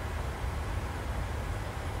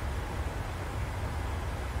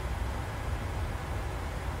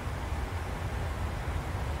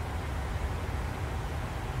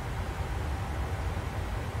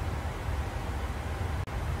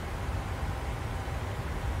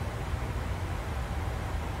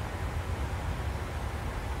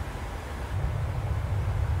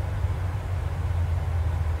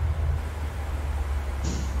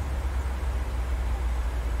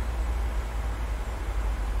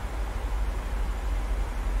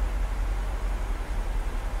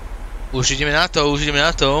 Už ideme na to, už ideme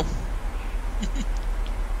na to.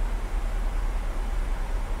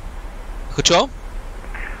 Ako čo?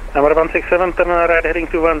 Number 167, turn right heading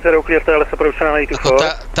 210, clear to LS approach runway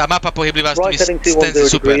 24. Tá mapa pohyblivá s tými stenci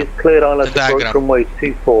super. Ten diagram.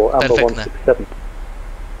 Perfektné.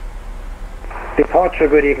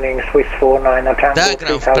 Departure, good evening, Swiss 49, Tango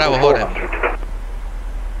diagram vpravo hore.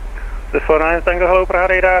 Swiss 49, Tango, hello,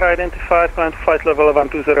 Prague radar, identified, climb to flight level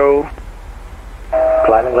 120.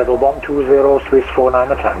 Climbing level 120, Swiss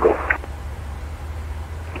 49, Tango.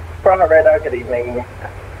 Prague radar, good evening,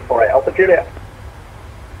 for Alpha Juliet.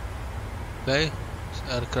 Okay,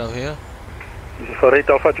 aircraft here. For 8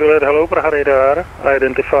 Alpha Juliet, hello, Prague radar,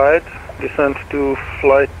 identified, descent to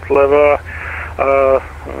flight level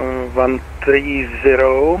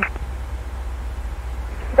 130.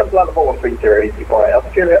 Flight level 130, easy for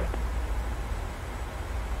Alpha Juliet.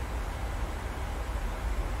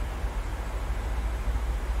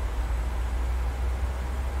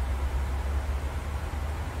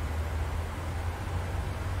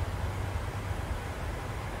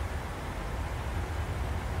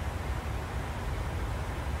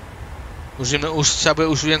 Už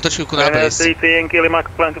budem točivku nábejsť. 33 Yankee Lima,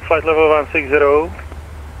 climb to flight level 160.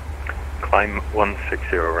 Climb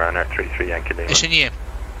 160, Ryanair 33 Yankee Lima. Ešte nie.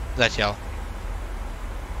 Zatiaľ.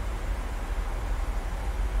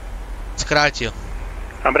 Skrátil.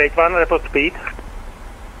 Embraer 1, report speed.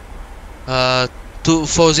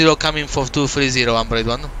 240 coming for 230, Embraer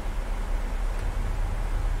 1.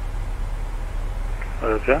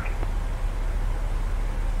 Roger.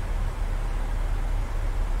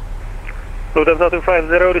 Delta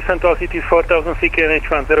 250, descent to altitude 4000 feet, KNH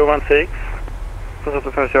 1016. Delta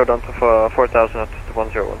 250 down to 4000 at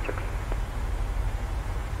 1016.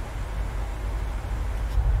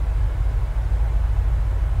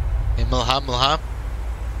 Je mlha.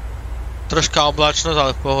 Troška oblačnosť,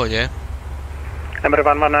 ale v pohode. Embraer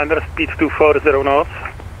 119, speed 240 knots.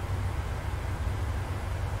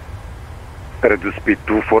 Reduce speed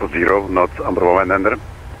 240 knots, Embraer 119.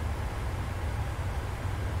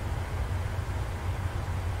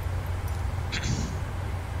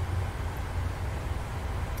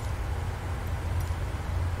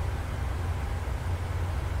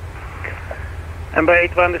 Embraer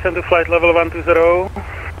 81, descend to flight level 120.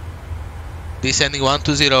 Descending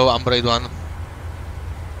 120, Embraer 1.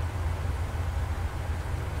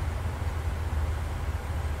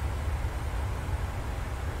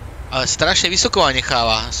 Ale strašne vysoko ma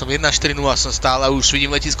necháva. Som 1.4.0 som stál a už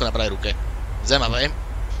vidím letisko na pravej ruke. Zaujímavé.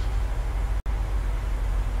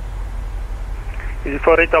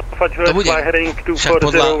 To bude. Však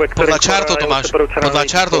podľa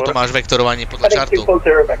čartov to máš vektorovanie, podľa čartov.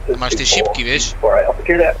 Máš tie šipky, vieš?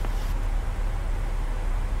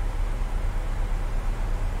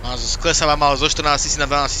 Sklesáva malo zo 14 000 na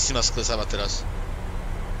 12 000 ma sklesáva teraz.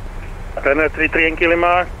 Ryanair 33 Yankee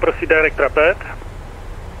Lima, proceed direct rapid.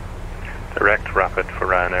 Direct rapid for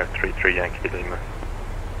Ryanair 33 Yankee Lima.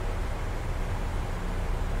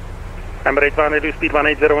 Embraer 1, reduce speed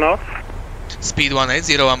 180 knots. Speed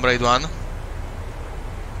 180, Embraer 1.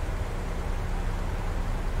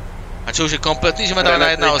 A čo už je kompletný, že ma dáva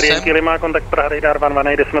na 1.8? Yankee Lima, contact Praha radar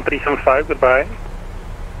 118.375, goodbye.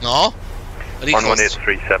 No? Rýchlosť.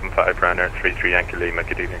 118.375, Ryanair 33 Yankee Lima,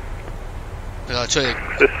 good evening. Ale čo je?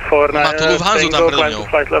 Má tu Lufthansa tam predo mňou.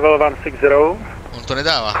 On to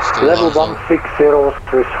nedáva. Level 160,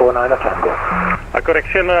 Swiss 49 Tango. A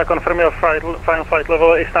correction, confirm your final flight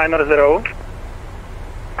level is 90.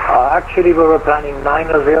 Actually, we were planning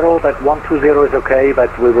 90, but 120 is okay, but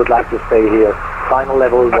we would like to stay here. Final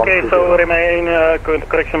level 120. Okay, so remain,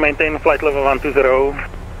 correction, maintain flight level 120.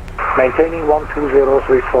 Maintaining 120,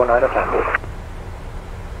 Swiss 49 Tango.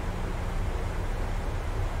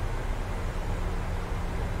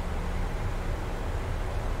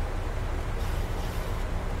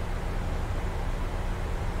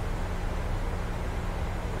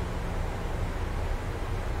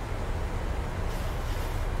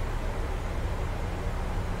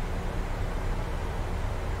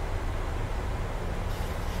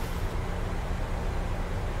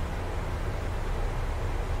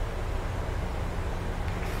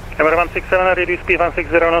 Embraer 167, reduce speed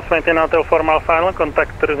 160 knots, maintain until formal final,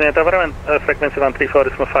 contact Rosinha Tower, frequency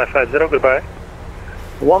 134.550, goodbye.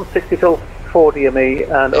 160 till 40 DME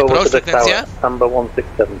and over to the tower, number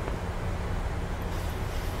 167.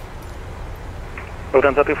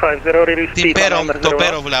 Odem 250, reduce speed 190. To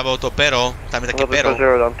pero vľavo, to pero, tam je také pero.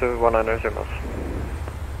 Down to 190 knots.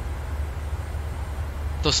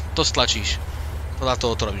 To stlačíš, podľa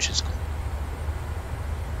toho to robíš všetko.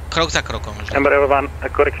 Krok za krokom. Embraer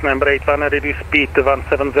 1, correction, Embraer 1, reduce speed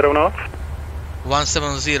 170 knots.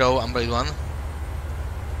 170, Embraer 1.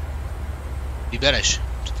 Vybereš,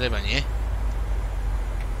 čo treba, nie?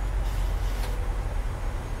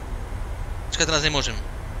 Počkaj, teraz nemôžem.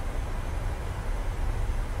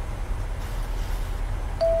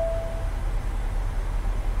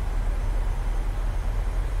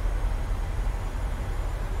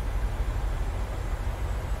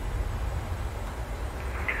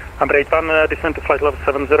 Embraer 1, descend to flight level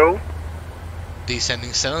 70.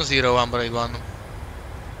 Descending 70, Embraer 1.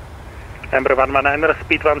 Embraer 119,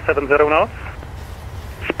 speed 170 knots.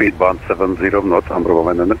 Speed 170 knots,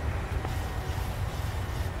 Embraer 119.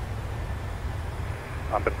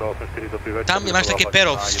 Tam máš také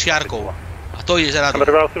pero s čiarkou. A to ideš radu.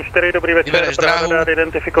 Embraer 84, dobrý večer. Vybereš dráhu,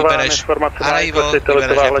 vybereš arrival,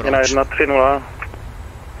 vybereš approach.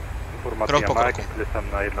 Krok po kroku.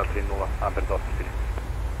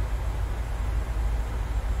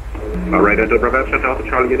 Radar Dobrava, shut out to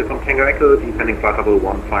Charlie Uniform Tango Echo, descending flight level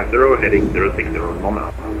 150, heading 060,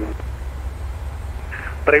 non-out.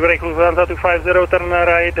 Break Lufthansa 250, turn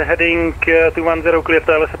right, heading 210, clear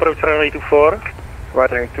to LS approach runway 24.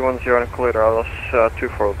 Right, heading 210 and clear to LS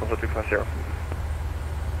 24, Lufthansa 250.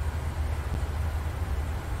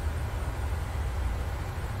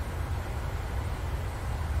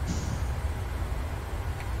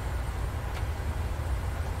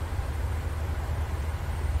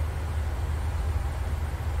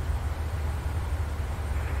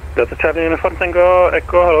 Delta Charlie Uniform Tango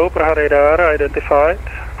Echo, hello, Praha radar, identified.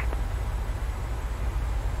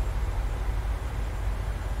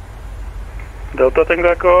 Delta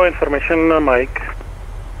Tango Echo, information Mike.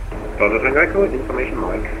 Delta Tango Echo, information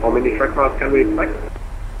Mike. How many track miles can we expect?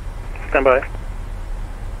 Stand by.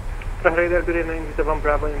 Praha radar, good evening, Visa 1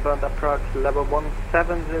 Bravo inbound approach level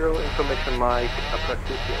 170, information Mike, approach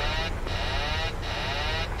 20.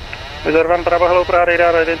 Visa 1 Bravo, hello, Praha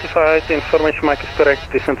radar, identified, information Mike is correct,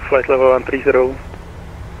 descend to flight level 130.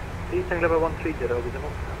 Descend level 130, Visa 1.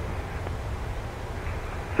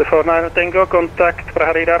 The 49 Tango, contact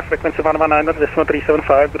Praha radar, frequency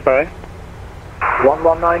 119.375, goodbye.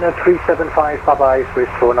 119.375, bye-bye, Swiss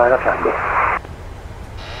 49 Tango.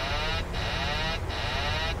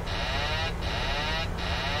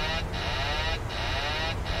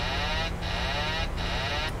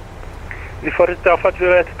 Before it Alpha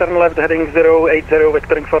Juliet, turn left heading 080,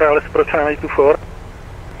 vectoring for LS approach runway 24.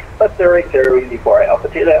 That's 080, Easy 4 Alpha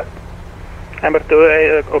Juliet. Amber 2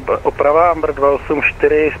 je oprava, Amber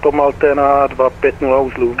 284, zpomalte na 250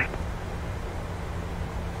 uzlů.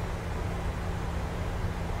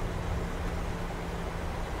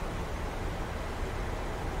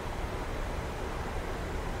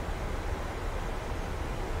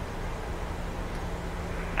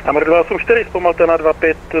 Amber 284, zpomalte na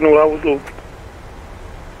 250 uzlů.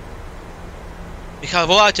 Michal,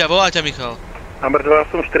 volá ťa Michal. Amber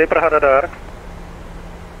 284, Praha radar.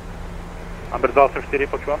 Amber 284,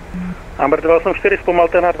 počúvam. Amber 284,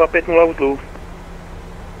 zpomalte na 250 uzlů.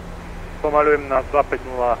 Spomalujem na 250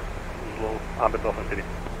 uzlů, Amber 284.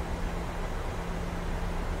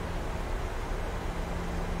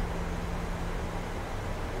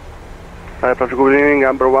 Approach good evening,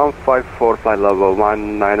 Amber 154, flight level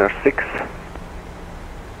 196.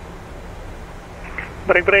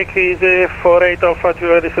 Break, easy, 48 Alpha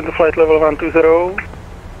Juliet, descend to flight level 120.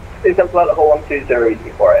 Descend flight level 120,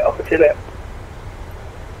 easy, 48 Alpha Juliet.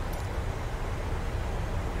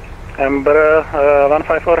 Amber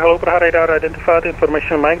 154, hello, Praha radar, identified,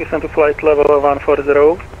 information Mike, descend to flight level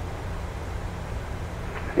 140.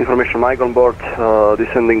 Information Mike on board,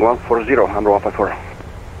 descending 140, Amber 154.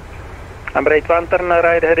 Amber 81, turn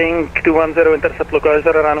right, heading 210, intercept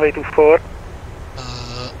localizer, runway 24.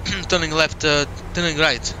 Turning left, turning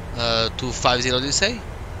right, 250, did you say?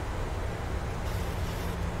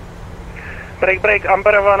 Break,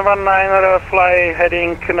 Amber 119, fly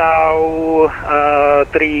heading now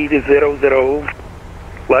 300,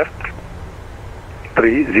 left.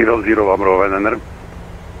 300, Amber 1,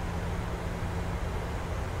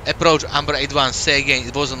 Approach Amber 81, say again,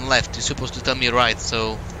 it was on left, you're supposed to tell me right,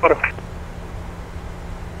 so...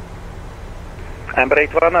 Amber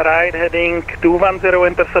 81, right, heading 210,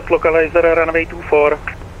 intercept localizer, runway 24.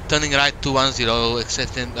 Turning right 210,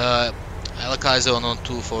 accepting localizer on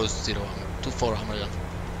 240, 24, Amber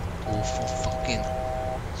 24, fucking...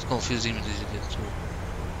 It's confusing me, this is true.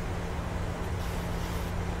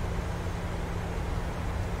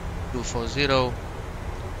 240, 0.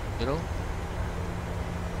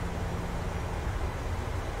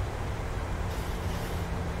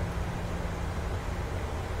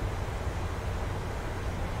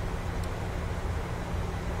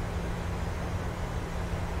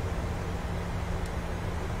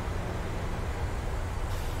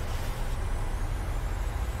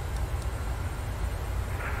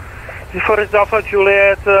 Forest Alpha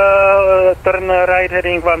Juliet, turn right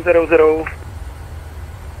heading 100.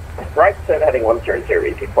 Right, turn heading 100,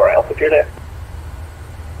 easy, 4 Alpha Juliet.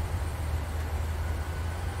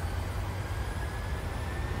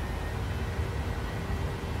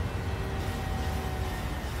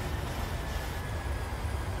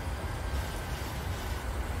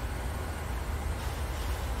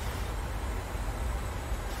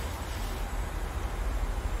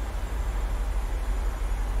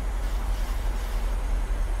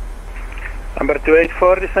 Amber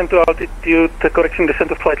 284, descend to altitude, correction, descend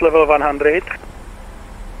to flight level 100.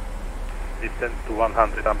 Descend to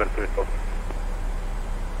 100, Amber 284.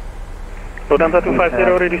 Rodanta 250,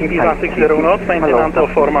 reduce speed 160 knots, maintain until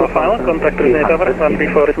formal final, contact Disney Tower,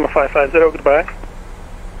 134 is 550, goodbye.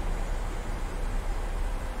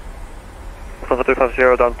 Rodanta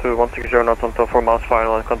 250 down to 160 knots until formal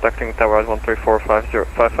final and contacting Tower at 134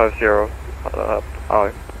 550,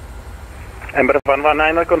 aye. Amber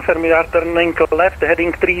 119, confirm you are turning left,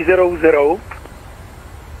 heading 300.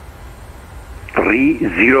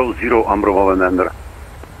 300, Amber 1,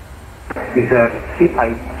 This is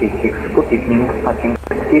 3536, good evening, passing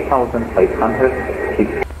 3500 feet.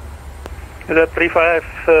 Is that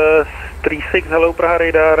 3536, hello Praha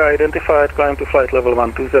radar, identified, climb to flight level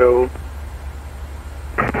 120.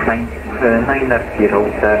 990,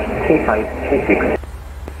 sir, 3536.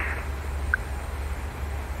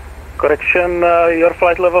 Correction, your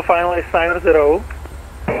flight level final is 90.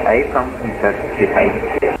 I from sir,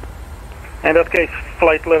 35. In that case,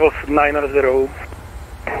 flight level 90.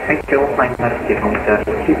 Thank you, 90, sir,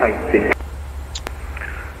 356.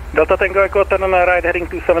 Delta Tango Echo, turn right, heading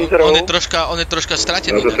 270. On je troška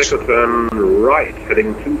stratený. Delta Tango, turn right,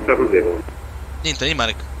 heading 270. To nie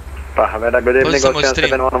Marek. Pahaveda, good evening, Ocean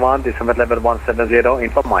 711, descend level 170,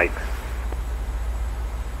 info Mike.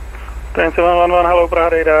 711, hello Praha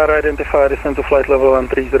radar, identify, descend to flight level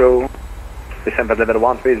 130. Descend level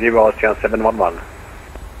 130, Ocean 711.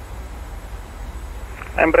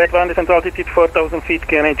 Amber 81, descend to altitude 4000 feet,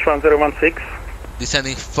 QNH 1016.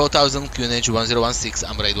 Descending 4000, QNH 1016,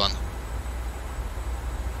 Amber 81.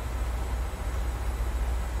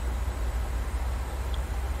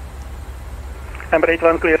 Amber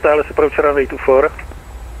 81, clear to ILS, approach runway 24.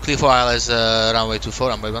 Clear for ILS, runway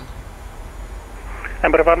 24, Amber 81.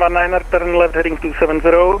 Ember 119, turn left heading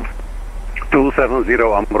 270.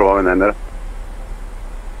 270, Amber 119.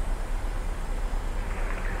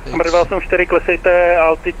 Ember 284, klesejte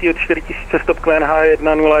altitude 4000, stop QNH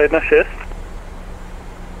 1016.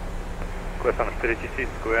 Klesám 4000,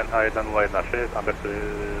 QNH 1016, Amber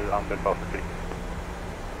 284.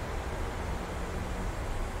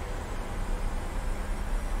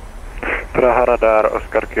 Praha radar,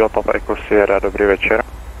 Oscar Kilo Papa Echo Sierra, dobrý večer.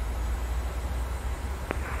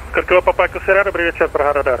 Oscar Kilo Papa Echo Sierra, dobrý večer,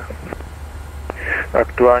 Praha radar.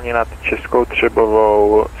 Aktuálně nad Českou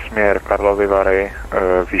Třebovou, směr Karlovy Vary,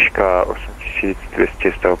 výška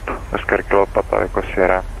 8200 stop, Oscar Kilo Papa Echo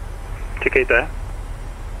Sierra. Čekejte.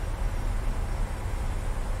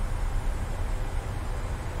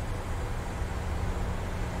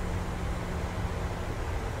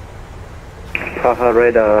 Praha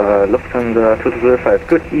radar, Lufthansa 205,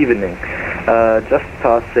 good evening. Just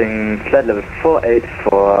passing flight level 48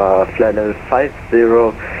 for flight level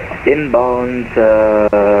 50, inbound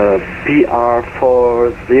PR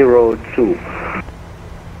 402.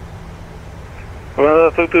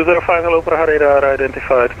 Well, 205, hello Praha radar,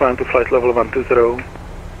 identified, climb to flight level 120.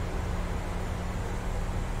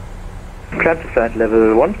 Climb to flight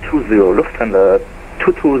level 120, Lufthansa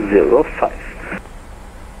 2205.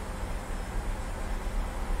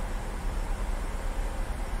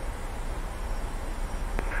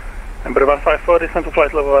 Ember 154, descend to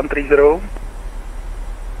flight level 130.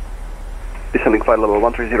 Descending flight level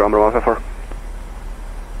 130, Ember 154.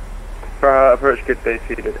 Approach good base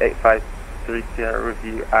speed at 853 Sierra,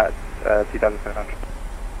 review at 2700.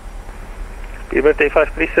 Speedbird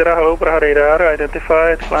 853 Sierra, hello Praha radar,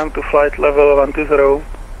 identified, climb to flight level 120.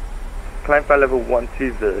 Climb flight level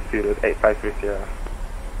 120, speed at 853 Sierra.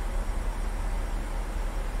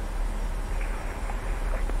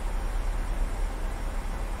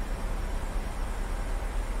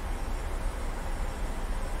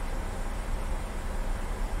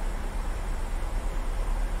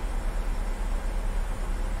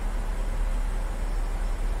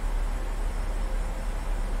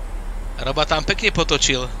 Roba tam pekne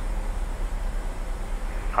potočil.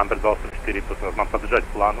 Amber 284, prosím vás, mám se držet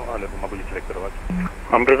plánu, alebo ma budete vektorovat?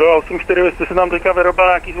 Amber 284, vy jste se tam teďka vyrobal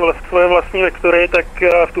nějaký svoje vlastní vektory, tak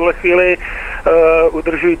v tuhle chvíli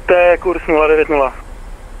udržujte kurz 090.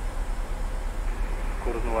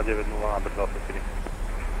 Kurz 090, Amber 284.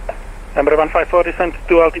 Amber 154, descend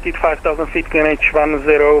to altitude 5000 feet, QNH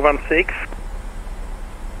 1016.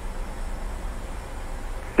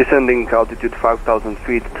 Descending altitude 5,000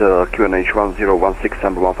 feet, QNH 1016,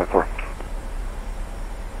 Amber 154.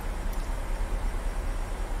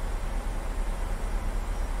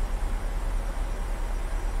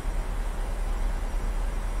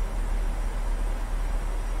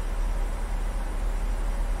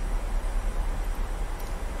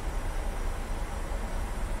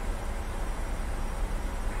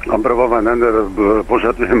 Amber 119,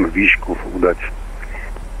 požadujem výšku udať.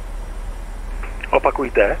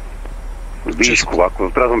 Opakujte. Výšku,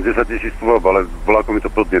 ako teraz mám 10 000 stôp, ale voláko mi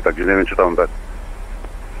to plotne, takže neviem, čo tam dať.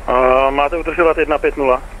 Máte udržovat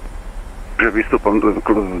 150. Že vystúpam do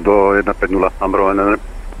 150, Amber 119.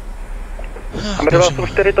 Amber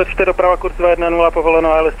 284, točte doprava, kurz 210,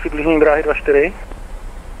 povoleno ALS přibližení dráhy 24.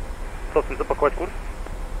 Co si zopakovat kurz?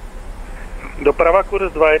 Doprava,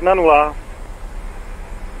 kurz 210.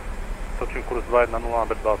 Točím kurz 210,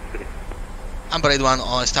 Amber 284. Amber 81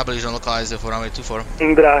 on establish and localize for runway 24.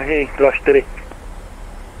 Dráhy 24.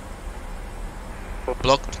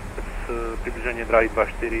 Blocked. Přibližení dráhy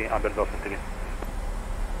 24, Amber 24.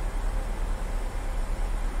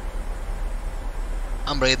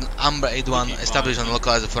 Amber 81 establish and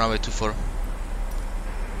localize for runway 24.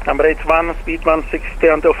 Amber 81, speed 160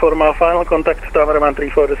 until formal final, contact tower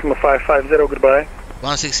 134.550, goodbye.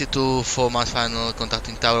 162 4 months final,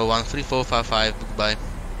 contacting tower 13455, goodbye.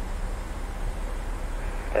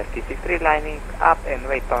 36-3 lining up and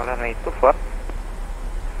wait on runway 24.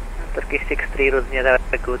 Turkish 6-3, Ruznia,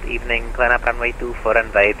 good evening, climb up runway 24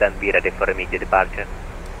 and wait and be ready for immediate departure.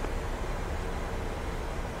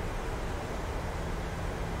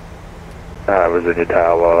 Ruznia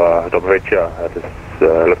Tower, dobrý večer, this is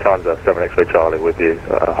Lufthansa 7X-ray Charlie with you,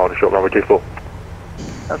 hold a short runway 24.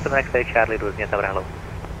 7X-ray Charlie, Ruznia Tower, hello.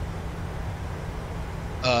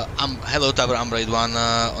 Hello Tower, Amber 81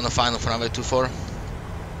 on the final for runway 24.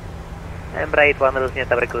 Amber 81, Ruznia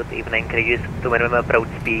Tower, good evening, reduce to minimum approach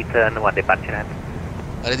speed and 1 departure ahead.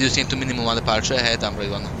 Reducing to minimum 1 departure ahead, Amber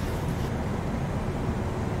 81.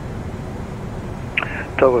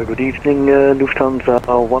 Tower, good evening, Lufthansa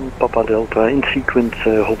 1 Papa Delta, in sequence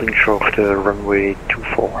holding short runway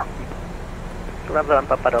 24. Lufthansa 1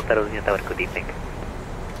 Papa Delta, Ruznia Tower, good evening.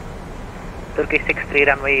 Turkish 63,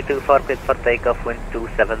 runway 24, cleared for takeoff, wind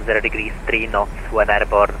 270 degrees, 3 knots, when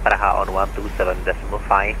airborne, Praha on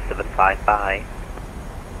 127.575, bye.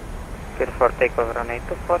 Cleared for takeoff, runway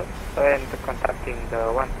 24, and contacting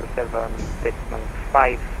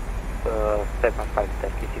 127.575,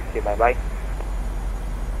 Turkish 60, bye bye.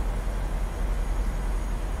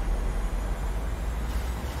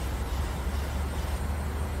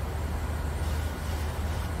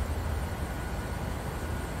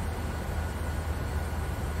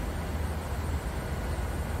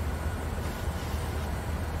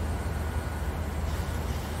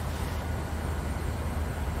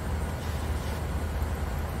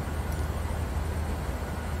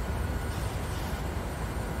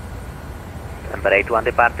 Number 81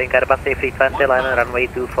 departing Airbus A320 liner, runway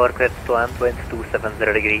 24, cleared to land, wind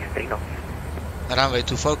 270 degrees, 3 knots. Runway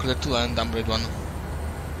 24, cleared to land, number 81.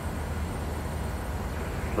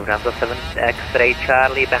 Lufthansa 7 X-ray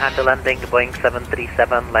Charlie, behind the landing, Boeing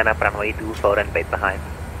 737, line up runway 24 and wait behind.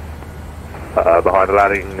 Behind the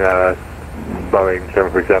landing, Boeing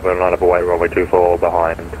 737, line up away, runway 24,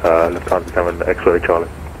 behind Lufthansa 7 X-ray Charlie.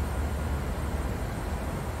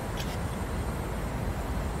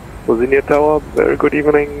 Bosnia Tower, very good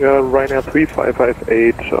evening, Ryanair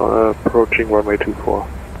 3558, approaching runway 24.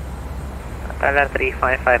 Ryanair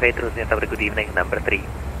 3558, Bosnia Tower, good evening, number 3.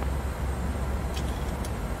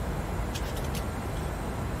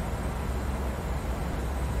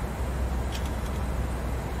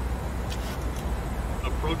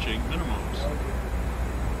 Approaching minimums.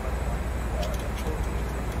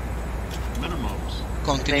 Minimums.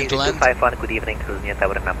 Continue to land. 251, good evening, Bosnia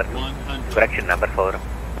Tower, number 2. Correction, number 4.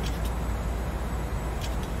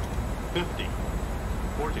 50,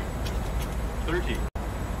 40, 30,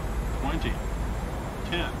 20,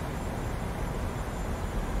 10.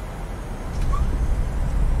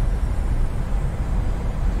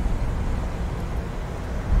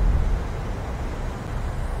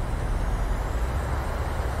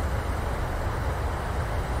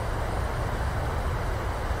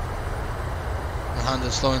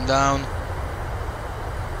 Honda slowing down.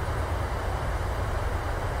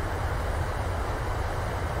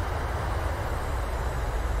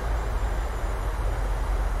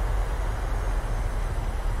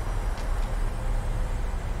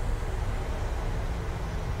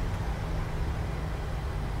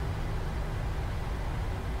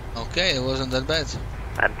 Okay, it wasn't that bad.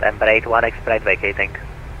 And Embraer 81 X-Pride vacating.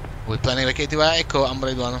 We're planning vacating via Echo,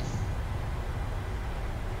 Embraer 81.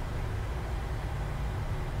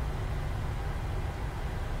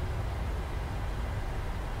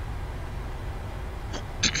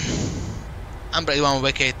 Embraer 81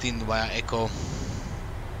 vacating via Echo.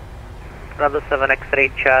 Runway 7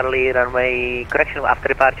 X-ray Charlie, runway, correction, after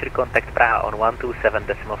departure contact Praha on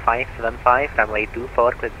 127.575, runway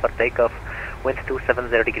 24, cleared for takeoff, wind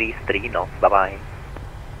 270 degrees, 3 knots, bye bye.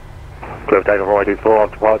 Clear takeoff runway 24,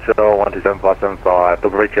 departure 127.575,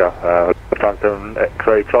 double reacher, Lufthansa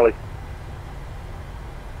X-ray Charlie.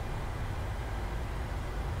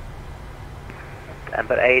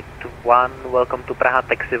 Embraer 81, welcome to Praha,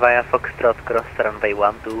 taxi via Foxtrot, cross runway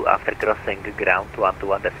 12 after crossing ground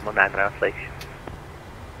 121.9 translation.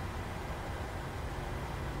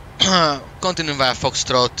 Continue via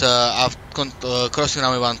Foxtrot, crossing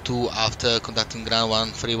runway 12 after contacting ground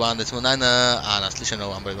 131.9 a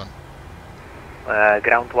naslyšenou Embraer 1.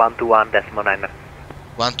 Ground 121.9.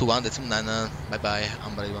 121.9, bye bye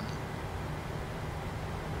Embraer 1.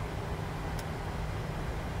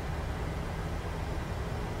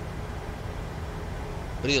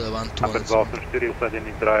 Brýle 121. Number 284,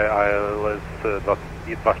 usadený Dry ILS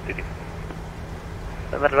 24.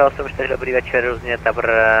 Number 284, dobrý večer, Bosnia Tower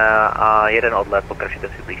a jeden odlet, pokračujte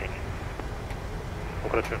v přiblížení.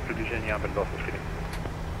 Pokračujeme v přiblížení, Number 284.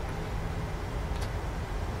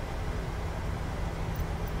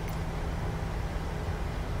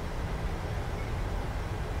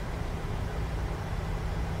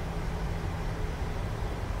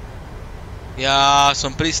 Ja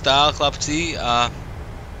som pristál, chlapci,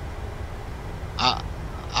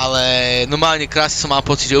 ale normálne krásne som mal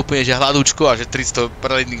pocit, že úplne že hladúčko a že 300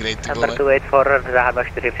 landing rate, ty vole. Number 284, Praha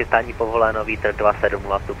 24, přistání povoleno, vítr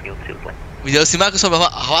 270 stupňů, 3 uzly. Videl si ma, ako som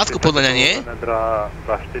hladko podľa mňa, nie?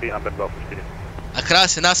 24, Number 284. A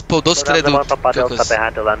krásne naspol do stredu. Delta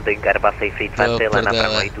behind the landing, Airbus A320, line up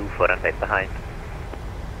runway 24 and wait behind.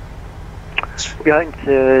 Behind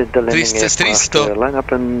the landing aircraft, line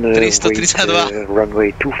up and wait,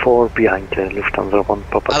 runway 24 behind Lufthansa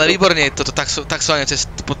 1 Papa. Ale výborne, toto taxovanie cez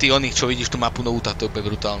po tých oných, čo vidíš tú mapu novú, to je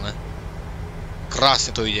úplne brutálne.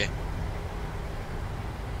 Krásne to ide.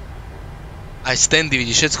 Aj standy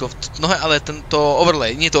vidíš, všetko. No ale tento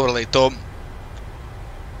overlay, nie to overlay, to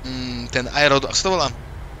ten aero, ako sa to volá?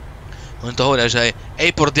 Oni to hovoria, že aj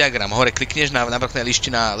airport diagram. Hore klikneš na vrchnej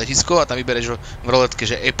lišti na letisko a tam vybereš v roletke,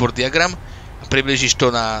 že airport diagram a približíš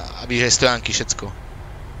to na, aby že stojanky, všetko.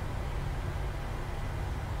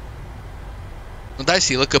 No daj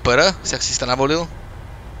si LKPR, ak si to navolil.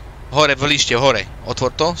 Hore v lište, hore.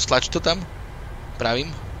 Otvor to, stlač to tam.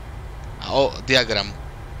 Pravím. A diagram.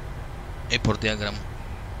 Airport diagram.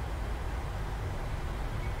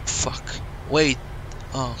 Fuck. Wait.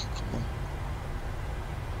 Oh, come on.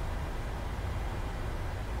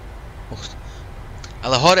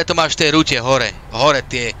 Ale hore to máš v tej rute, hore. Hore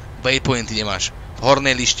tie waypointy nemáš. V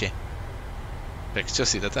hornej lište. Tak čo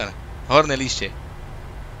si, Tatar? Horné lište.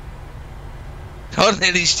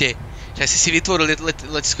 Horné lište. Však si vytvoril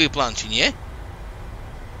letiskový plán, či nie?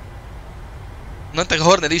 No tak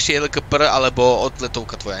horné lište je LKPR alebo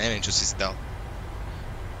odletovka tvoja, neviem čo si dal.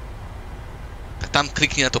 Tak tam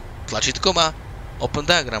klikni na to tlačítko a open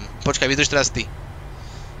diagram. Počkaj, vydrž teraz ty.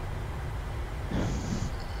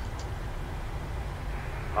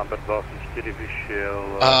 Amber 24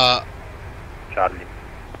 vyšiel Charlie.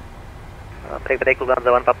 Break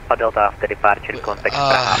Lufthansa 1 Papa Delta after departure contact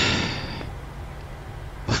Praha.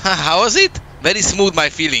 How was it? Very smooth,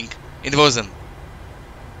 my feeling. It wasn't.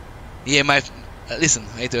 Yeah, my... listen,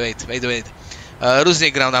 wait.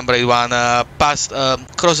 Rusney ground, Amber 1, past,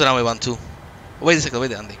 cross runway 12. Wait a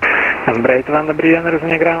second, Andy. Amber 1, dobrý den,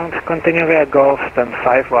 Rusney ground, continue via Golf, stand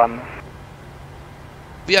 5-1.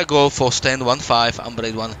 Via Golf for stand 1-5, Amber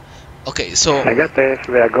 1. Okay, so... Negative,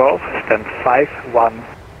 via Golf, stand 5-1.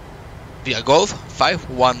 Via Golf,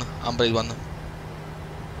 5-1, Amber 1.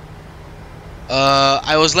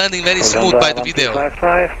 I was landing very smooth by the video.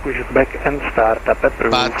 5-5, push back and start up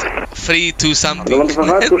approved. But 3-2 something.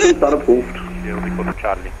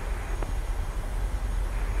 Charlie.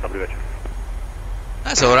 Dobrý večer.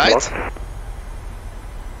 That's alright.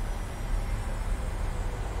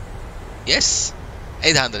 Yes,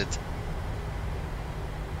 800.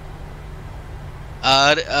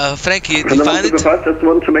 Frankie, you find it? Just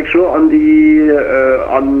want to make sure on the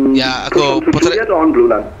yeah, ako on Blue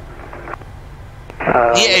Line.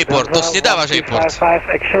 Nie airport, to si nedávaš airport.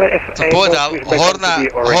 Som povedal,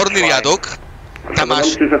 horný riadok, tam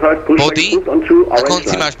máš body, na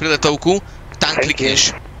konci máš priletovku, tam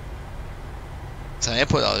klikneš. Sa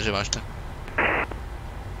nepovedal, že máš tak.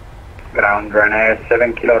 Ground runner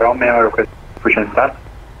 7 kilo Romeo, request push and start.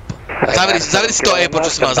 Zavri si to airport,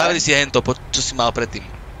 čo si mal, zavri si hento, čo si mal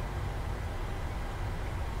predtým.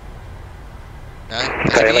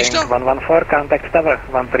 Takže vidíš to? 114, contact tower,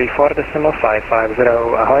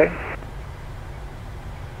 134.550, ahoj.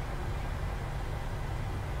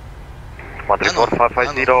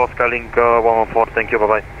 134.550, Skyling 114, thank you,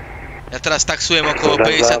 bye bye. Ja teraz taxujem okolo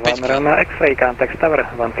 55 km. X-ray, contact tower,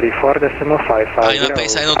 134.550, aj na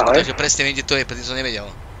 51, takže presne viem, kde to je, pretože som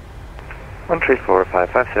nevedel.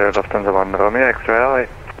 134.550, Lufthansa 1 Romeo, X-ray, ahoj.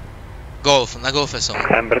 Golf, na golfe som.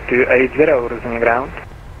 Amber 280, rozumiem ground.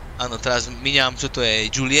 Áno, teraz miniam, čo to je,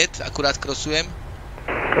 Juliet, akurát crossujem.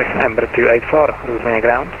 Amber 284, rozumiem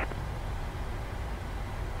ground.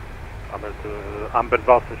 Amber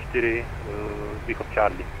 24, východ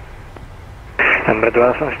Charlie. Amber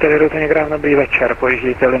 284, rozumiem ground, dobrý večer,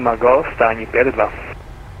 pojíždíte Lima Golf, stání 5-2.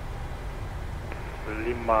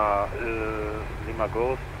 Lima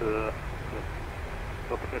Golf,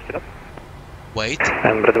 ešte raz? Wait.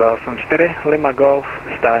 Amber 284, Lima Golf,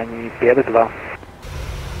 stání 5-2.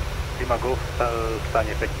 Lima Golf,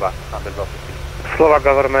 stanie 5-2, Amber 24. Slova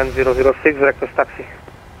Government 006, request taxi.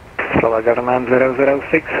 Slova Government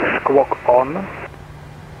 006, squawk on.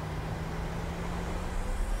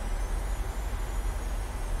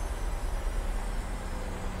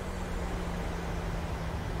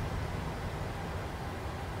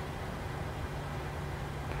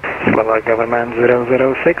 Slova Government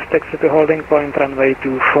 006, taxi to holding point runway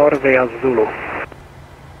 24 via Zulu.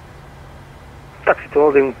 Taxi to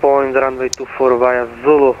holding point runway 24 via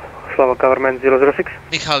Zulu. Slava Government 006.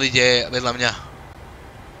 Michal ide vedľa mňa.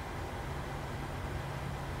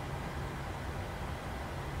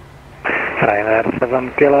 Ryanair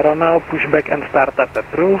 7 Kilo Romeo, pushback and startup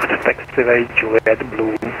approved, taxiway Juliet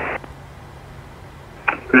Blue.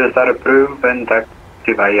 Push start approved and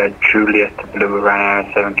taxiway Juliet Blue, Ryanair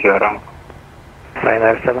 7 Kilo Romeo.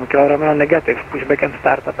 Ryanair 7 Kilo Romeo negative, pushback and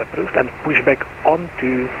startup approved and pushback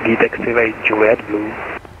onto the taxiway Juliet Blue.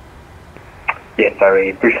 Yes,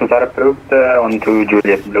 sorry, push and start approved onto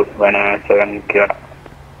Juliet Blue, Ryanair 7 Kilo Romeo.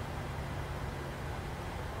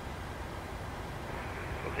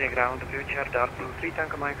 Ground, future Dark Blue 3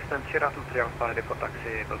 Tango Mike, stand Sierra 235 for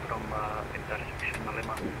taxi from intersection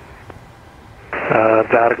Lima.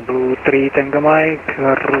 Dark Blue 3 Tango Mike,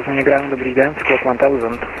 Rosemary Ground, dobrý den, squawk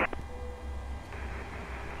 1000.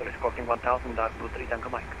 Sorry, squawking 1000, Dark Blue 3 Tango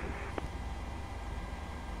Mike.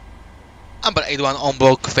 Amber 81 on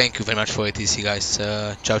block, thank you very much for ATC guys,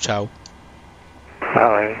 ciao ciao.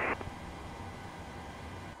 Bye.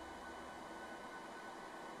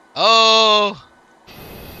 Oh,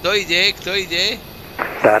 kto ide?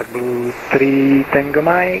 Dark Blue 3 Tango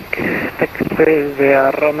Mike, taxi via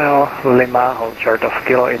Romeo Lima, hold short of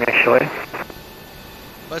kilo initially.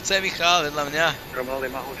 Poď sa Michal, vedľa mňa. Romeo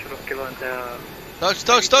Lima, hold short of kilo and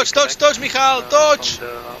Toč Michal, toč!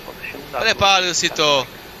 Prepálil si to.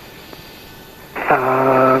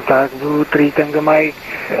 Dark Blue 3 Tango Mike,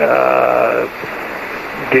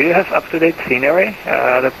 do you have up-to-date scenery?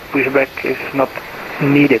 The pushback is not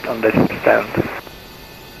needed on this stand.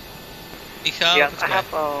 Michal, yes, I have,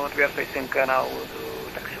 we are facing now to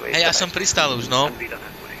taxiway. Hej, ja som pristal už, no.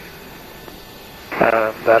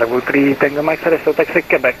 Dark Blue 3 Tango Mike, sorry, so taxi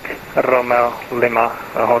Quebec, Romeo Lima,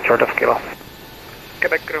 hold short of kilo.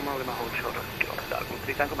 Quebec, Romeo Lima, hold short of kilo. Dark Blue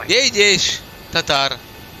 3 Tango Mike. Kde ideš, Tatar?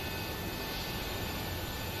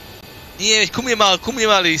 Nie, ku mne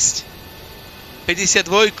mal ísť. 52.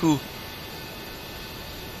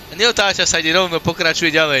 Neotáča sa, ide rovno, pokračuje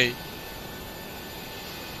ďalej.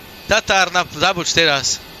 Tatar, zaboč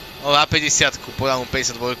teraz. O, na 50-ku, podám mu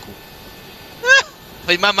 52-ku.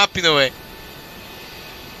 Veď mám mapy nové.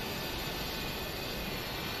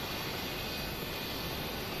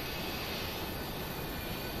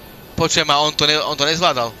 Počujem, a on to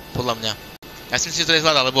nezvládal, podľa mňa. Ja si myslím, že to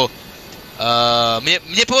nezvládal, lebo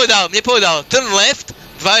mne povedal, turn left,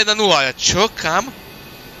 210, ja čo, kam?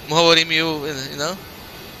 Mu hovorím you know?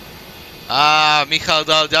 A Michal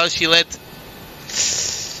dal ďalší let.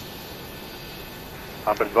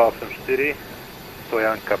 Amber 284,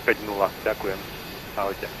 stojanka 5-0, ďakujem.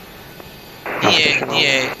 Ahojte.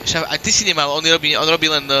 Nie, a ty si nemal, on robí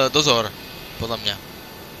len dozor, podľa mňa.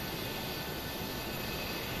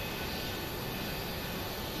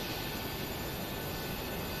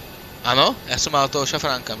 Áno, ja som mal toho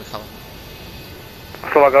šafránka, Michal.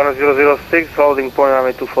 Slovak Airlines 006, holding point runway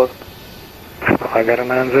 24. Slovak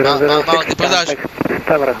Airlines 006,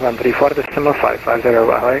 Tower 134, decimal 550,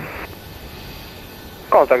 ahoj.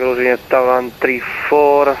 Contact Rožine, Tower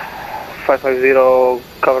 134, 550,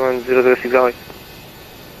 government 006, ahoj.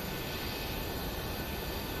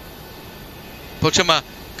 Počujem ma,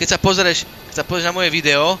 keď sa pozrieš na moje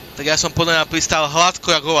video, tak ja som podľa mňa pristál hladko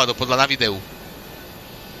jak hovado, podľa na videu.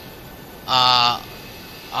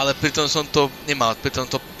 Ale pritom som to nemal, pritom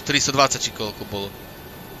to 320 či koľko bolo.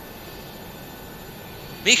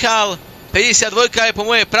 Michal, 52 je po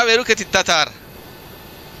mojej pravej ruke, ty Tatar.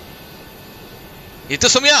 Je to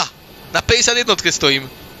som ja, na 51 stojím.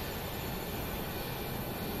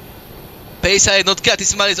 51 a ty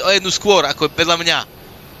si mal ísť o jednu skôr, ako vedľa mňa.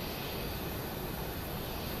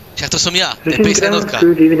 Však to som ja, to je 51. 52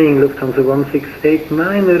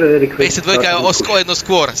 je o jedno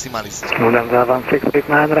skôr si mal ísť.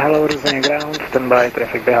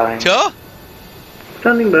 Čo?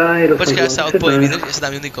 Počkaj, ja sa odpojím, vydrž, ja sa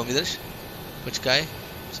dám unikom, vydrž. Počkaj,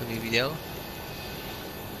 som ich videl.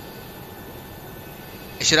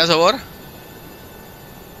 Ešte raz hovor.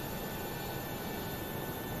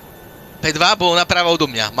 P2 bol napravo odo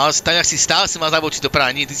mňa, tak jak si stál, si mal zabočiť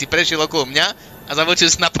doprava, nie, ty si prešiel okolo mňa a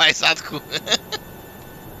zabočil si na 50-ku.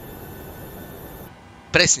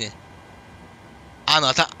 Presne. Áno,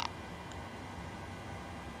 a tá...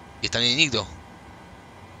 Tam nie je nikto.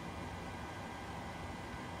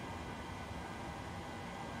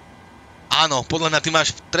 Áno, podľa mňa ty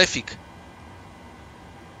máš trafik.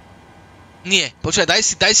 Nie, počkaj,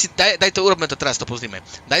 daj to, urobme to teraz, to pozrime.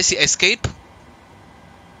 Daj si escape.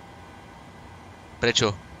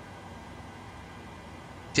 Prečo?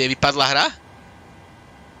 Ti vypadla hra?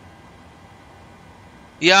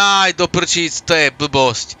 Jaj, do prčíc, to je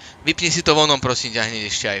blbosť. Vypni si to vonom, prosím ťa, hneď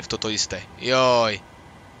ešte aj v toto isté. Joj.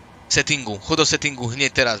 Settingu, chod do settingu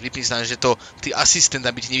hneď teraz, vypni sa, že to ty asistent,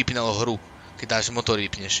 aby ti nevypínalo hru. Keď dáš motor,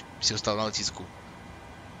 vypneš, by si ostal na letisku.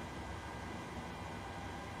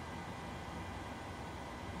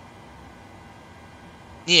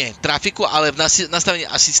 Nie, trafiku, ale v nastavení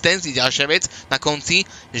asistencie ďalšia vec na konci,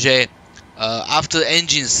 že after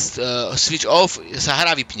engines switch off sa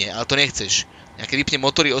hra vypne, ale to nechceš. A keď vypne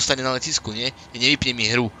motory, ostane na letisku, nie? Nevypne mi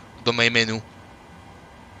hru do main menu.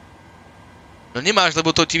 No nemáš,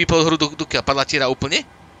 lebo to ti vypalo hru do padla ti hra úplne?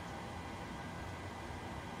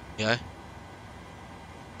 Jaj.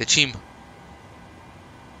 To čím?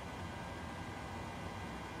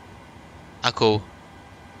 Akou?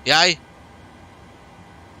 Jaj?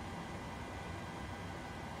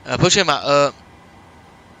 Počujem ma,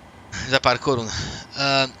 za pár korún.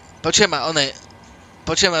 Počujem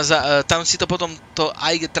ma, tam si to potom, to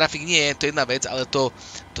IG traffic nie je, to jedna vec, ale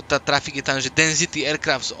tá traffic je tam, že density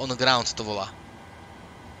aircrafts on ground to volá.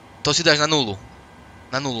 To si dáš na nulu.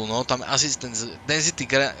 Na nulu, no, tam asi ten density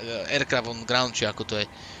aircraft on ground, či ako to je.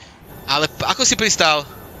 Ale ako si pristál?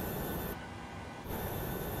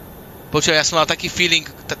 Počuj, ja som mal taký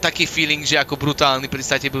feeling, že ako brutálny,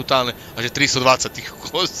 pristáte brutálne, a že 320, tých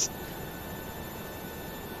kokos.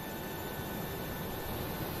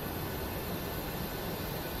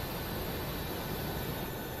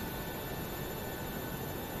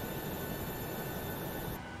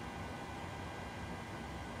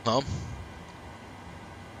 No.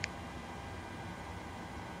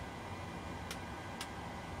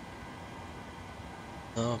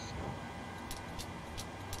 No.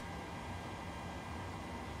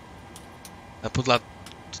 A podľa...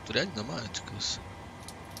 To tu riadi normálne, čakas.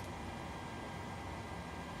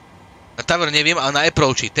 Na Tower neviem, ale na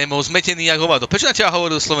approachi. Ten bol zmetený jak hovado. Prečo na teba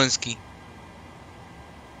hovoril slovensky?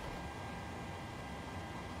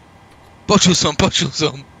 Počul som.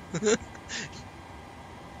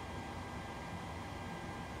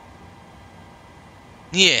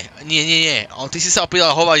 Nie. Ty si sa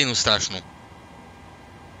opýtal hovadinu strašnú.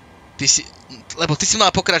 Lebo ty si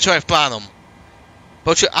mal pokračovať v plánom.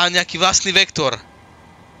 Počuj, a nejaký vlastný vektor.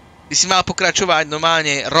 Ty si mal pokračovať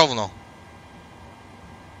normálne rovno.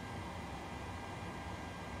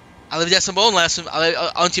 Ale ja som bol online, ale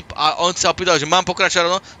on sa opýtal, že mám pokračovať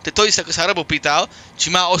rovno. To je to isté, ako sa Robo pýtal, či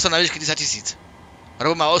má ostať na výške 10 000.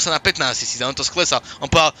 Robo má ostať na 15 000 a on to sklesal. On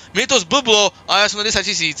povedal, mne to zblblo a ja som na 10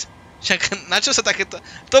 000. Však na čo sa takéto...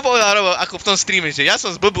 To povedal Robo ako v tom streame, že ja som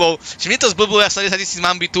zblblol. Či mne to zblblo, ja som na 10 000,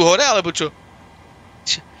 mám byť tu hore, alebo čo?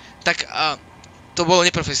 Tak to bolo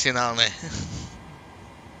neprofesionálne.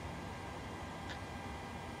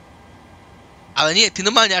 Ale nie, ty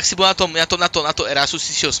normálne, ak si bol na to Erasu,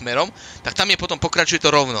 si šiel smerom, tak tam je potom pokračuje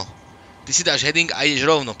to rovno. Ty si dáš heading a ideš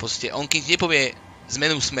rovno, proste. On keď nepovie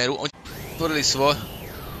zmenu smeru, oni tvorili svoj...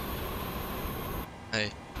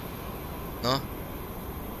 Hej. No.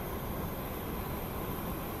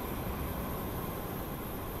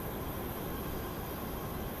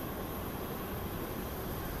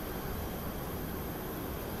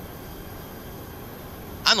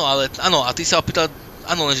 Áno, a ty sa opýtal,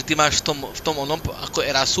 áno, lenže ty máš v tom onom, ako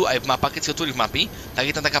Erasu, aj v mapa, keď si otvoríš mapy, tak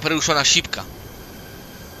je tam taká prerušená šípka.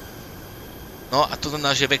 No a to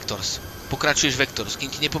znamená, že vectors. Pokračuješ vectors, kým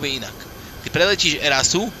ti nepovie inak. Ty preletíš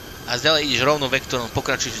Erasu a ďalej ideš rovno vektorom,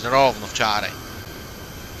 pokračuješ rovno v čáre.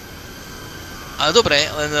 Ale dobre,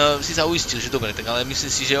 len si sa uistil, že dobre, tak ale myslím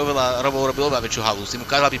si, že Robo urobil oveľa väčšiu halu. Si mu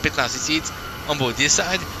kázal byť 15 000, on bol 10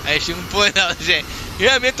 a ešte mu povedal, že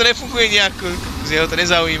mne to nefunguje nejako, že ho to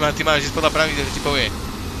nezaujíma, ty máš podľa pravidel, že ti povie.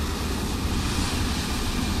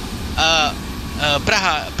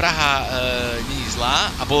 Praha nie je zlá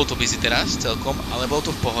a bolo to busy teraz celkom, ale bolo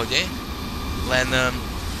to v pohode, len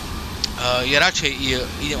je radšej,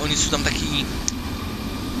 oni sú tam takí,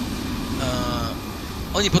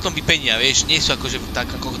 oni potom vypenia, vieš, nie sú akože tak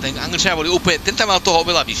ako ten Angličania boli úplne, ten tam mal toho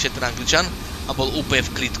oveľa vyššie, ten Angličan, a bol úplne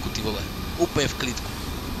v klidku, ty vole, úplne v klidku.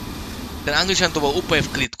 Ten Angličan to bol úplne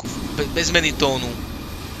v klidku, bez zmeny tónu.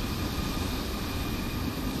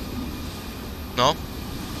 No.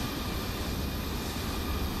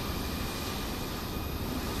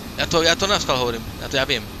 Ja to naskal hovorím, ja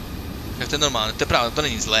viem. Tak to je normálne, to je pravda, to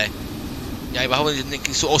není zlé. Ja iba hovorím, že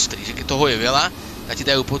niekedy sú ostrí, že keď toho je veľa, tak ti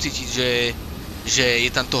dajú pocítiť, že je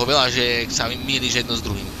tam toho veľa, že sa mýliš jedno s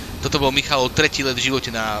druhým. Toto bol Michalov tretí let v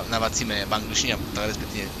živote na VATSIMe v angličtine, tak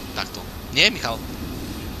respektíve takto. Nie, Michal?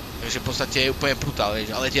 Takže v podstate je úplne brutál,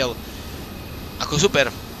 vieš, a letel ako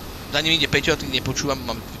super. Za ním ide Peťo, a tým nepočúvam,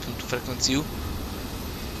 mám tú frekvenciu.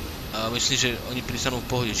 Myslím, že oni pristanú v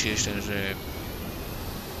pohode, či ešte, že...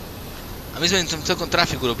 A my sme im tam celkom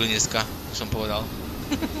trafiku robili dneska, som povedal.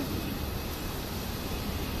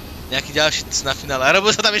 Nejaký ďalší na finále. A Robo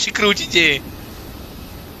sa tam ešte krúti, kde je?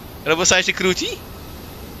 Robo sa ešte krúti?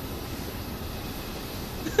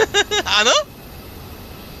 Áno?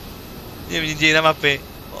 Neviem, kde je na mape.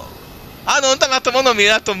 Áno, on tam na tom onom je,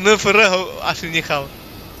 na tom NFR ho asi nechal.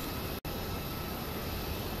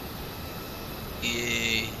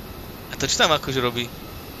 Jej. A to čo tam akože robí?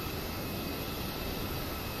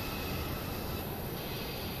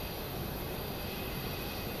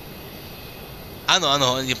 Áno,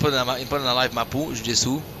 im povedal na live mapu, kde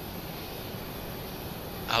sú.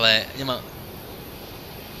 Ale nemá...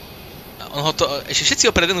 On ho to... Ešte všetci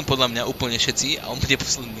ho predenú podľa mňa, úplne všetci, a on bude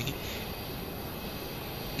posledný.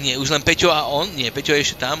 Nie, už len Peťo a on. Nie, Peťo je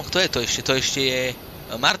ešte tam. Kto je to ešte? To ešte je...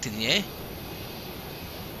 Martin, nie?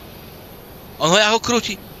 On ho ako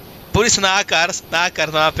krúti. Pozri sa na Akars na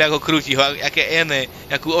mape, ako krúti ho, aké ené,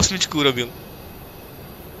 akú osmičku urobil.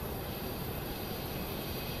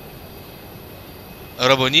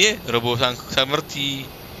 Robo nie? Robo sa mrtí.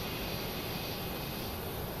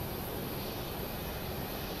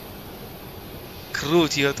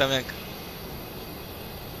 Krúti ho tam jak.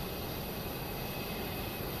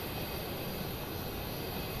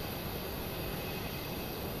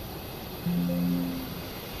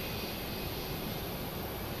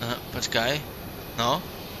 Aha, počkaj. No.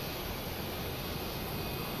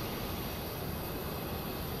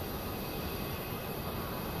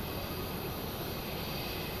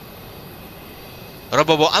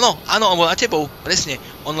 Robo bol, áno, on bol na tebou, presne.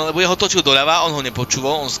 Lebo jeho točil doľava, on ho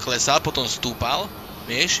nepočúval, on sklesal, potom stúpal,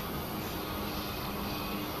 vieš.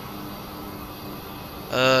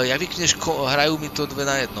 Jak vykneš, hrajú mi to 2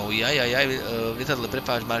 na 1. Jaj, lietadle,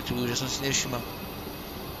 prepáč Marťu, že som si nevšimal.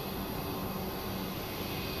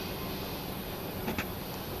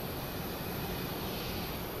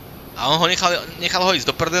 A on ho nechal ho ísť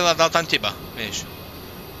do prdela a dal tam teba, vieš.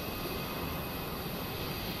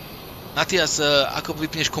 Matias, ako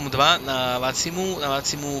vypneš COM 2 na VATSIMu,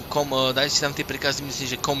 daj si tam tie príkazy, myslím,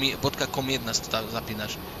 že .com 1 si to tam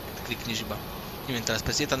zapínaš, keď klikneš iba. Neviem teraz,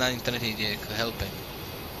 presne je tam na internete ide k helpe.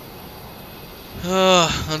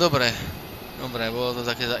 No dobre, bolo to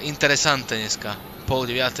také interesantné dneska,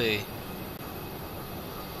 8:30.